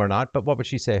agree with them or not, but what would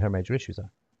she say her major issues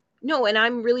are? No, and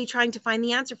I'm really trying to find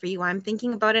the answer for you. I'm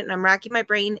thinking about it and I'm racking my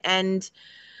brain, and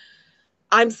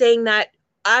I'm saying that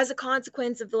as a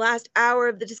consequence of the last hour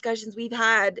of the discussions we've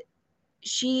had,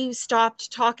 she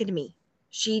stopped talking to me.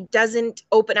 She doesn't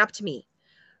open up to me.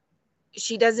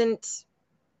 She doesn't,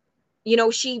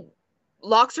 she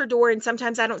locks her door and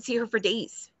sometimes I don't see her for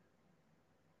days.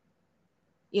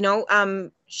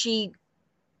 She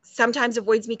sometimes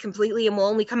avoids me completely and will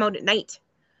only come out at night.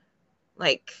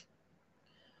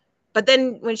 But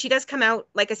then when she does come out,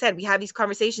 like I said, we have these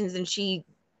conversations and she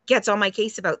gets on my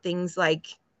case about things like,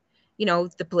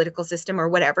 the political system or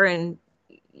whatever, and,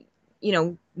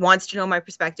 wants to know my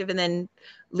perspective and then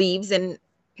leaves. And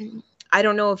I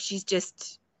don't know if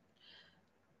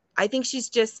I think she's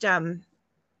just,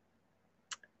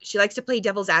 she likes to play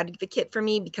devil's advocate for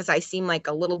me because I seem like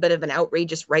a little bit of an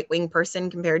outrageous right-wing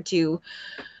person compared to,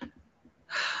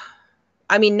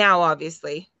 I mean, now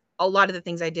obviously a lot of the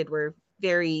things I did were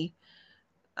very,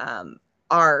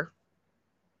 are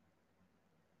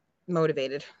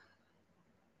motivated.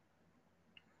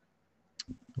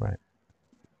 Right.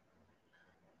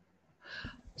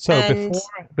 So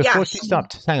before she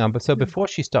stopped, hang on, but so before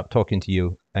she stopped talking to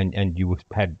you and you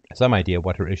had some idea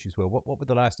what her issues were, what were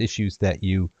the last issues that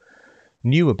you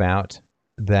knew about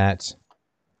that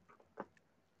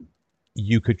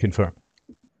you could confirm?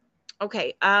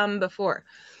 Okay, before.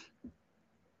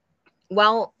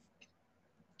 Well,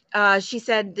 she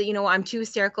said that, I'm too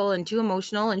hysterical and too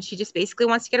emotional, and she just basically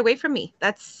wants to get away from me.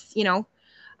 That's,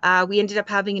 we ended up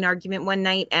having an argument one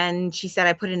night, and she said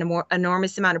I put an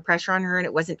enormous amount of pressure on her and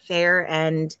it wasn't fair,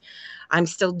 and I'm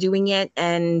still doing it.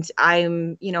 And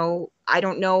I'm, I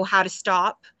don't know how to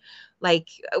stop. Like,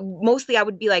 mostly I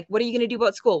would be like, what are you going to do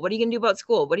about school? What are you going to do about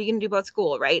school? What are you going to do about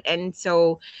school? Right. And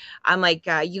so I'm like,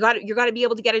 you got to be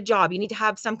able to get a job. You need to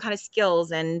have some kind of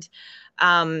skills. And,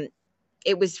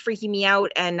 it was freaking me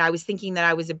out. And I was thinking that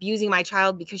I was abusing my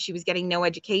child because she was getting no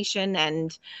education.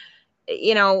 And,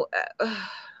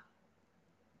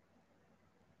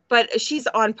 but she's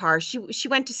on par. She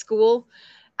went to school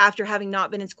after having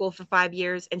not been in school for 5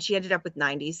 years, and she ended up with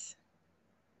 90s.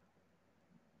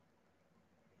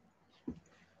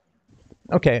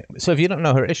 Okay, so if you don't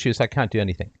know her issues, I can't do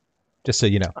anything. Just so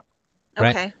you know,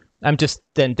 right? Okay. I'm just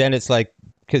then it's like,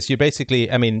 because you're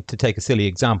basically, I mean, to take a silly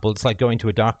example, it's like going to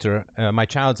a doctor. My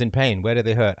child's in pain. Where do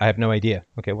they hurt? I have no idea.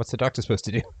 Okay, what's the doctor supposed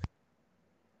to do?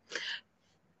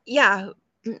 Yeah,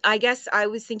 I guess I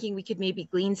was thinking we could maybe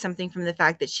glean something from the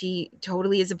fact that she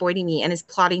totally is avoiding me and is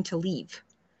plotting to leave.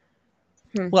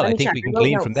 Well, I think we can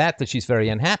glean from that she's very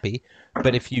unhappy.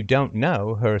 But if you don't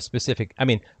know her specific, I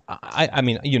mean, I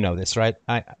mean, you know this, right?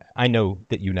 I know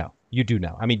that you know. You do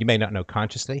know. I mean, you may not know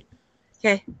consciously.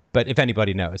 Okay. But if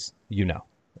anybody knows, you know.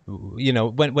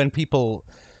 When people,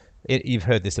 you've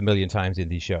heard this a million times in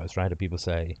these shows, right? People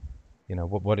say,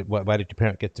 why did your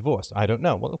parent get divorced? I don't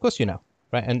know. Well, of course you know,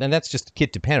 right? And that's just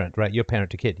kid to parent, right? You're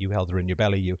parent to kid. You held her in your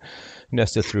belly. You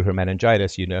nursed her through her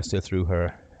meningitis. You nursed her through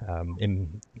her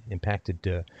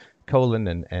impacted colon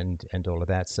and all of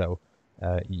that. So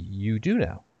you do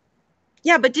know.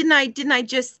 Yeah, but didn't I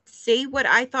just say what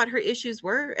I thought her issues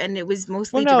were, and it was Well,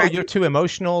 mostly no, you're directed. too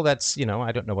emotional. That's,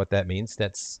 I don't know what that means.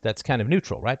 That's kind of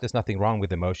neutral, right? There's nothing wrong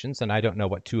with emotions, and I don't know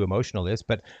what too emotional is,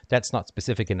 but that's not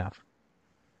specific enough.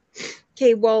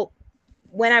 Okay, well,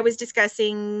 when I was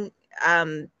discussing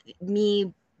um,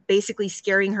 me basically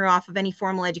scaring her off of any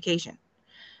formal education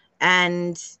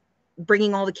and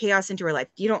bringing all the chaos into her life,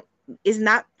 you don't, isn't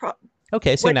that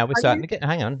Okay, so what now we're starting bothers? to get,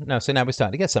 hang on. No, so now we're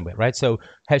starting to get somewhere, right? So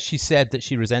has she said that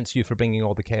she resents you for bringing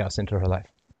all the chaos into her life?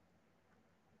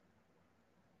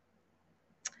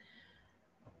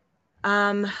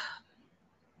 Um,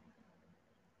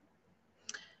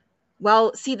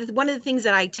 well, see, one of the things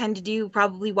that I tend to do,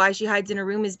 probably why she hides in her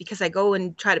room, is because I go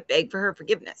and try to beg for her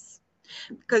forgiveness.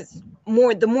 Because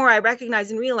the more I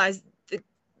recognize and realize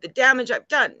the damage I've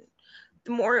done,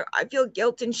 the more I feel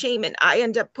guilt and shame, and I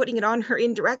end up putting it on her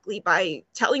indirectly by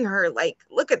telling her, like,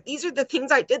 look at, these are the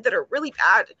things I did that are really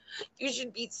bad. You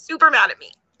should be super mad at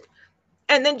me.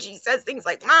 And then she says things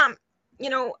like, Mom, you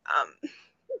know,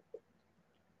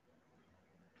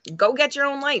 go get your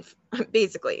own life,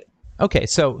 basically. Okay,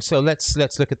 so let's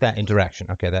look at that interaction.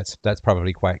 Okay, that's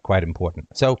probably quite important.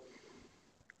 So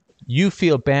you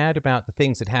feel bad about the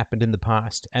things that happened in the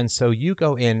past, and so you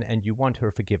go in and you want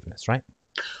her forgiveness, right?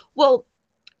 Well,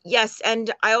 yes,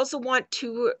 and I also want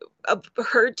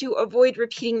her to avoid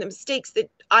repeating the mistakes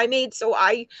that I made, so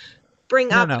I bring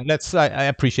No, up. no. I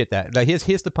appreciate that. Now,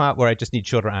 here's the part where I just need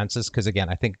shorter answers because again,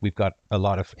 I think we've got a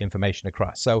lot of information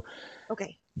across. So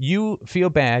Okay. you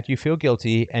feel bad, you feel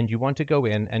guilty, and you want to go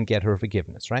in and get her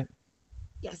forgiveness, right?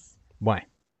 Yes. Why?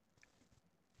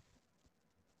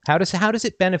 How does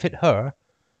it benefit her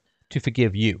to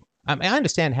forgive you? I mean, I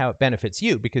understand how it benefits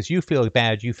you because you feel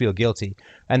bad, you feel guilty,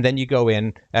 and then you go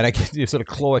in and I guess you sort of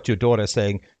claw at your daughter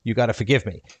saying you got to forgive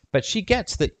me. But she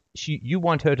gets that you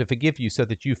want her to forgive you so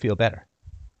that you feel better.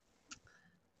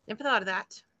 Never thought of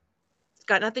that. It's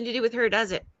got nothing to do with her,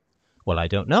 does it? Well, I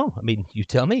don't know. I mean, you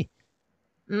tell me.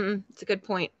 It's a good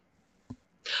point.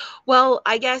 Well,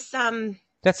 I guess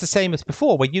That's the same as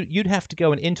before, where you'd have to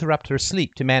go and interrupt her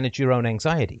sleep to manage your own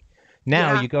anxiety.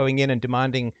 Now yeah, you're going in and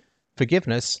demanding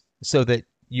forgiveness so that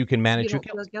you can so you manage your don't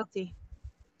feel guilt. guilty.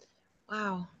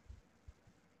 Wow.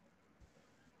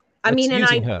 I That's mean, and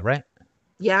using I, her, right?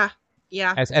 yeah,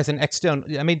 yeah. As an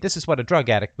external. I mean, this is what a drug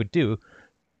addict would do.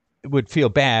 Would feel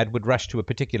bad, would rush to a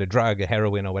particular drug, a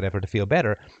heroin or whatever, to feel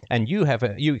better, and you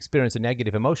experience a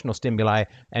negative emotional stimuli,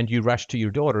 and you rush to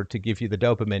your daughter to give you the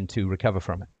dopamine to recover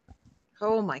from it.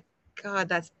 Oh my God,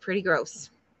 that's pretty gross.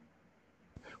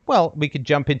 Well, we could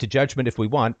jump into judgment if we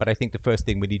want, but I think the first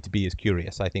thing we need to be is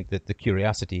curious. I think that the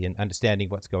curiosity and understanding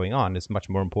what's going on is much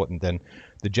more important than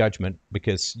the judgment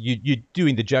because you're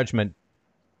doing the judgment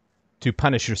to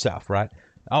punish yourself, right?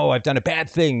 Oh, I've done a bad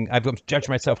thing. I've judged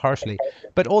myself harshly.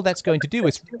 But all that's going to do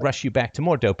is rush you back to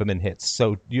more dopamine hits.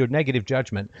 So your negative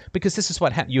judgment, because this is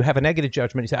what happens. You have a negative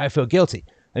judgment. You say, I feel guilty.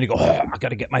 And you go, oh, I got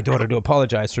to get my daughter to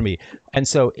apologize for me. And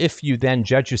so if you then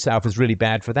judge yourself as really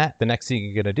bad for that, the next thing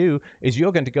you're going to do is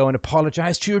you're going to go and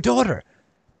apologize to your daughter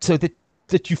so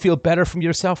that you feel better from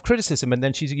your self-criticism, and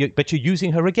then but you're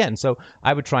using her again. So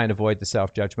I would try and avoid the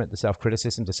self-judgment, the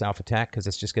self-criticism, the self-attack, because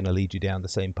it's just going to lead you down the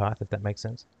same path, if that makes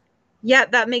sense. Yeah,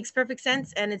 that makes perfect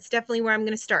sense, and it's definitely where I'm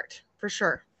going to start for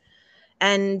sure.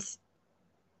 And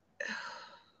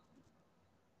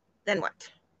then what?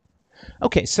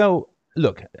 Okay, so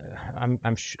look,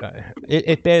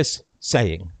 it bears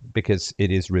saying because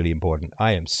it is really important.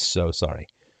 I am so sorry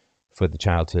for the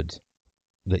childhood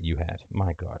that you had.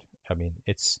 My God, I mean,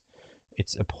 it's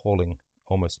appalling,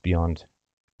 almost beyond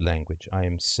language. I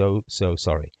am so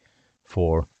sorry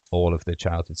for all of the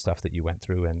childhood stuff that you went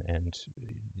through and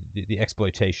the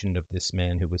exploitation of this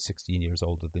man who was 16 years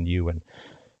older than you and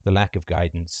the lack of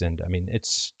guidance. And I mean,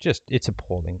 it's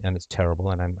appalling and it's terrible.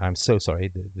 And I'm so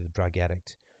sorry. The drug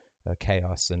addict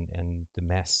chaos and the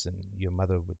mess and your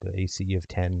mother with the ACE of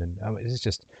 10 and it's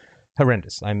just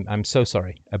horrendous. I'm so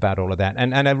sorry about all of that.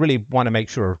 And I really want to make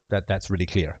sure that that's really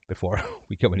clear before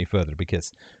we go any further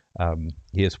because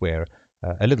here's where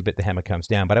a little bit the hammer comes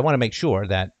down. But I want to make sure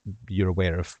that you're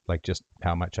aware of like just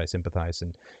how much I sympathize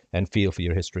and feel for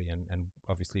your history and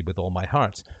obviously with all my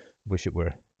heart wish it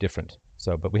were different.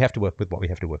 So, but we have to work with what we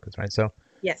have to work with, right? So,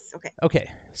 Yes, okay.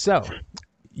 okay. So,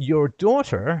 your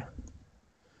daughter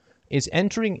is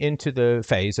entering into the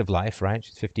phase of life, right?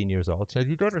 She's 15 years old. So,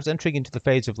 your daughter is entering into the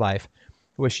phase of life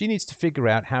where she needs to figure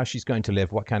out how she's going to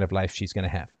live, what kind of life she's going to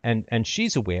have. And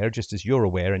she's aware, just as you're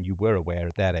aware and you were aware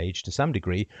at that age to some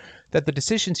degree, that the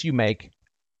decisions you make,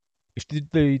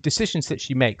 the decisions that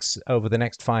she makes over the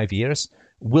next 5 years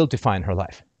will define her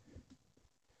life.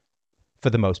 for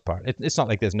the most part. It's not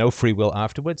like there's no free will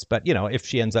afterwards, but if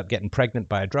she ends up getting pregnant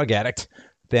by a drug addict,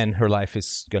 then her life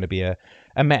is going to be a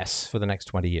mess for the next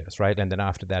 20 years, right? And then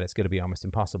after that, it's going to be almost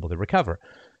impossible to recover.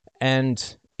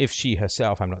 And if she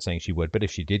herself, I'm not saying she would, but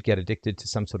if she did get addicted to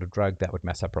some sort of drug, that would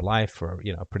mess up her life for,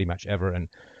 pretty much ever.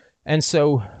 And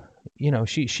so,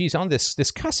 she's on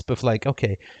this cusp of like,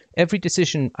 okay, every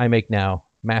decision I make now,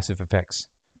 massive effects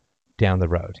down the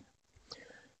road.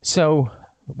 So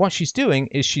what she's doing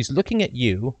is she's looking at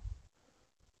you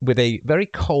with a very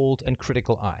cold and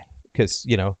critical eye, because,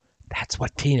 that's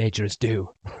what teenagers do.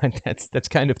 And that's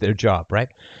kind of their job, right?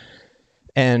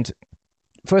 And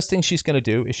first thing she's going to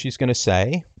do is she's going to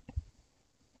say,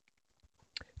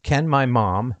 can my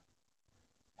mom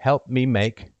help me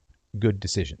make good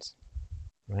decisions?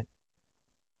 Right?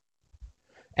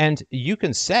 And you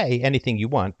can say anything you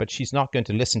want, but she's not going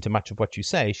to listen to much of what you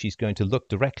say. She's going to look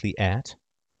directly at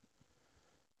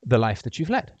the life that you've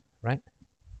led, right?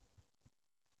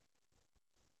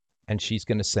 And she's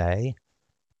going to say,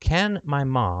 can my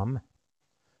mom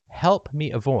help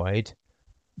me avoid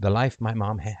the life my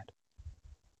mom had?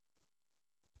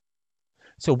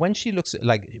 So when she looks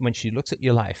at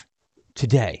your life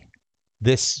today,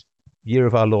 this year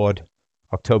of our Lord,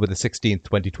 October the 16th,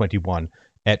 2021,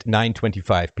 at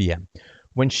 9:25 p.m.,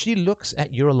 when she looks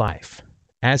at your life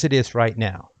as it is right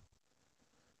now,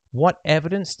 what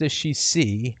evidence does she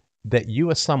see that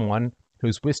you are someone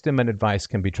whose wisdom and advice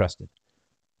can be trusted?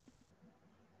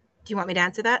 Do you want me to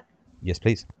answer that? Yes,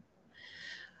 please.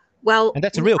 Well, and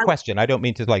that's a real question. I don't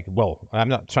mean to I'm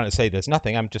not trying to say there's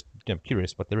nothing. I'm just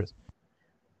curious what there is.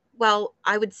 Well,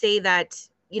 I would say that,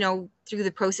 through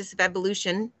the process of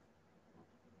evolution,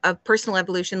 of personal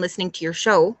evolution, listening to your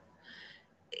show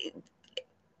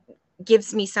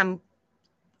gives me some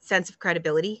sense of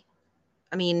credibility.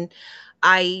 I mean,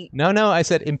 No, I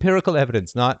said empirical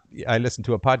evidence, not I listened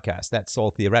to a podcast. That's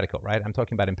all theoretical, right? I'm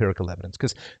talking about empirical evidence,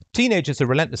 because teenagers are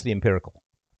relentlessly empirical,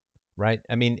 right?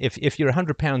 I mean, if you're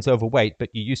 100 pounds overweight, but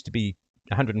you used to be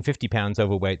 150 pounds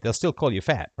overweight, they'll still call you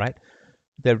fat, right?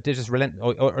 They're just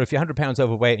relentless. Or if you're 100 pounds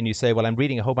overweight and you say, well, I'm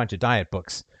reading a whole bunch of diet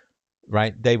books,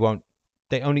 right? They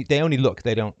only look,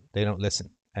 they don't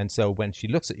listen. And so when she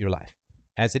looks at your life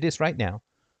as it is right now,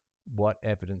 what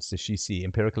evidence does she see,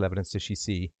 empirical evidence does she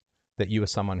see that you are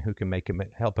someone who can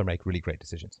help her make really great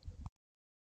decisions?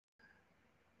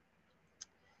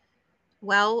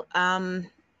 Well,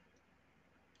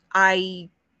 I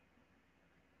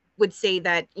would say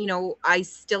that, I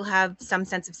still have some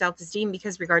sense of self-esteem,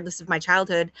 because regardless of my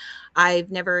childhood,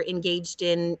 I've never engaged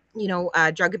in,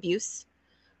 drug abuse.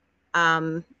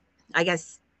 I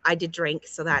guess I did drink,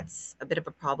 so that's a bit of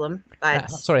a problem.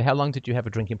 But sorry, how long did you have a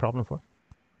drinking problem for?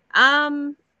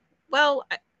 Well,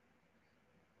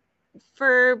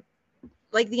 for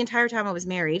like the entire time I was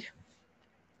married.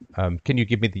 Can you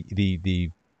give me the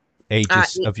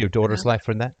ages of your daughter's life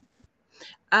from that?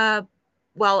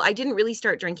 Well, I didn't really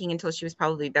start drinking until she was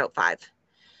probably about 5.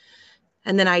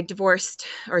 And then I divorced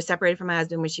or separated from my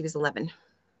husband when she was 11.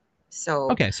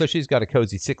 So okay, so she's got a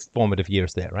cozy 6 formative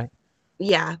years there, right?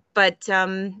 Yeah, but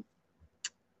I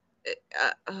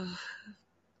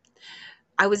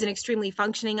was an extremely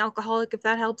functioning alcoholic, if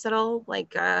that helps at all.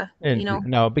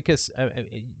 No, because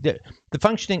the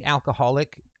functioning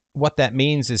alcoholic, what that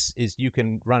means is you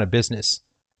can run a business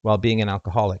while being an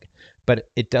alcoholic, but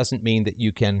it doesn't mean that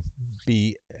you can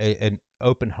be an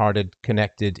open-hearted,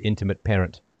 connected, intimate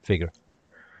parent figure.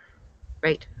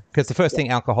 Right. Because the first thing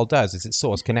alcohol does is it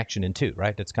saws connection in two,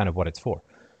 right? That's kind of what it's for.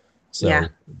 So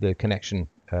the connection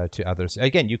to others.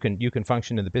 Again, you can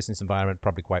function in the business environment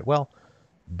probably quite well,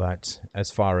 but as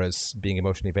far as being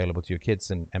emotionally available to your kids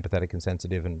and empathetic and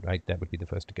sensitive, and right, that would be the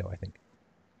first to go, I think.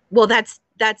 Well, that's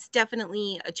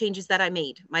definitely changes that I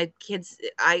made. My kids,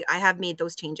 I have made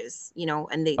those changes,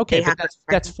 and they have.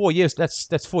 That's 4 years.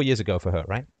 That's 4 years ago for her,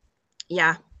 right?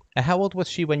 Yeah. How old was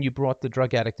she when you brought the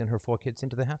drug addict and her 4 kids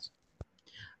into the house?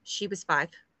 She was 5.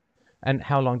 And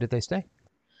how long did they stay?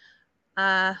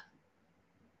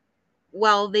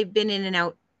 Well, they've been in and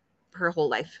out her whole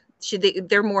life.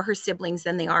 They're more her siblings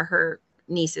than they are her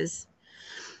nieces.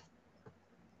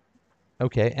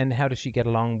 Okay, and how does she get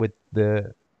along with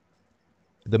the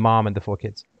mom and the 4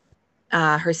 kids?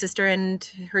 Her sister and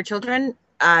her children,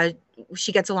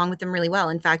 she gets along with them really well.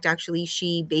 In fact, actually,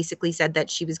 she basically said that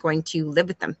she was going to live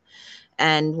with them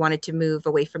and wanted to move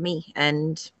away from me.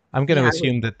 And I'm going to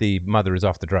assume that the mother is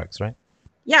off the drugs, right?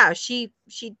 Yeah,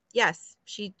 yes,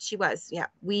 she was. Yeah,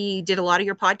 we did a lot of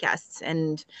your podcasts,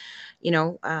 and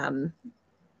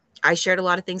I shared a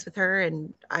lot of things with her,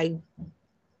 and I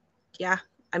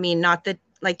mean, not that,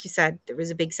 like you said, there was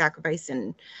a big sacrifice,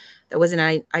 and that wasn't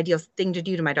an ideal thing to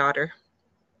do to my daughter.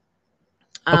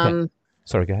 Okay. Um,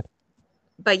 Sorry, go ahead.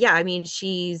 but yeah, I mean,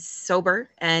 she's sober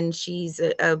and she's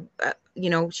you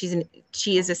know,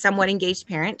 she is a somewhat engaged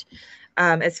parent.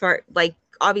 As far like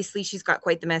obviously she's got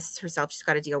quite the mess herself. She's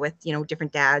got to deal with, you know,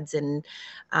 different dads and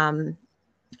um,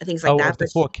 things like Oh, that. of the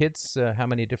But four kids, how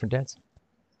many different dads?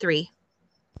 three,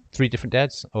 Three different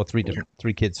dads, or yeah,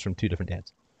 three kids from two different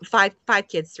dads? five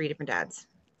kids, three different dads.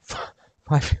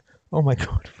 Five. Oh my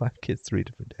God, five kids, three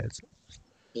different dads.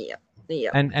 Yeah,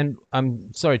 yeah. And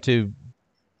I'm sorry to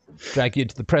drag you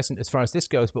into the present as far as this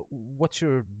goes, but what's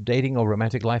your dating or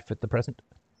romantic life at the present?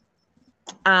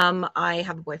 I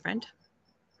have a boyfriend.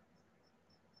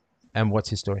 And what's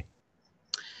his story?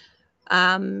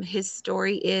 His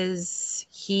story is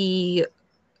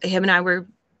him and I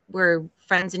were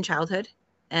friends in childhood,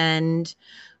 and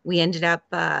we ended up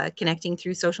connecting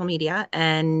through social media.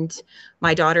 And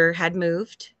my daughter had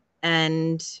moved,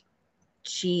 and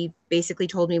she basically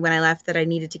told me when I left that I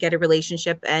needed to get a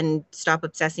relationship and stop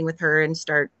obsessing with her and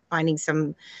start finding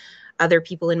some other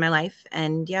people in my life.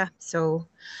 And yeah, so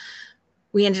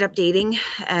we ended up dating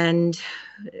and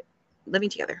living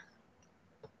together.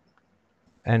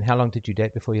 And how long did you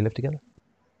date before you lived together?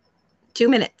 2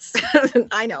 minutes.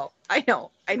 I know, I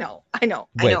know, I know, I know,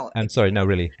 I Wait, know. I'm sorry. No,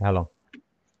 really. How long?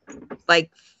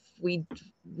 Like we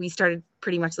we started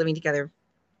pretty much living together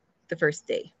the first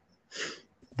day.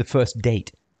 The first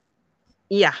date.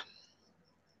 Yeah.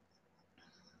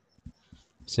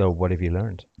 So what have you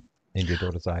learned in your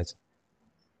daughter's eyes?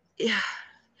 Yeah.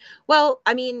 Well,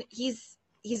 I mean, he's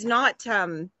not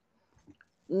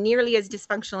nearly as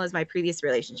dysfunctional as my previous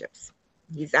relationships.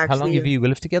 He's How long have actually you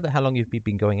lived together? How long have you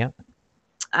been going out?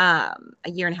 a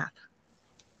year and a half.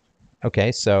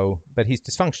 Okay, so, but he's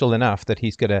dysfunctional enough that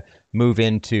he's going to move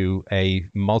into a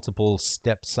multiple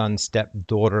stepson,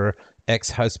 stepdaughter,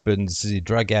 ex-husbands,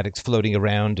 drug addicts floating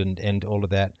around and all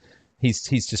of that. He's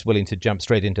just willing to jump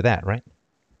straight into that, right?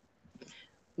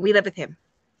 We live with him.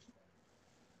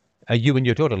 You and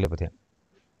your daughter live with him.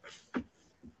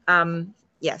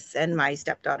 Yes, and my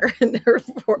stepdaughter and her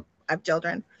four have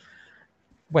children.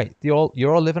 Wait, you're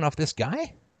all living off this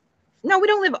guy? No, we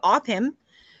don't live off him.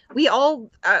 We all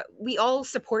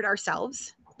support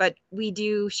ourselves, but we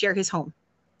do share his home.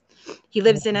 He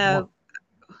lives in a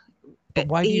But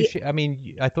why do you? he, I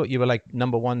mean, I thought you were like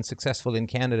number one successful in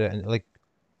Canada, and like,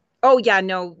 oh yeah,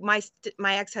 no, my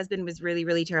ex-husband was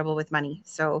really terrible with money.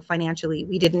 So financially,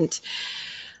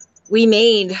 we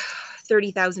made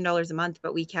 $30,000 a month,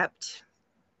 but we kept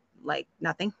like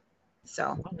nothing.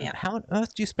 So yeah. how on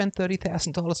earth do you spend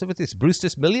 $30,000 with this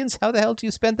Brewster's Millions? How the hell do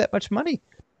you spend that much money?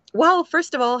 Well,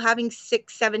 first of all, having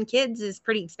 6, 7 kids is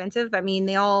pretty expensive. I mean,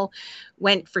 they all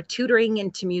went for tutoring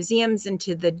and to museums and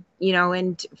to the, you know,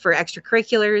 and for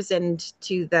extracurriculars and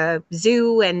to the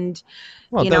zoo and,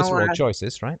 Well, you those know, are all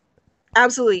choices, right?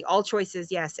 absolutely all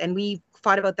choices. Yes. And we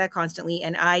fought about that constantly.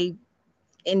 And I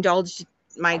indulged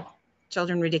my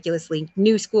children ridiculously.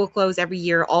 New school clothes every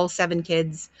year, all 7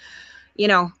 kids, you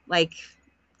know, like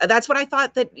that's what I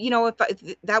thought that, you know, if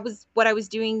that was what I was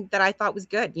doing that I thought was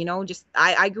good, you know, just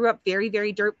I grew up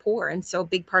very dirt poor. And so a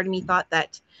big part of me thought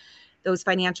that those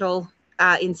financial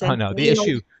Oh incent, no, you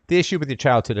know, the issue with your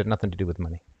childhood had nothing to do with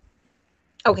money.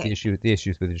 Right? okay. The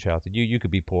issues with your childhood. You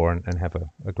could be poor and have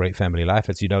a great family life.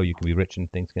 As you know, you can be rich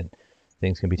and things can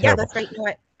be Yeah, terrible. that's right. You know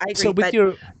what? I So agree. But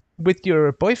with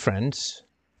your boyfriend,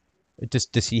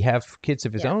 does he have kids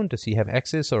of his yeah, own? Does he have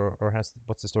exes or has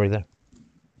what's the story there?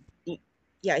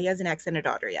 yeah, he has an ex and a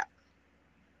daughter. Yeah.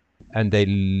 And they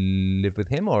live with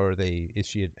him, or they is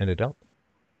she an adult?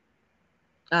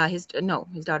 His no,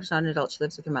 his daughter's not an adult. She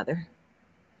lives with her mother.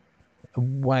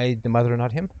 Why the mother,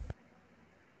 not him?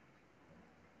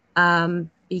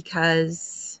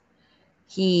 Because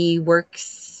he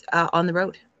works on the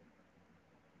road.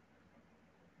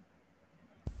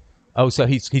 Oh, so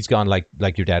he's gone like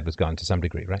your dad was gone to some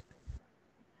degree, right?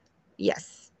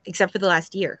 Yes, except for the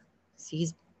last year. So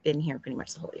he's been here pretty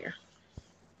much the whole year.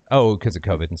 Oh, because of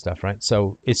COVID and stuff, right?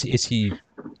 So is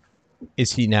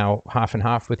he now half and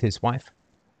half with his wife?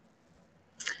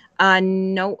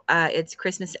 No, it's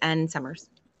Christmas and summers.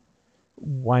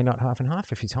 Why not half and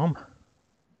half if he's home?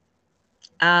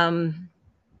 Um,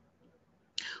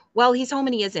 well, he's home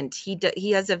and he isn't.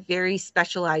 He has a very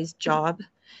specialized job,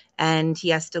 and he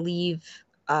has to leave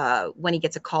when he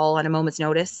gets a call on a moment's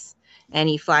notice, and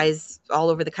he flies all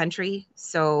over the country.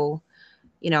 So,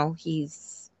 you know,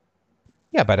 he's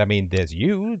Yeah, but I mean, there's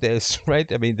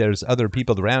right. I mean, there's other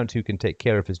people around who can take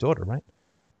care of his daughter, right?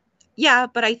 yeah,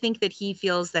 but I think that he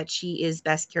feels that she is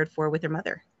best cared for with her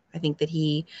mother. I think that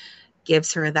he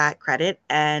gives her that credit,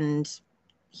 and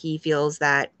he feels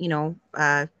that, you know,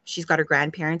 she's got her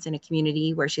grandparents in a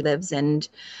community where she lives, and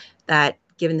that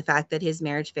given the fact that his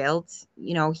marriage failed,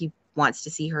 he wants to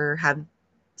see her have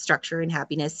structure and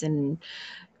happiness. And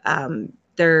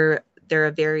they're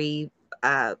a very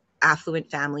affluent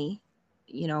family.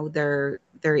 They're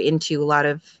into a lot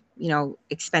of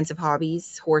expensive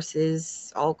hobbies,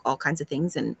 horses, all kinds of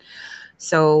things. And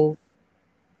so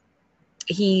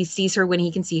he sees her when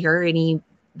he can see her, and he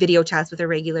video chats with her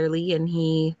regularly. And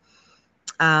he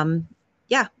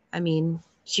yeah, I mean,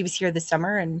 she was here this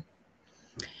summer, and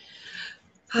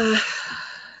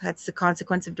that's the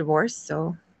consequence of divorce.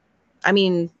 So I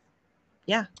mean,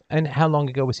 yeah. And how long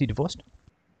ago was he divorced?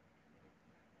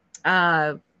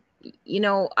 I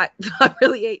I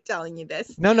really hate telling you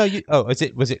this. No.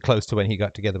 Was it close to when he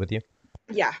got together with you?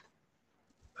 Yeah,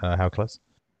 How close?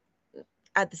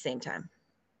 at the same time.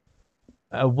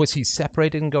 Was he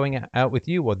separated and going out with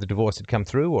you, or the divorce had come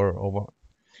through, or what?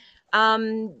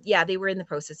 Yeah, they were in the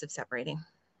process of separating.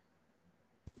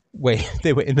 Wait,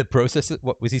 they were in the process.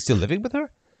 What, was he still living with her?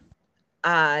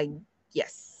 Uh,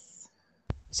 yes.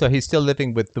 So he's still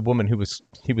living with the woman he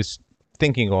was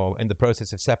thinking or in the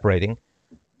process of separating.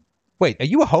 Wait, are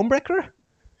you a homewrecker?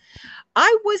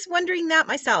 I was wondering that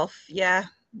myself. Yeah,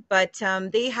 but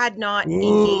they had not Ooh.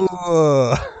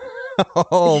 engaged.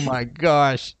 Oh my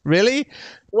gosh. Really?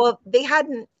 Well, they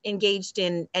hadn't engaged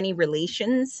in any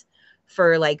relations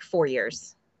for like 4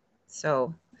 years.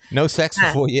 So, No sex for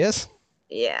uh, 4 years?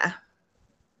 yeah.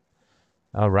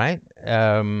 All right.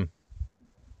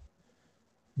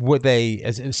 Were they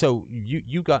so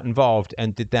you got involved,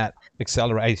 and did that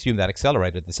accelerate? I assume that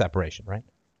accelerated the separation, right?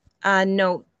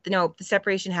 No, no, the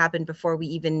separation happened before we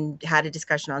even had a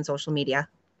discussion on social media.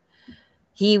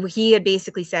 He had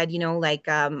basically said, like,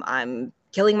 I'm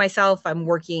killing myself. I'm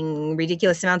working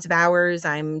ridiculous amounts of hours.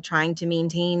 I'm trying to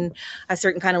maintain a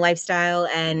certain kind of lifestyle,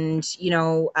 and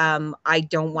I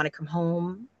don't want to come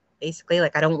home. Basically,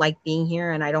 like, I don't like being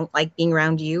here, and I don't like being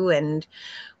around you. And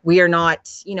we're not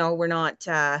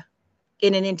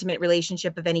in an intimate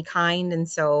relationship of any kind. And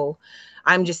so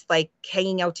I'm just like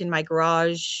hanging out in my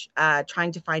garage,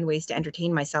 trying to find ways to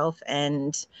entertain myself.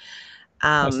 And Is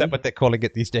that um, what they're calling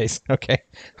it these days? Okay.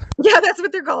 yeah, that's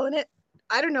what they're calling it.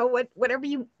 I don't know, whatever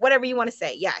you want to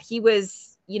say. Yeah, he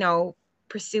was,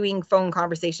 pursuing phone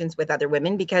conversations with other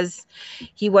women because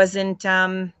he wasn't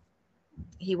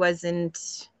he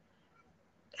wasn't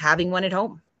having one at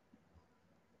home,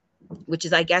 which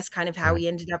is, I guess, kind of how Right. he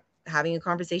ended up having a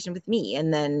conversation with me.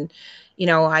 And then,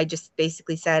 I just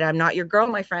basically said, I'm not your girl,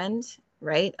 my friend.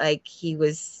 Right. Like, he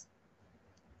was,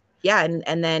 yeah.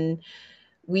 And then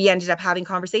we ended up having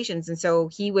conversations. And so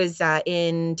he was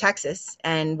in Texas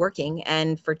and working.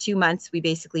 And for 2 months, we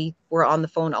basically were on the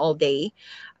phone all day.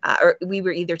 Or we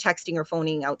were either texting or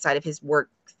phoning outside of his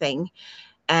work thing.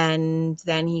 And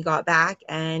then he got back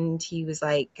and he was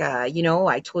like,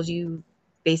 I told you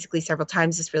basically several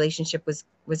times this relationship was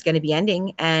going to be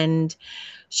ending. And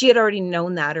she had already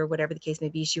known that, or whatever the case may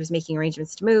be. She was making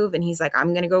arrangements to move. And he's like, I'm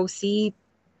going to go see.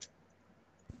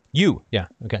 You, yeah,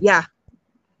 okay. Yeah.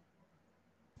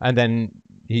 And then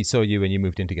he saw you and you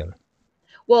moved in together.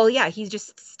 Well, yeah, he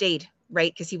just stayed,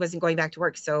 right? Because he wasn't going back to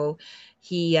work. So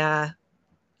he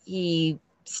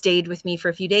stayed with me for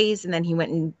a few days, and then he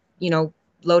went and,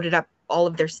 loaded up all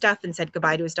of their stuff and said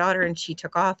goodbye to his daughter, and she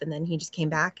took off. And then he just came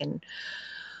back, and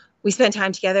we spent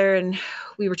time together, and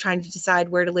we were trying to decide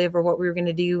where to live or what we were going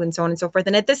to do, and so on and so forth.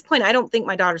 And at this point, I don't think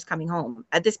my daughter's coming home.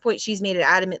 At this point, she's made it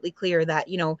adamantly clear that,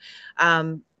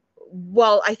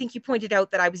 well, I think you pointed out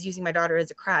that I was using my daughter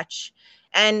as a crutch.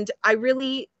 And I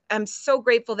really am so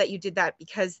grateful that you did that,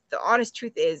 because the honest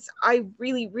truth is I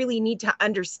really, really need to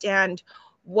understand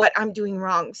what I'm doing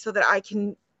wrong so that I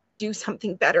can do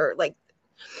something better. Like,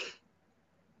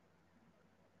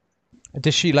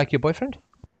 Does she like your boyfriend?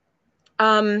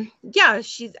 yeah,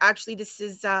 she's actually, this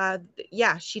is,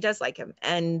 yeah, she does like him,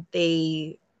 and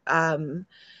they,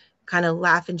 kind of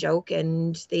laugh and joke,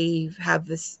 and they have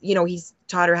this, he's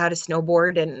taught her how to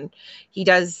snowboard, and he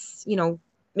does,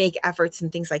 make efforts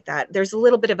and things like that. There's a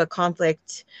little bit of a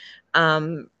conflict,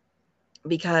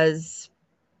 because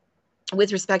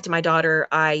with respect to my daughter,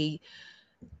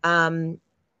 um,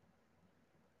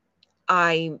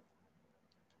 I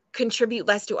contribute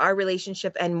less to our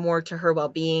relationship and more to her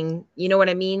well-being. You know what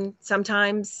I mean?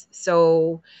 Sometimes.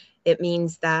 So it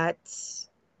means that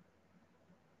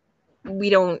we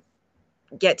don't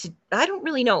get to, I don't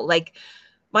really know. Like,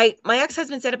 my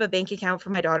ex-husband set up a bank account for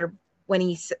my daughter when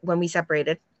we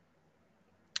separated.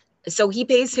 So he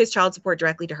pays his child support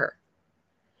directly to her.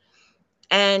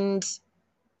 And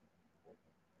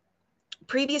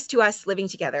previous to us living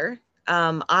together,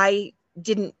 I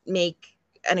didn't make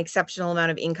an exceptional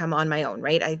amount of income on my own,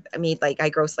 right? I made like, I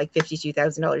grossed like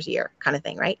 $52,000 a year kind of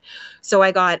thing, right? So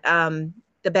I got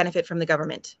the benefit from the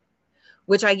government,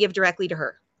 which I give directly to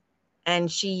her.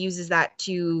 And she uses that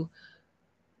to,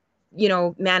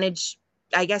 manage,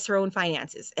 I guess, her own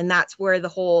finances. And that's where the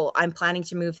whole I'm planning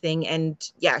to move thing. And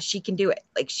yeah, she can do it.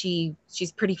 Like she's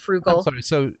pretty I'm frugal. sorry.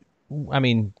 So, I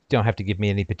mean, don't have to give me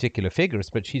any particular figures,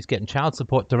 but she's getting child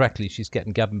support directly. She's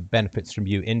getting government benefits from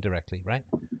you indirectly, right?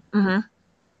 Mm-hmm.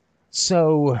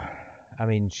 So, I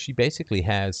mean, she basically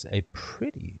has a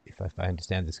pretty, if I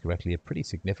understand this correctly, a pretty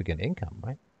significant income,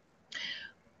 right?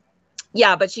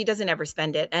 Yeah, but she doesn't ever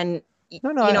spend it. And,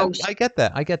 No, no, I get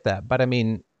that. I get that. But I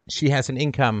mean, she has an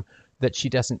income that she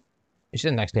doesn't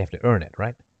actually have to earn it,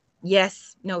 right?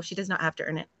 yes, no, she does not have to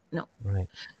earn it. No, Right.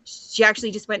 she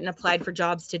actually just went and applied for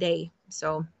jobs today.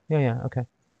 So, Yeah, yeah, okay.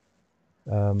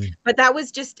 but that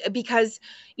was just because,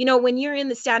 when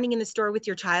you're standing in the store with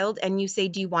your child and you say,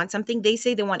 do you want something? They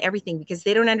say they want everything because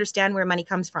they don't understand where money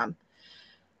comes from.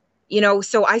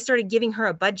 So I started giving her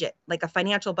a budget, like a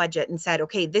financial budget, and said,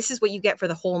 okay, this is what you get for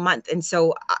the whole month. And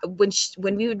so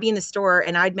when we would be in the store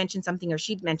and I'd mention something or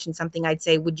she'd mention something, I'd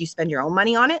say, would you spend your own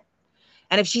money on it?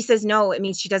 And if she says no, it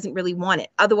means she doesn't really want it.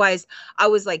 Otherwise, I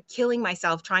was like killing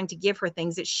myself trying to give her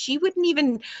things that she wouldn't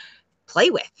even play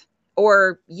with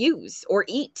or use or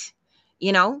eat,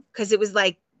 because it was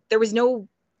like there was no,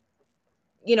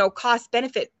 cost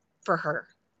benefit for her.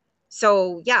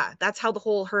 So yeah, that's how the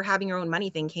whole her having her own money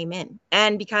thing came in.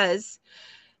 And because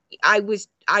I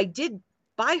did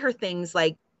buy her things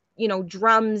like,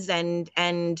 drums and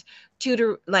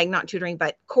like not tutoring,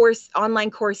 but online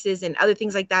courses and other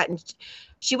things like that. And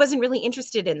she wasn't really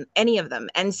interested in any of them.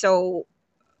 And so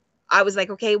I was like,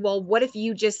 okay, well, what if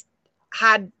you just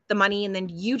had the money and then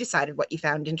you decided what you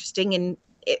found interesting? And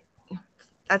it,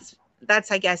 that's,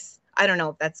 I guess, I don't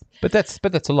know. but that's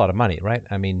a lot of money, right?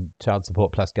 I mean, child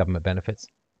support plus government benefits.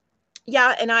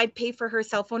 Yeah, and I pay for her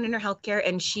cell phone and her healthcare,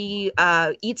 and she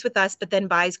eats with us, but then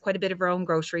buys quite a bit of her own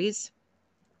groceries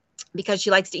because she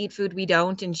likes to eat food we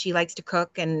don't, and she likes to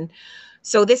cook. And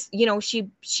so this,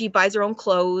 she buys her own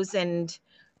clothes, and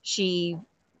she,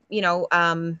 you know,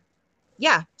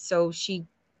 yeah. So she,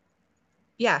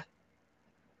 yeah.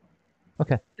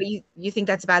 Okay. But you think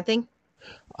that's a bad thing?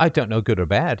 I don't know, good or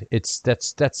bad.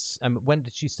 That's. When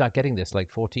did she start getting this?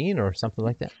 Like 14 or something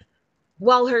like that?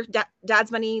 Well, her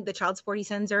dad's money, the child support he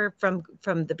sends her from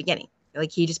the beginning,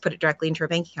 like he just put it directly into her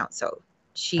bank account. So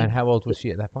And how old was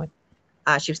she at that point?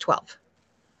 she was 12.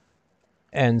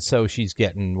 And so she's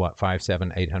getting what, 5,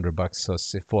 7, 800 bucks, so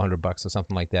 $400 or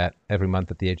something like that every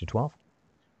month at the age of 12.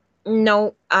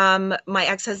 No, my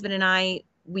ex-husband and I,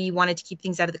 we wanted to keep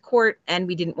things out of the court, and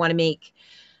we didn't want to make,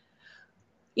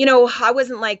 I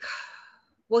wasn't like,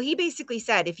 well, he basically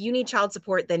said, if you need child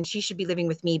support, then she should be living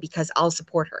with me because I'll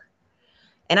support her.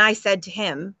 And I said to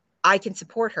him, I can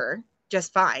support her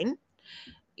just fine.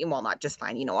 Well, not just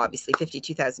fine, obviously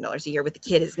 $52,000 a year with the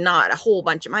kid is not a whole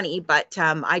bunch of money, but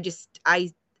my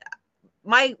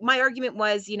argument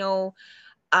was,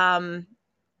 um,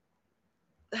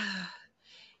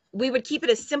 we would keep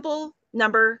it a simple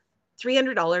number,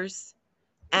 $300,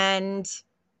 and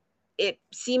it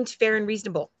seemed fair and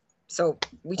reasonable. So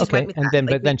we just went Okay, with and that. then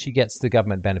Like but then she gets the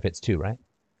government benefits too, right?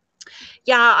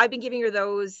 yeah, I've been giving her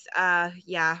those,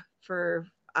 yeah, for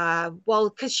well,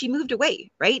 because she moved away,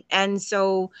 right? And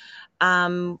so,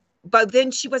 but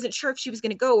then she wasn't sure if she was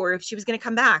going to go or if she was going to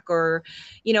come back, or,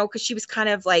 because she was kind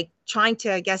of like trying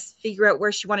to, I guess, figure out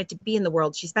where she wanted to be in the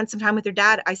world. She spent some time with her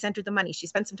dad. I sent her the money. She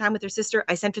spent some time with her sister.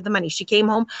 I sent her the money. She came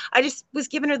home. I just was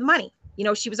giving her the money.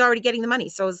 She was already getting the money.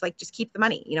 So I was like, just keep the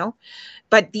money,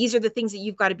 but these are the things that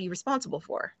you've got to be responsible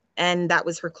for. And that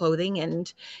was her clothing.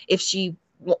 And if she,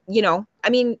 I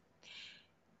mean,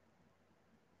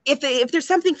 if there's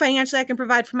something financially I can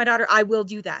provide for my daughter, I will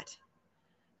do that.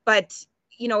 But,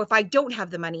 if I don't have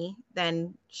the money,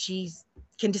 then she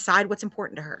can decide what's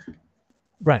important to her.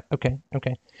 Right. Okay.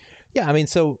 Okay. Yeah. I mean,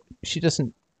 so she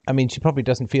doesn't. I mean, she probably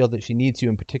doesn't feel that she needs you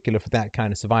in particular for that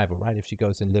kind of survival, right? If she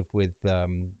goes and live with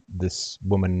this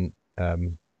woman,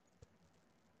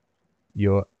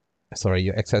 your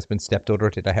your ex-husband's stepdaughter.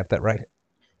 Did I have that right?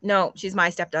 No, she's my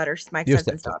stepdaughter. She's my Your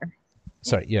ex-husband's stepdaughter. daughter.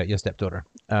 Sorry. Yeah, your stepdaughter.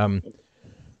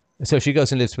 So she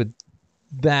goes and lives with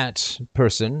that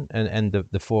person and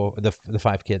the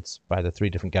 5 kids by the 3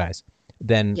 different guys.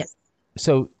 Then Yes.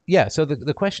 so yeah. So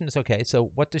the question is, okay. So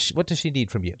what does she need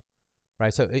from you?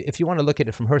 Right. So if you want to look at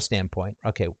it from her standpoint,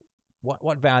 okay,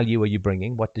 what value are you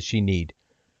bringing? What does she need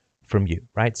from you?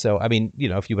 Right. So I mean,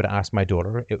 if you were to ask my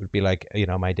daughter, it would be like,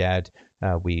 my dad,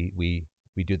 we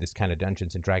do this kind of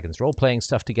Dungeons and Dragons role playing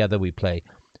stuff together. We play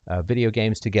video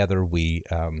games together. We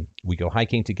go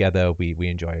hiking together. We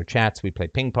enjoy our chats. We play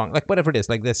ping pong, like whatever it is.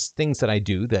 Like there's things that I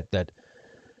do that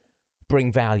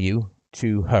bring value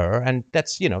to her, and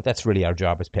that's really our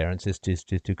job as parents, is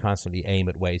to constantly aim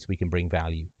at ways we can bring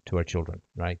value to our children,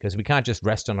 right? Because we can't just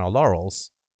rest on our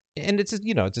laurels. And it's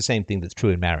it's the same thing that's true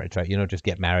in marriage, right? You don't just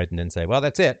get married and then say, well,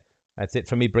 that's it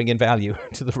for me bringing value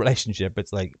to the relationship.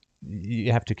 It's like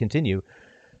you have to continue.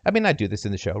 I mean, I do this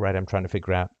in the show, right? I'm trying to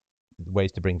figure out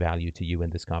ways to bring value to you in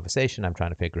this conversation. I'm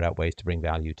trying to figure out ways to bring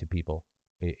value to people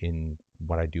in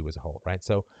what I do as a whole, right?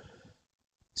 So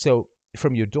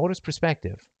from your daughter's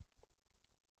perspective,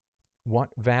 what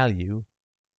value,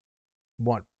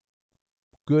 what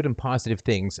good and positive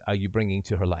things are you bringing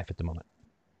to her life at the moment?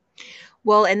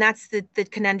 Well, and that's the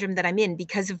conundrum that I'm in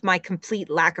because of my complete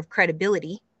lack of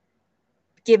credibility,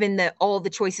 given all the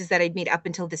choices that I'd made up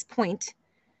until this point.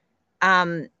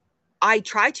 I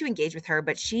try to engage with her,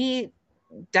 but she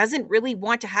doesn't really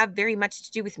want to have very much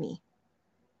to do with me.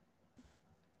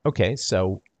 Okay,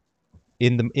 so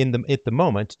at the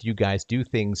moment, do you guys do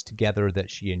things together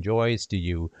that she enjoys?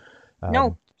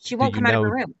 No, she Do won't you come out of know?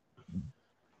 her room.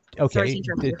 Sorry to Okay,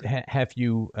 interrupt you. have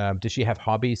you? Does she have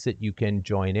hobbies that you can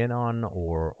join in on,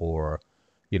 or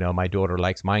my daughter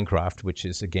likes Minecraft, which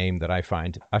is a game that I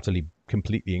find utterly,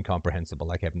 completely incomprehensible.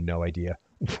 Like, I have no idea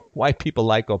why people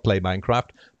like or play Minecraft,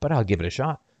 but I'll give it a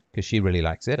shot because she really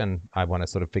likes it, and I want to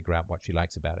sort of figure out what she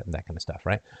likes about it and that kind of stuff,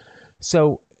 right?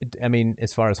 So, I mean,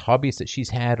 as far as hobbies that she's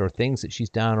had or things that she's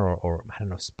done or I don't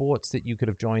know, sports that you could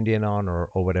have joined in on or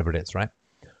whatever it is, right?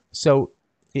 So,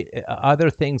 are there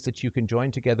things that you can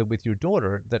join together with your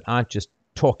daughter that aren't just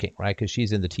talking, right? Because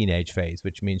she's in the teenage phase,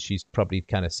 which means she's probably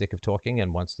kind of sick of talking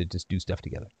and wants to just do stuff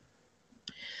together.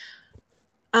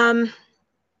 Um,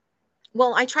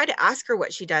 well, I try to ask her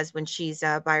what she does when she's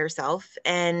by herself,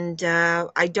 and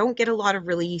I don't get a lot of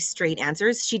really straight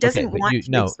answers. She Okay, doesn't but want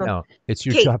to no, expose. no, it's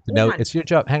your Okay, job to hold know. on. It's your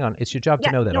job. Hang on, it's your job to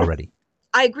Yeah, know that no, already.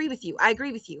 I agree with you. I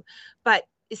agree with you. But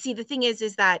see, the thing is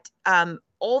that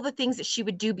all the things that she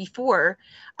would do before,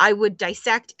 I would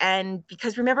dissect. And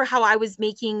because remember how I was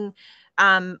making,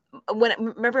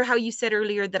 remember how you said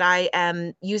earlier that I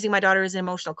am using my daughter as an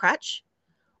emotional crutch?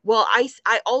 Well,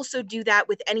 I also do that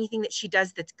with anything that she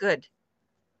does that's good.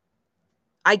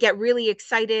 I get really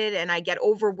excited and I get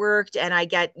overworked and I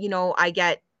get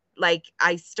like,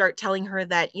 I start telling her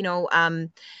that,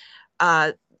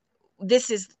 uh, this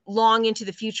is long into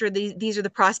the future. These are the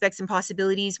prospects and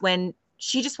possibilities when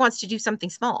she just wants to do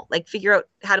something small, like figure out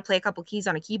how to play a couple keys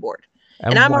on a keyboard.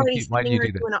 And And I'm already why do sending you her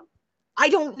do that? to I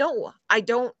don't know.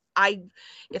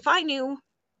 If I knew,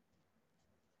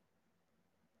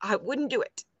 I wouldn't do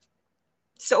it.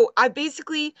 So I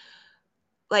basically,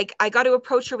 like, I got to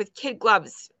approach her with kid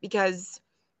gloves because,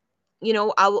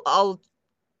 I'll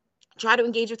try to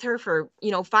engage with her for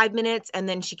 5 minutes, and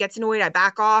then she gets annoyed. I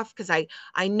back off because I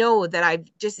know that I've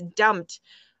just dumped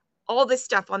all this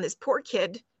stuff on this poor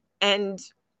kid, and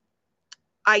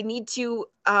I need to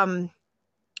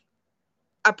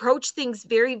approach things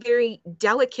very, very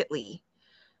delicately.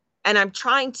 And I'm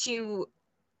trying to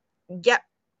get,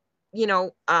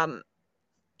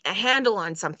 a handle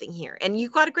on something here. And you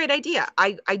got a great idea.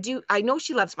 I know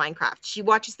she loves Minecraft. She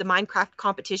watches the Minecraft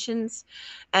competitions,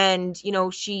 and yeah,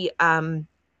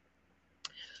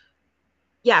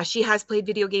 she has played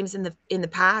video games in the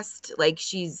past. Like,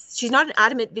 she's not an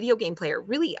adamant video game player.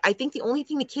 Really, I think the only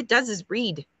thing the kid does is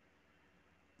read.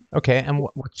 Okay, and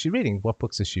what's she reading? What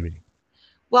books is she reading?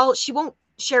 Well, she won't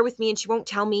share with me and she won't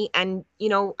tell me. And,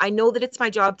 I know that it's my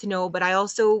job to know, but I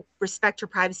also respect her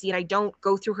privacy and I don't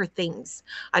go through her things.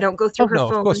 I don't go through Oh her no,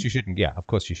 of course phone. you shouldn't. Yeah, of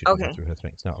course you shouldn't go Okay. through her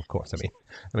things. No, of course. I mean,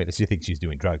 if you think she's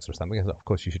doing drugs or something, of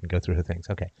course you shouldn't go through her things.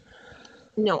 Okay,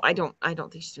 No, I don't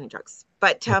think she's doing drugs.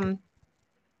 But okay,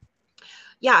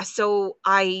 yeah, so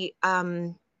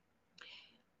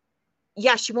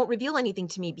yeah, she won't reveal anything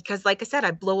to me because, like I said,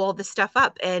 I blow all this stuff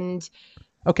up. And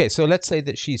okay. So let's say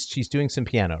that she's doing some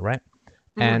piano, right?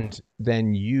 mhm. And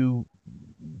then you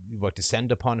what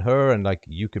descend upon her, and like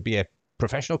you could be a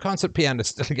professional concert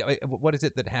pianist. What is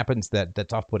it that happens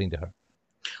that's off-putting to her?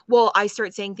 Well, I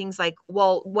start saying things like,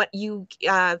 well,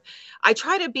 I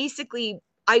try to basically,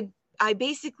 I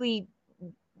basically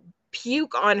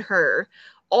puke on her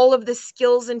all of the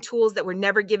skills and tools that were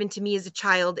never given to me as a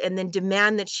child, and then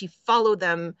demand that she follow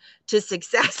them to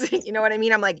success. You know what I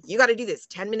mean? I'm like, you got to do this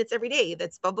 10 minutes every day.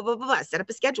 That's blah, blah, blah, blah, blah. Set up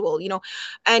a schedule,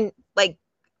 and like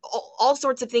all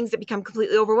sorts of things that become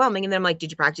completely overwhelming. And then I'm like,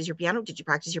 did you practice your piano? Did you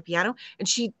practice your piano? And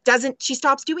she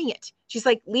stops doing it. She's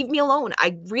like, leave me alone.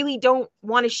 I really don't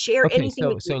want to share Okay, anything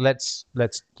so with you. so let's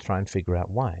try and figure out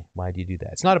why. Why do you do that?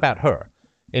 It's not about her.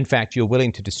 In fact, you're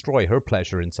willing to destroy her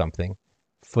pleasure in something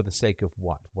for the sake of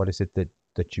what? What is it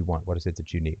that you want? What is it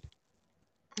that you need?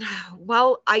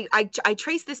 Well, I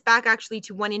trace this back actually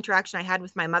to one interaction I had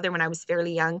with my mother when I was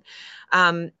fairly young,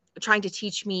 um, trying to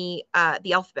teach me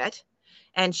the alphabet,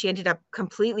 and she ended up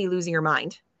completely losing her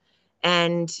mind.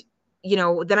 And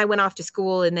then I went off to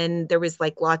school, and then there was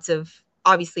like lots of,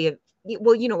 obviously,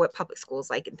 well, you know what public schools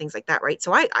like and things like that, right?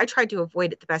 So I tried to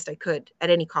avoid it the best I could at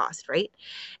any cost, right?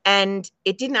 And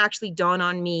it didn't actually dawn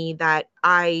on me that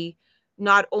I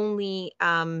not only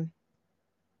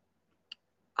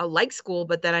like school,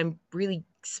 but that I'm really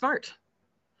smart.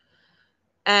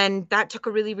 And that took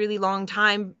a really, really long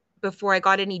time before I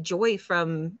got any joy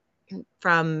from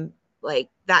like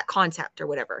that concept or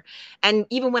whatever. And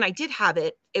even when I did have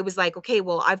it, it was like, okay,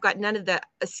 well, I've got none of the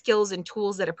skills and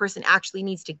tools that a person actually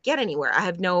needs to get anywhere. I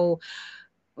have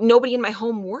nobody in my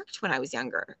home worked when I was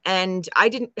younger, and I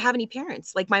didn't have any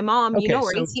parents. Like my mom, Okay,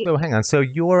 right? so hang on. So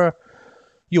you're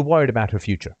worried about her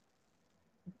future.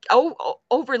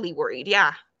 Overly worried.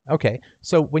 Yeah. Okay,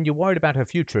 so when you're worried about her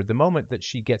future, the moment that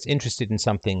she gets interested in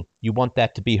something, you want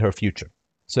that to be her future,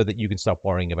 so that you can stop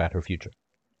worrying about her future.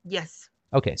 Yes.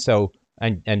 Okay, so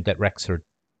and that wrecks her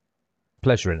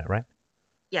pleasure in it, right?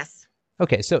 Yes.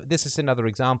 Okay, so this is another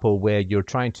example where you're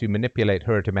trying to manipulate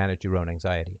her to manage your own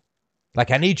anxiety.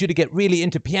 Like, I need you to get really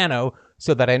into piano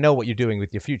so that I know what you're doing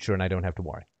with your future and I don't have to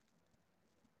worry.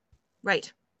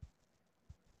 Right.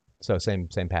 So same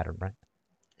pattern, right?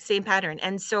 Same pattern.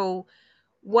 And so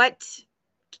what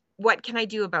what can I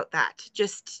do about that?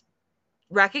 Just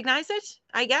recognize it,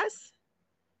 I guess,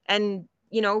 and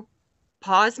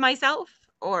pause myself,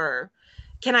 or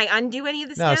can I undo any of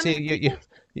the No, scam see, behavior?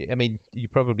 I mean, you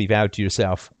probably vowed to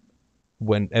yourself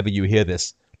whenever you hear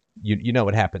this, you know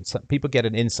what happens. People get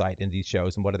an insight in these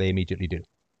shows, and what do they immediately do?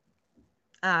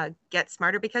 Get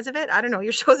smarter because of it. I don't know.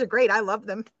 Your shows are great. I love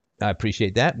them. I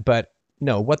appreciate that, but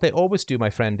no, what they always do,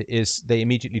 my friend, is they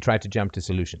immediately try to jump to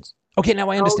solutions. Okay, now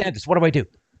I Oh, understand this. What do I do?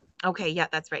 okay. Yeah,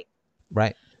 that's right.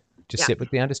 Right? Just Yeah. sit with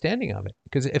the understanding of it.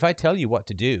 Because if I tell you what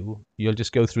to do, you'll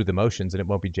just go through the motions and it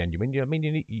won't be genuine. I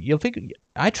mean, you'll figure.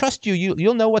 I trust you.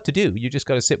 You'll know what to do. You just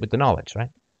got to sit with the knowledge, right?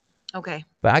 Okay.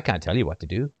 But I can't tell you what to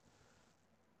do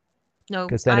No,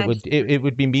 because then I understand. it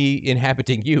would be me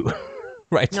inhabiting you,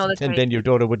 right? No, that's And right. then your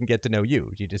daughter wouldn't get to know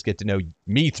you. You just get to know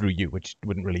me through you, which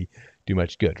wouldn't really do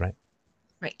much good, right?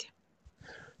 Right.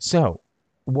 So,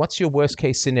 what's your worst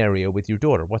case scenario with your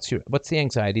daughter? What's the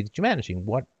anxiety that you're managing?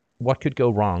 What could go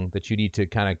wrong that you need to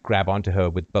kind of grab onto her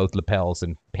with both lapels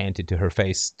and pant into her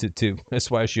face to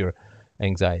assuage your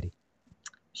anxiety?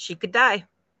 She could die.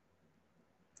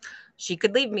 She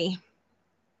could leave me.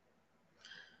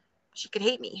 She could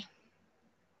hate me.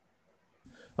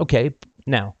 Okay,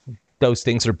 now those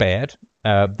things are bad.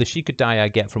 The she could die I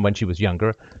get from when she was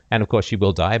younger, and of course she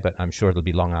will die, but I'm sure it'll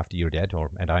be long after you're dead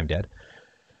and I'm dead.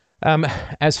 Um,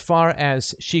 as far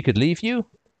as she could leave you,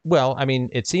 well, I mean,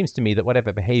 it seems to me that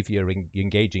whatever behavior you're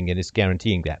engaging in is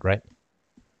guaranteeing that, right?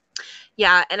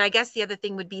 Yeah, and I guess the other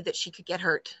thing would be that she could get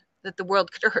hurt. That the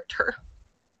world could hurt her.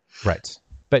 Right.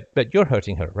 But you're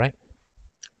hurting her, right?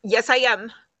 Yes, I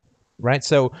am. Right.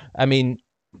 So I mean,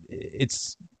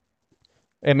 it's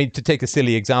I mean, to take a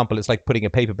silly example, it's like putting a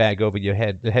paper bag over your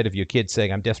head, the head of your kid,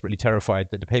 saying, "I'm desperately terrified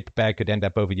that the paper bag could end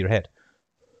up over your head."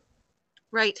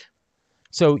 Right.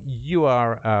 So you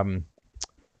are, I don't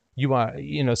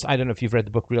know if you've read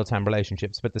the book Real Time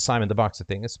Relationships, but the Simon the Boxer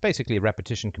thing, it's basically a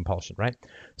repetition compulsion, right?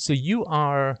 So you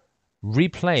are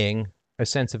replaying a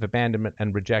sense of abandonment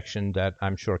and rejection that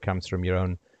I'm sure comes from your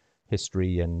own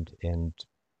history and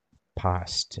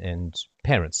past and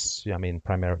parents. I mean,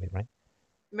 primarily, right?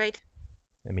 Right.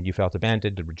 I mean, you felt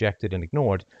abandoned and rejected and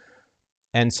ignored.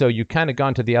 And so you kind of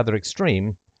gone to the other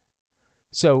extreme.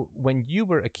 So when you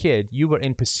were a kid, you were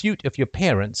in pursuit of your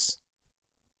parents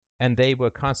and they were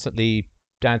constantly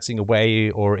dancing away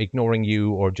or ignoring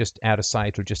you or just out of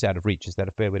sight or just out of reach. Is that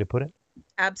a fair way to put it?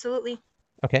 Absolutely.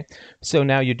 Okay. So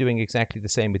now you're doing exactly the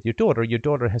same with your daughter. Your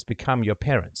daughter has become your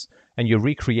parents and you're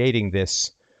recreating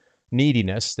this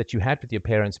neediness that you had with your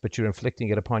parents, but you're inflicting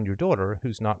it upon your daughter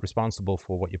who's not responsible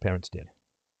for what your parents did.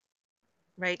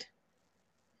 Right.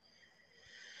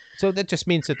 So that just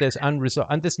means that there's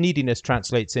unresolved, and this neediness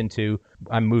translates into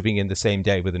I'm moving in the same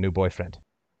day with a new boyfriend.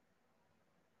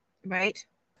 Right.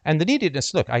 And the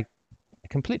neediness, look, I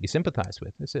completely sympathize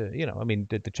with. It's I mean,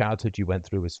 the childhood you went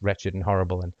through was wretched and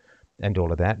horrible and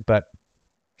all of that. But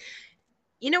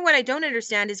You know what I don't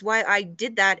understand is why I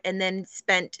did that and then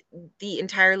spent the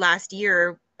entire last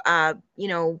year, uh, you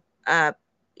know, uh,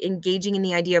 engaging in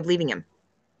the idea of leaving him,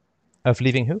 of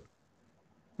leaving who?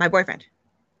 my boyfriend.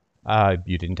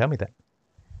 You didn't tell me that.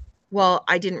 Well,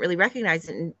 I didn't really recognize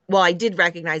it. Well, I did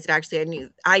recognize it actually.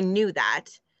 I knew that,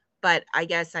 but I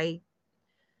guess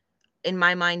in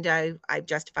my mind, I've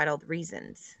justified all the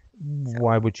reasons. So,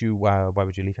 Why would you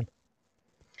leave him?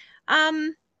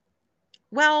 um,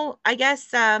 well, I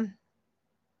guess I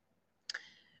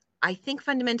think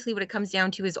fundamentally what it comes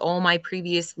down to is all my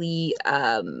previously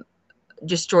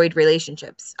destroyed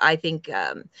relationships. I think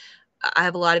I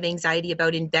have a lot of anxiety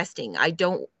about investing. I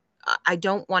don't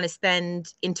want to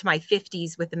spend into my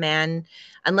 50s with a man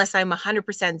unless I'm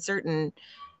 100% certain,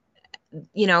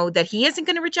 that he isn't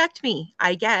going to reject me,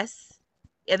 I guess,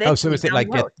 Oh, so eventually is it down the like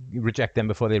road. reject them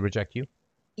before they reject you?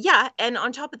 Yeah, and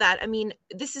on top of that, I mean,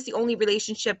 this is the only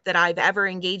relationship that I've ever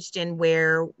engaged in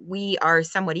where we are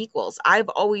somewhat equals. I've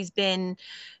always been,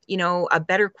 a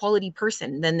better quality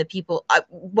person than the people.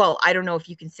 Well, I don't know if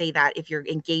you can say that if you're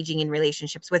engaging in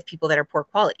relationships with people that are poor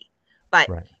quality, but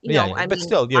Right. Yeah, yeah. I But mean,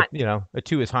 still, a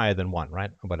two is higher than one,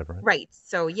 right? Or whatever. Right? right.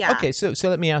 So yeah. Okay, so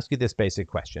let me ask you this basic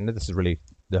question. This is really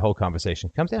the whole conversation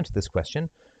comes down to this question: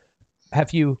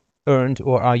 have you earned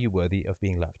or are you worthy of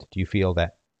being loved? Do you feel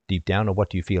that deep down, or what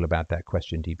do you feel about that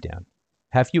question deep down?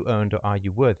 Have you earned or are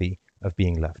you worthy of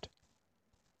being loved?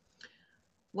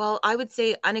 Well, I would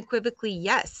say unequivocally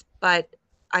yes, but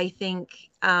I think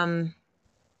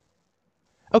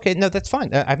Okay, no, that's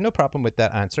fine. I have no problem with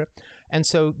that answer. And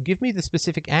so, give me the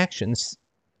specific actions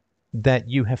that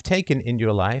you have taken in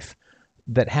your life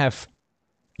that have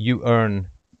you earn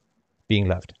being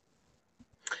loved.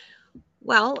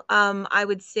 well, I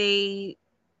would say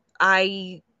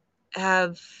I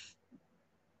have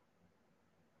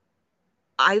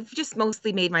I've just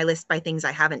mostly made my list by things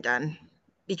I haven't done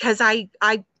because I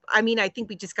mean, I think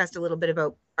we discussed a little bit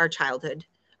about our childhood.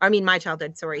 I mean, my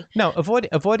childhood, sorry. No,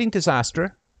 avoiding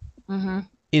disaster Hmm.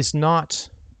 is not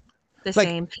The like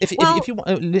same. if Well,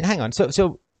 you hang on.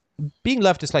 So being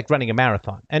loved is like running a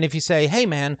marathon. And if you say, "Hey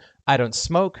man, I don't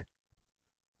smoke,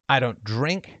 I don't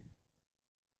drink,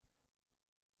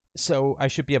 so I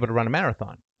should be able to run a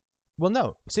marathon." Well,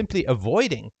 no, simply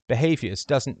avoiding behaviors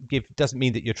doesn't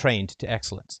mean that you're trained to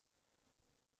excellence.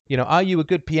 Are you a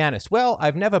good pianist? Well,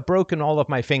 I've never broken all of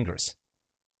my fingers.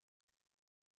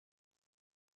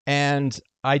 And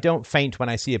I don't faint when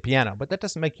I see a piano, but that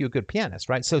doesn't make you a good pianist,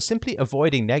 right? So simply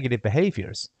avoiding negative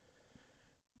behaviors,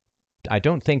 I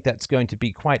don't think that's going to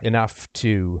be quite enough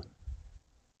to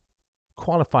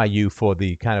qualify you for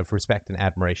the kind of respect and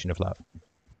admiration of love.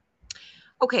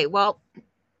 okay. Well,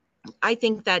 I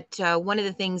think that one of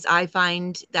the things I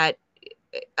find that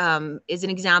is an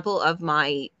example of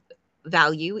my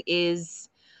value is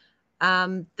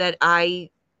that I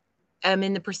am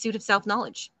in the pursuit of self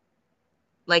knowledge.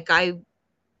 Like I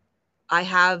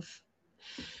have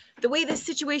the way this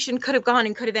situation could have gone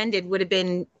and could have ended would have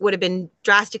been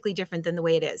drastically different than the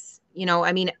way it is.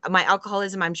 I mean, my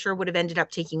alcoholism, I'm sure, would have ended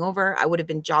up taking over. I would have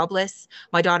been jobless.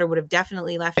 My daughter would have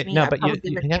definitely left me. No, I but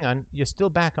probably would. hang on, you're still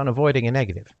back on avoiding a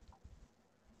negative.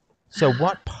 So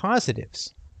what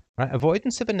positives, right?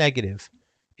 Avoidance of a negative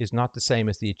is not the same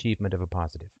as the achievement of a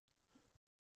positive.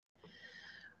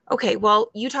 Okay,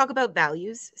 well, you talk about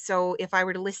values. So if I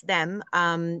were to list them,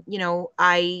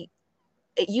 I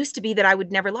it used to be that I would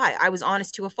never lie. I was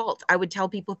honest to a fault. I would tell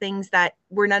people things that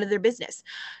were none of their business.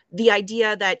 The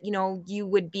idea that, you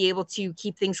would be able to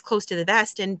keep things close to the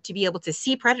vest and to be able to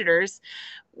see predators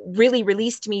really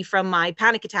released me from my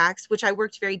panic attacks, which I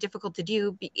worked very difficult to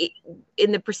do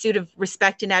in the pursuit of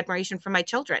respect and admiration for my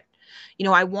children.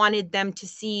 I wanted them to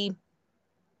see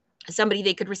somebody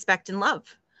they could respect and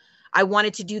love. I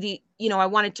wanted to do I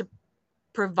wanted to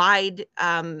provide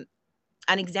an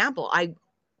example.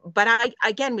 But I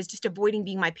again was just avoiding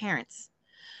being my parents.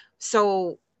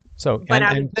 So, So, but and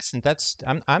I, and listen,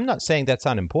 I'm not saying that's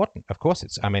unimportant. Of course,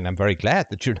 I mean, I'm very glad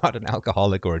that you're not an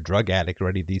alcoholic or a drug addict or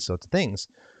any of these sorts of things.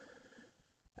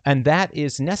 And that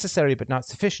is necessary but not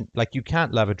sufficient. Like you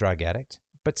can't love a drug addict,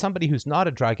 but somebody who's not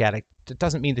a drug addict, it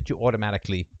doesn't mean that you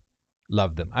automatically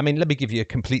love them. I mean, let me give you a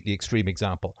completely extreme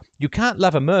example. You can't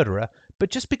love a murderer, but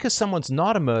just because someone's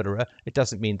not a murderer, it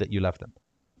doesn't mean that you love them.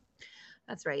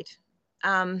 that's right.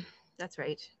 Um, that's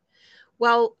right.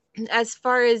 Well, as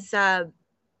far as I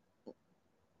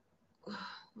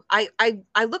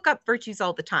look up virtues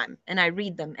all the time and I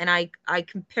read them and I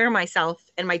compare myself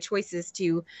and my choices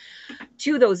to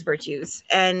those virtues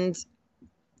and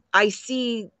I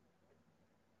see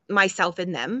myself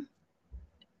in them,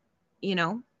 you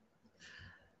know,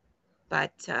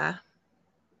 but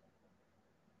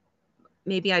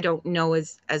maybe I don't know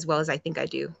as well as I think I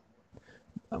do.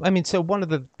 I mean, so one of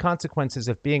the consequences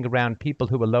of being around people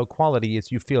who are low quality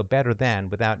is you feel better than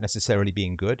without necessarily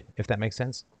being good, if that makes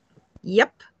sense.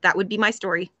 Yep, that would be my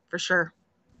story for sure.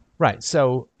 Right.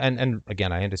 So, and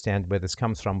again, I understand where this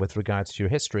comes from with regards to your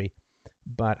history,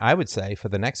 but I would say for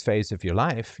the next phase of your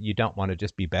life, you don't want to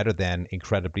just be better than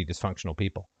incredibly dysfunctional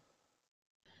people.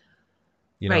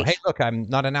 You know, hey, Right. look, I'm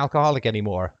not an alcoholic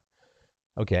anymore.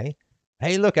 Okay.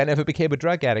 Hey, look, I never became a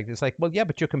drug addict. It's like, well, yeah,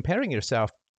 but you're comparing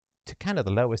yourself to kind of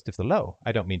the lowest of the low.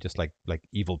 I don't mean just like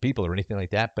evil people or anything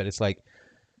like that, but it's like,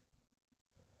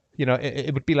 you know,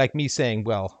 it would be like me saying,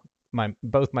 well, my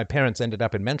both my parents ended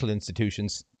up in mental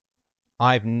institutions.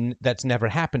 That's never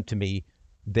happened to me,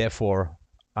 therefore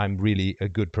I'm really a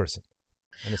good person.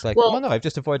 And it's like, well, Well, no, I've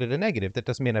just avoided a negative. That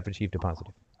doesn't mean I've achieved a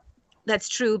positive. that's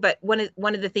true, but one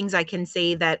of the things I can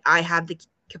say that I have the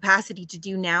capacity to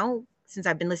do now, since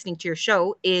I've been listening to your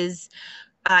show, is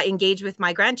engage with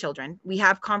my grandchildren. We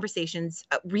have conversations,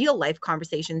 real life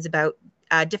conversations about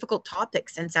difficult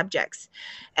topics and subjects.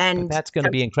 But And that's going to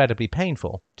be incredibly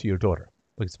painful to your daughter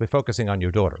because we're focusing on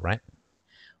your daughter, right?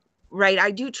 right,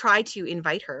 I do try to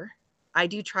invite her. I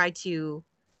do try to,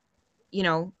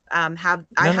 have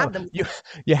I No, no, have them.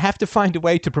 you have to find a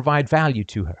way to provide value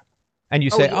to her. And you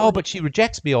Oh, say, you, oh, but she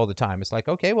rejects me all the time. It's like,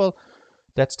 okay, well,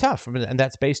 that's tough. And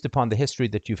that's based upon the history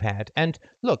that you've had. And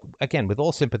look, again, with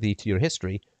all sympathy to your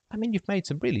history, I mean, you've made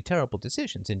some really terrible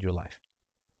decisions in your life.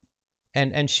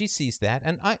 And she sees that.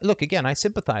 And I look again, I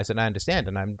sympathize and I understand.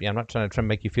 And I'm not trying to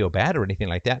make you feel bad or anything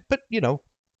like that. But you know,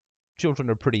 children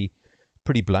are pretty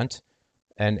blunt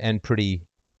and pretty,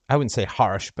 I wouldn't say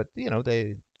harsh, but you know,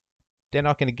 they're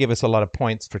not going to give us a lot of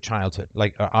points for childhood,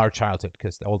 like our childhood,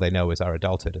 because all they know is our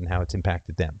adulthood and how it's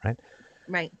impacted them, right?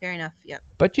 right, fair enough. Yeah,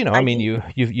 But you know, I I mean, do.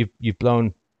 you've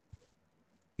blown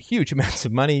huge amounts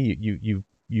of money.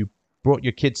 You brought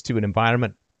your kids to an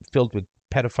environment filled with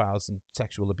pedophiles and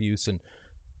sexual abuse and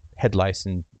head lice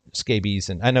and scabies.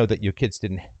 And I know that your kids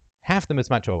didn't have them as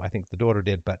much. Oh, I think the daughter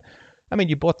did, but I mean,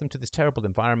 you brought them to this terrible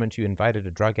environment. You invited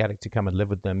a drug addict to come and live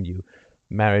with them. You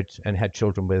married and had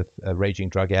children with a raging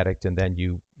drug addict, and then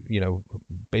you know,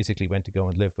 basically went to go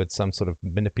and live with some sort of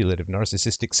manipulative,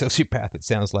 narcissistic sociopath. It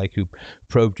sounds like who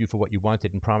probed you for what you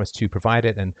wanted and promised to provide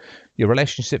it. And your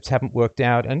relationships haven't worked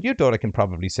out, and your daughter can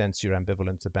probably sense your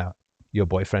ambivalence about your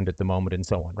boyfriend at the moment, and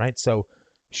so on, right? So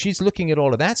she's looking at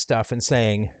all of that stuff and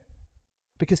saying,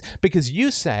 because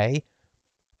you say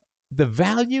the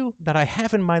value that I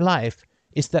have in my life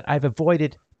is that I've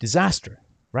avoided disaster,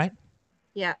 right?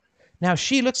 Yeah, Now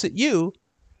she looks at you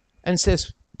and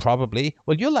says, probably,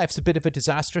 well, your life's a bit of a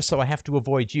disaster, so I have to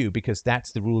avoid you because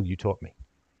that's the rule you taught me.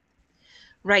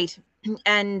 right.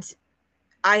 And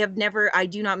I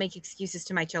do not make excuses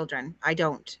to my children. I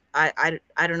don't. I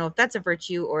don't know if that's a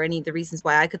virtue or any of the reasons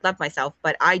why I could love myself,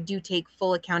 but I do take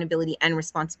full accountability and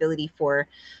responsibility for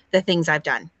the things I've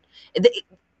done.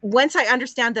 Once I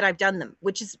understand that I've done them,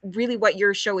 which is really what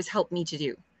your show has helped me to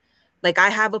do. Like I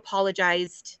have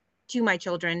apologized to my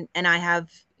children and I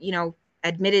have,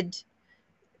 admitted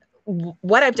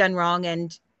what I've done wrong,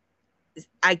 and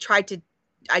I tried to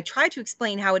I tried to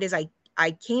explain how it is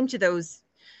I came to those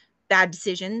bad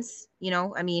decisions,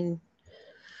 I mean,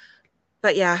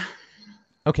 but yeah.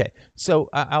 Okay, so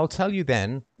I'll tell you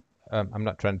then. I'm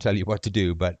not trying to tell you what to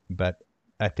do, but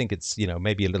I think it's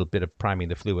maybe a little bit of priming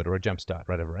the fluid or a jump start,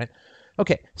 whatever, right?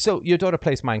 Okay, so your daughter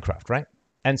plays Minecraft, right?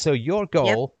 And so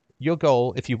Yep. your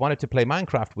goal, if you wanted to play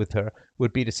Minecraft with her,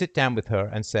 would be to sit down with her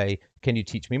and say, "Can you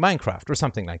teach me Minecraft?" or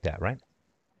something like that, right?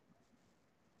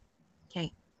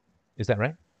 Okay. Is that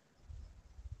right?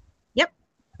 Yep.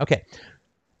 Okay,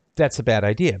 that's a bad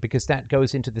idea because that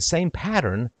goes into the same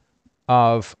pattern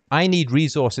of I need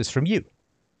resources from you.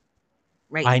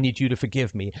 Right. I need you to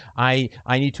forgive me. I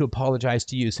need to apologize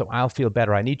to you so I'll feel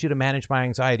better. I need you to manage my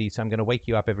anxiety, so I'm going to wake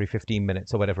you up every 15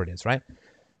 minutes or whatever it is, right?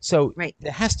 So Right.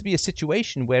 there has to be a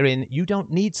situation wherein you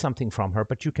don't need something from her,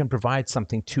 but you can provide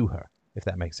something to her, if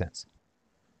that makes sense.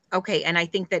 Okay, and I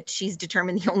think that she's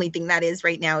determined the only thing that is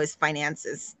right now is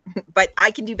finances. But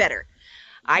I can do better.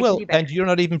 I can Well, do better. and you're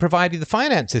not even providing the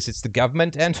finances. It's the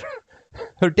government and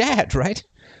her dad, right?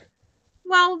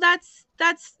 Well, that's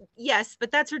yes,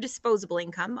 but that's her disposable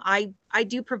income. I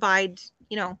do provide,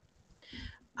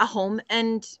 a home,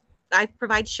 and I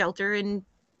provide shelter and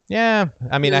Yeah,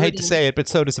 I mean, I food hate to and say it, but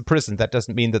so does a prison. That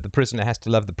doesn't mean that the prisoner has to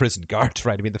love the prison guard,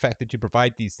 right? I mean, the fact that you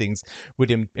provide these things would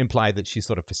imply that she's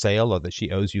sort of for sale or that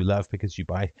she owes you love because you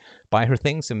buy her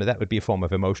things. I mean, that would be a form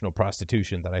of emotional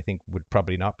prostitution that I think would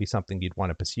probably not be something you'd want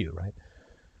to pursue, right?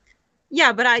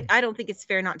 yeah, but I don't think it's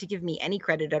fair not to give me any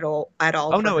credit at all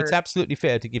Oh for no, it's her. absolutely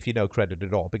fair to give you no credit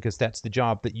at all because that's the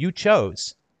job that you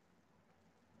chose.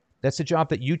 That's the job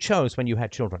that you chose when you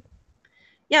had children.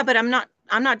 Yeah, but I'm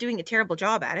not doing a terrible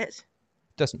job at it.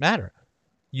 Doesn't matter.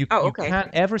 You Oh, you okay.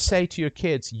 can't ever say to your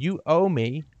kids, "You owe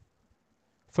me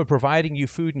for providing you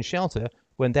food and shelter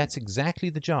when that's exactly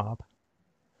the job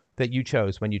that you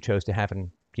chose when you chose to have and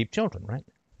keep children, right?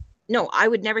 No, I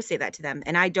would never say that to them.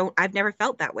 And I've never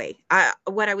felt that way.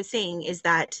 What I was saying is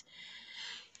that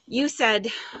you said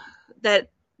that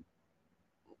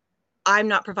I'm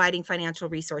not providing financial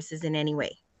resources in any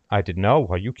way. I didn't know.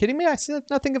 Are you kidding me? I said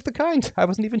nothing of the kind. I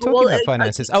wasn't even talking Well, about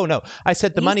finances. Oh, no. I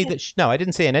said the you money said, that no, I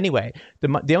didn't say in any way.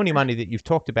 The only money that you've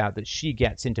talked about that she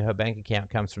gets into her bank account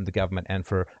comes from the government. And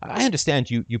for I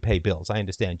understand you pay bills. I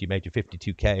understand you made your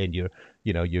 52K and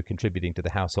you're contributing to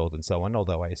the household and so on.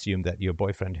 Although I assume that your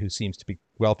boyfriend, who seems to be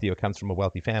wealthy or comes from a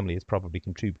wealthy family, is probably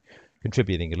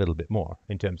contributing a little bit more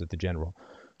in terms of the general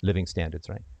living standards,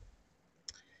 right?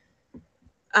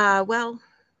 well,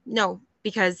 no,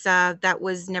 because that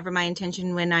was never my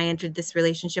intention when I entered this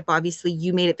relationship. Obviously,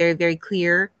 you made it very, very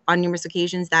clear on numerous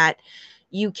occasions that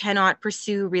you cannot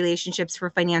pursue relationships for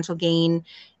financial gain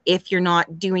if you're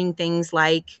not doing things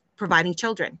like providing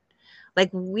children. Like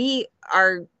we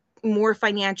are more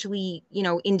financially,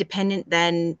 independent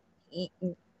than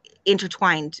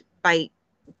intertwined by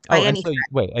Oh, and any so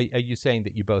threat. wait, are you saying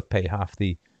that you both pay half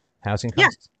the housing Yeah.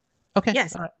 costs? Okay,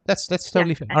 Yes. all right. That's Yeah.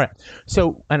 totally fair. All right.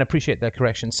 So, and appreciate that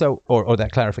correction. So, or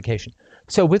that clarification.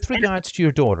 So, with And regards to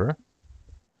your daughter,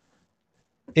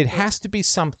 it okay. has to be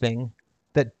something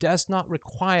that does not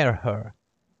require her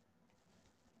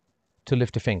to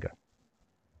lift a finger,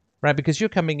 right? Because you're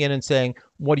coming in and saying,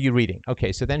 "What are you reading?"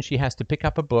 Okay, so then she has to pick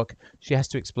up a book. She has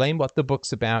to explain what the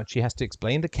book's about. She has to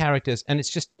explain the characters, and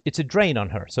it's a drain on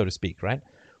her, so to speak, right?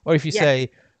 Or if you Yes.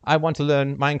 say, "I want to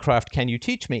learn Minecraft. Can you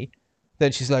teach me?"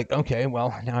 Then she's like, "Okay,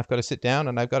 well, now I've got to sit down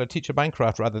and I've got to teach her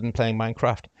Minecraft rather than playing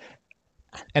Minecraft."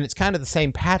 And it's kind of the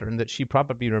same pattern that she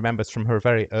probably remembers from her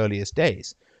very earliest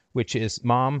days, which is,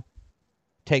 "Mom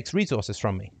takes resources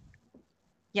from me."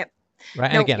 Yep. Right.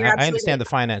 And No, again, you're I absolutely understand right. the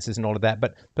finances and all of that,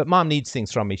 but mom needs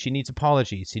things from me. She needs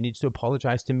apologies. She needs to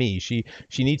apologize to me. She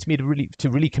needs me to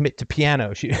really commit to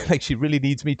piano. She like she really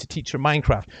needs me to teach her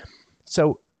Minecraft.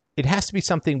 So it has to be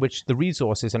something which the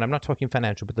resources, and I'm not talking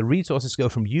financial, but the resources go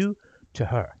from you to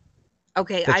her.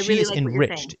 Okay, That I she really is like what you're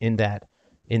saying. enriched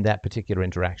in that particular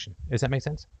interaction. Does that make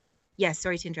sense? Yes,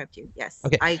 sorry to interrupt you. Yes,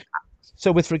 Okay. I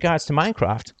So with regards to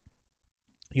Minecraft,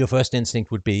 your first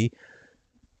instinct would be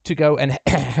to go and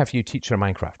have you teach her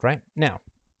Minecraft, right? Now,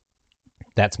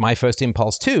 that's my first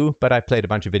impulse too, but I've played a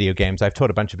bunch of video games. I've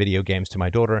taught a bunch of video games to my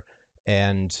daughter.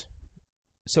 And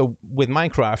so with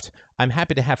Minecraft, I'm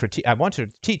happy to have her, I want her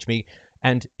to teach me,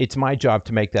 and it's my job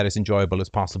to make that as enjoyable as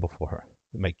possible for her.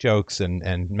 Make jokes and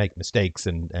make mistakes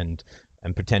and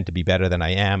pretend to be better than I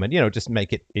am and, just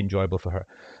make it enjoyable for her.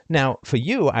 Now, for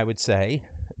you, I would say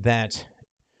that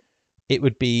it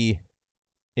would be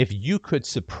if you could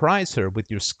surprise her with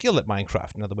your skill at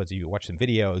Minecraft. In other words, you watch some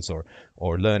videos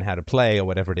or learn how to play or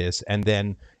whatever it is, and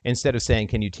then instead of saying,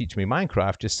 "Can you teach me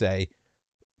Minecraft?" just say,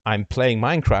 "I'm playing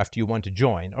Minecraft. Do you want to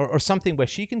join?" Or something where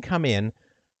she can come in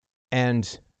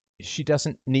and she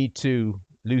doesn't need to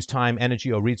lose time,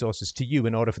 energy, or resources to you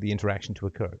in order for the interaction to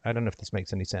occur. I don't know if this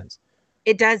makes any sense.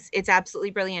 it does. It's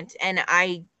absolutely brilliant, and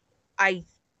I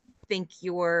think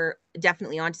you're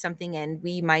definitely onto something, and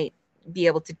we might be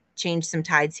able to change some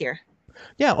tides here.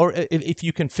 Yeah, or if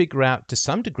you can figure out to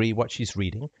some degree what she's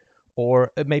reading,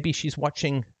 or maybe she's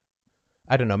watching.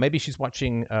 I don't know. Maybe she's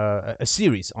watching a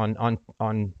series on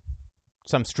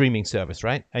some streaming service,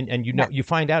 right? And Yeah. you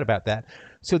find out about that.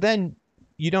 So then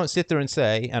you don't sit there and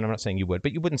say, and I'm not saying you would,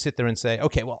 but you wouldn't sit there and say,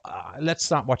 "Okay, well, let's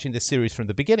start watching this series from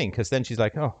the beginning," because then she's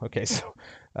like, "Oh, okay." So,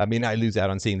 I mean, I lose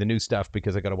out on seeing the new stuff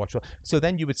because I got to watch. So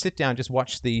then you would sit down, just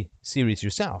watch the series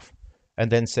yourself,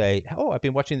 and then say, "Oh, I've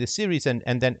been watching this series," and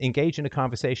then engage in a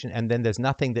conversation, and then there's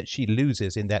nothing that she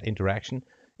loses in that interaction.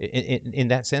 In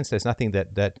that sense, there's nothing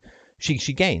that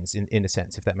she gains in a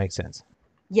sense, if that makes sense.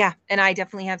 Yeah, and I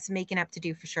definitely have some making up to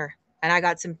do for sure. And I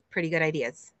got some pretty good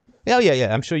ideas. Yeah, yeah,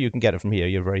 yeah. I'm sure you can get it from here.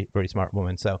 You're a very, very smart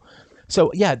woman. So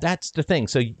yeah, that's the thing.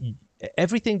 So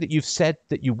everything that you've said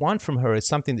that you want from her is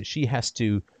something that she has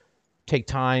to take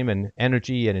time and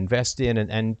energy and invest in,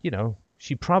 and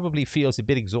she probably feels a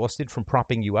bit exhausted from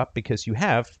propping you up because you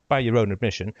have, by your own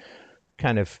admission,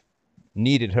 kind of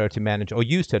needed her to manage or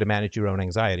used her to manage your own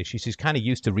anxiety. She's kind of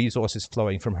used to resources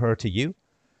flowing from her to you.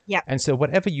 Yeah. And so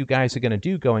whatever you guys are going to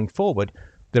do going forward,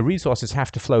 the resources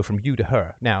have to flow from you to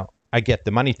her. Now, I get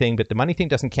the money thing, but the money thing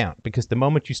doesn't count because the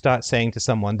moment you start saying to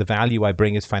someone, "The value I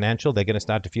bring is financial," they're going to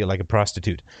start to feel like a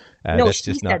prostitute. No, That's she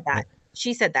just not. said that.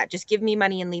 She said that. Just give me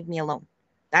money and leave me alone.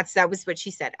 That was what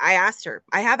she said. I asked her.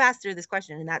 I have asked her this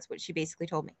question, and that's what she basically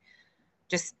told me.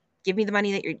 Just give me the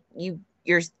money that you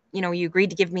agreed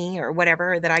to give me or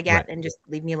whatever that I get, Right. and just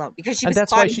leave me alone because she And was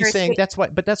that's why plotting she's her saying escape. that's why.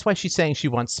 But that's why she's saying she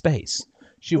wants space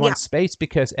She Yeah. wants space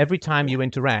because every time Yeah. you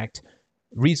interact,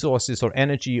 resources or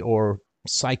energy or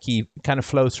psyche kind of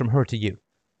flows from her to you.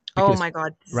 Oh Because, my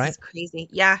God, this right? is crazy.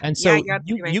 Yeah. And Yeah, so you're you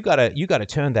absolutely right. you gotta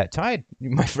turn that tide,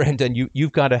 my friend, and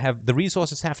you've got to have the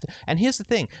resources have to. And here's the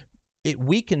thing, it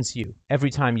weakens you every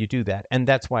time you do that, and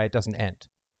that's why it doesn't end,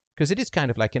 because it is kind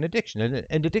of like an addiction, and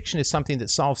an addiction is something that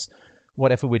solves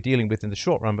whatever we're dealing with in the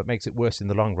short run, but makes it worse in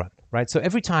the long run, right? So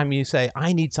every time you say,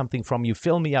 "I need something from you,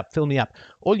 fill me up,"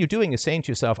 all you're doing is saying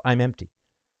to yourself, "I'm empty."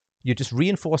 You're just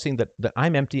reinforcing that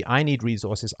I'm empty. I need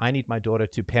resources. I need my daughter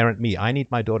to parent me. I need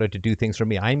my daughter to do things for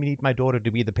me. I need my daughter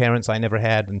to be the parents I never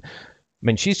had. And I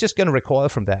mean, she's just going to recoil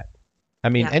from that. I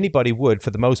mean, Yeah. anybody would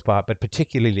for the most part, but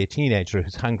particularly a teenager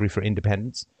who's hungry for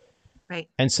independence. Right.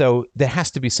 And so there has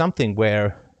to be something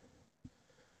where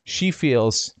she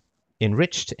feels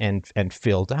enriched and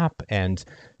filled up and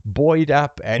buoyed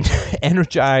up and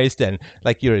energized and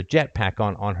like you're a jetpack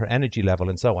on her energy level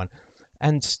and so on.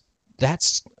 And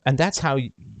that's how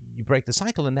you break the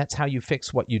cycle, and that's how you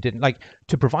fix what you didn't like.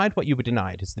 To provide what you were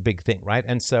denied is the big thing, right?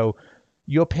 And so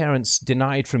your parents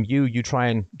denied from you, you try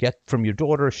and get from your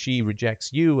daughter, she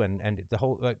rejects you, and the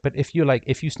whole like, but if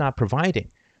you start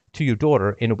providing to your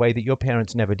daughter in a way that your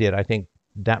parents never did, I think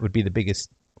that would be the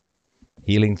biggest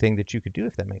healing thing that you could do,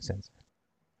 if that makes sense.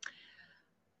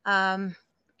 Um,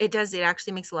 it does. It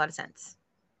actually makes a lot of sense.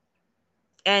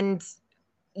 And,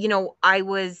 I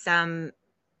was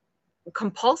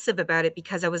compulsive about it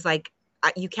because I was like,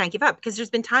 you can't give up, because there's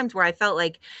been times where I felt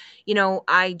like,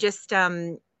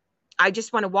 I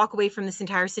just want to walk away from this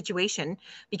entire situation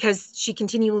because she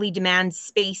continually demands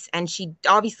space and she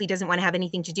obviously doesn't want to have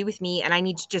anything to do with me. And I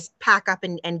need to just pack up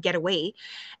and get away.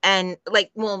 And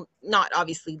like, well, not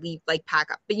obviously leave, like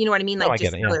pack up, but you know what I mean? No, Like I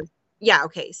get just, it. Yeah. yeah.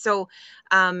 Okay. So,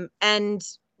 and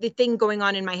the thing going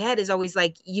on in my head is always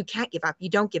like, you can't give up. You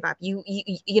don't give up.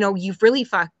 You've really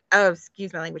fucked. Oh,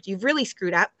 excuse my language. You've really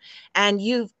screwed up, and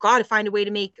you've got to find a way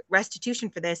to make restitution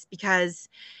for this because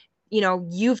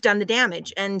you've done the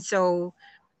damage. And so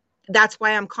that's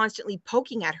why I'm constantly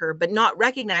poking at her, but not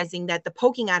recognizing that the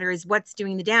poking at her is what's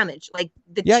doing the damage. Like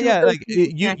the Yeah, two of yeah. those Like things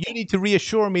you connecting. need to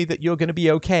reassure me that you're going to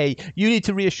be okay. You need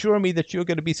to reassure me that you're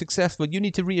going to be successful. You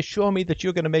need to reassure me that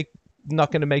you're going to make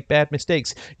not going to make bad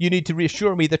mistakes. You need to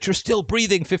reassure me that you're still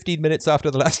breathing 15 minutes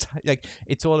after the last time. Like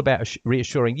it's all about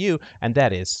reassuring you, and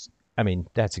that is, I mean,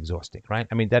 that's exhausting, right?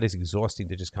 I mean, that is exhausting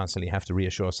to just constantly have to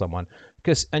reassure someone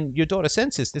because, and your daughter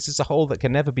senses this is a hole that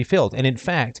can never be filled. And in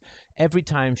fact, every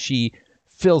time she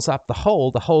fills up the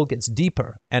hole gets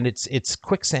deeper and it's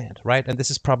quicksand, right? And this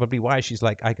is probably why she's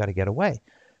like, I got to get away.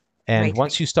 And Right.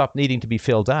 once you stop needing to be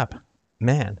filled up,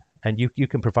 man, and you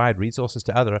can provide resources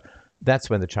to other, that's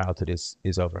when the childhood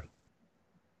is over.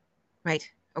 Right.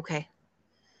 Okay.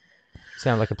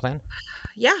 Sound like a plan?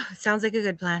 Yeah. Sounds like a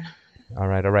good plan. All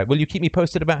right, all right. Will you keep me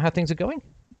posted about how things are going?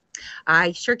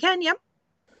 I sure can. Yep.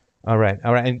 All right,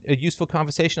 all right. And a useful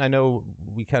conversation. I know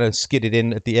we kind of skidded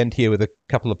in at the end here with a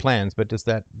couple of plans, but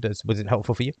was it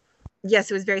helpful for you? Yes,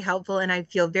 it was very helpful. And I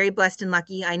feel very blessed and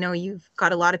lucky. I know you've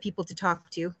got a lot of people to talk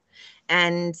to.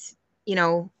 And, you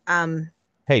know,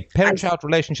 Hey, I, parent-child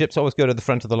relationships always go to the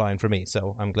front of the line for me,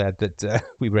 so I'm glad that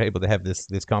we were able to have this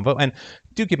convo. And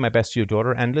do give my best to your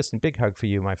daughter. And listen, big hug for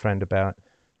you, my friend,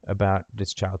 about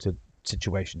this childhood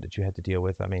situation that you had to deal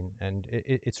with. I mean, and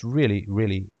it's really,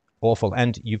 really awful.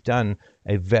 And you've done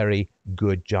a very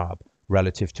good job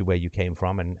relative to where you came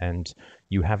from, and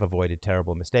you have avoided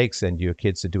terrible mistakes, and your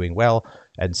kids are doing well.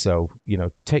 And so,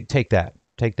 take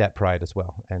that pride as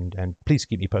well. And please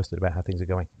keep me posted about how things are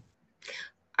going.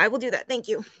 I will do that. Thank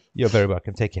you. You're very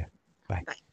welcome. Take care. Bye. Bye.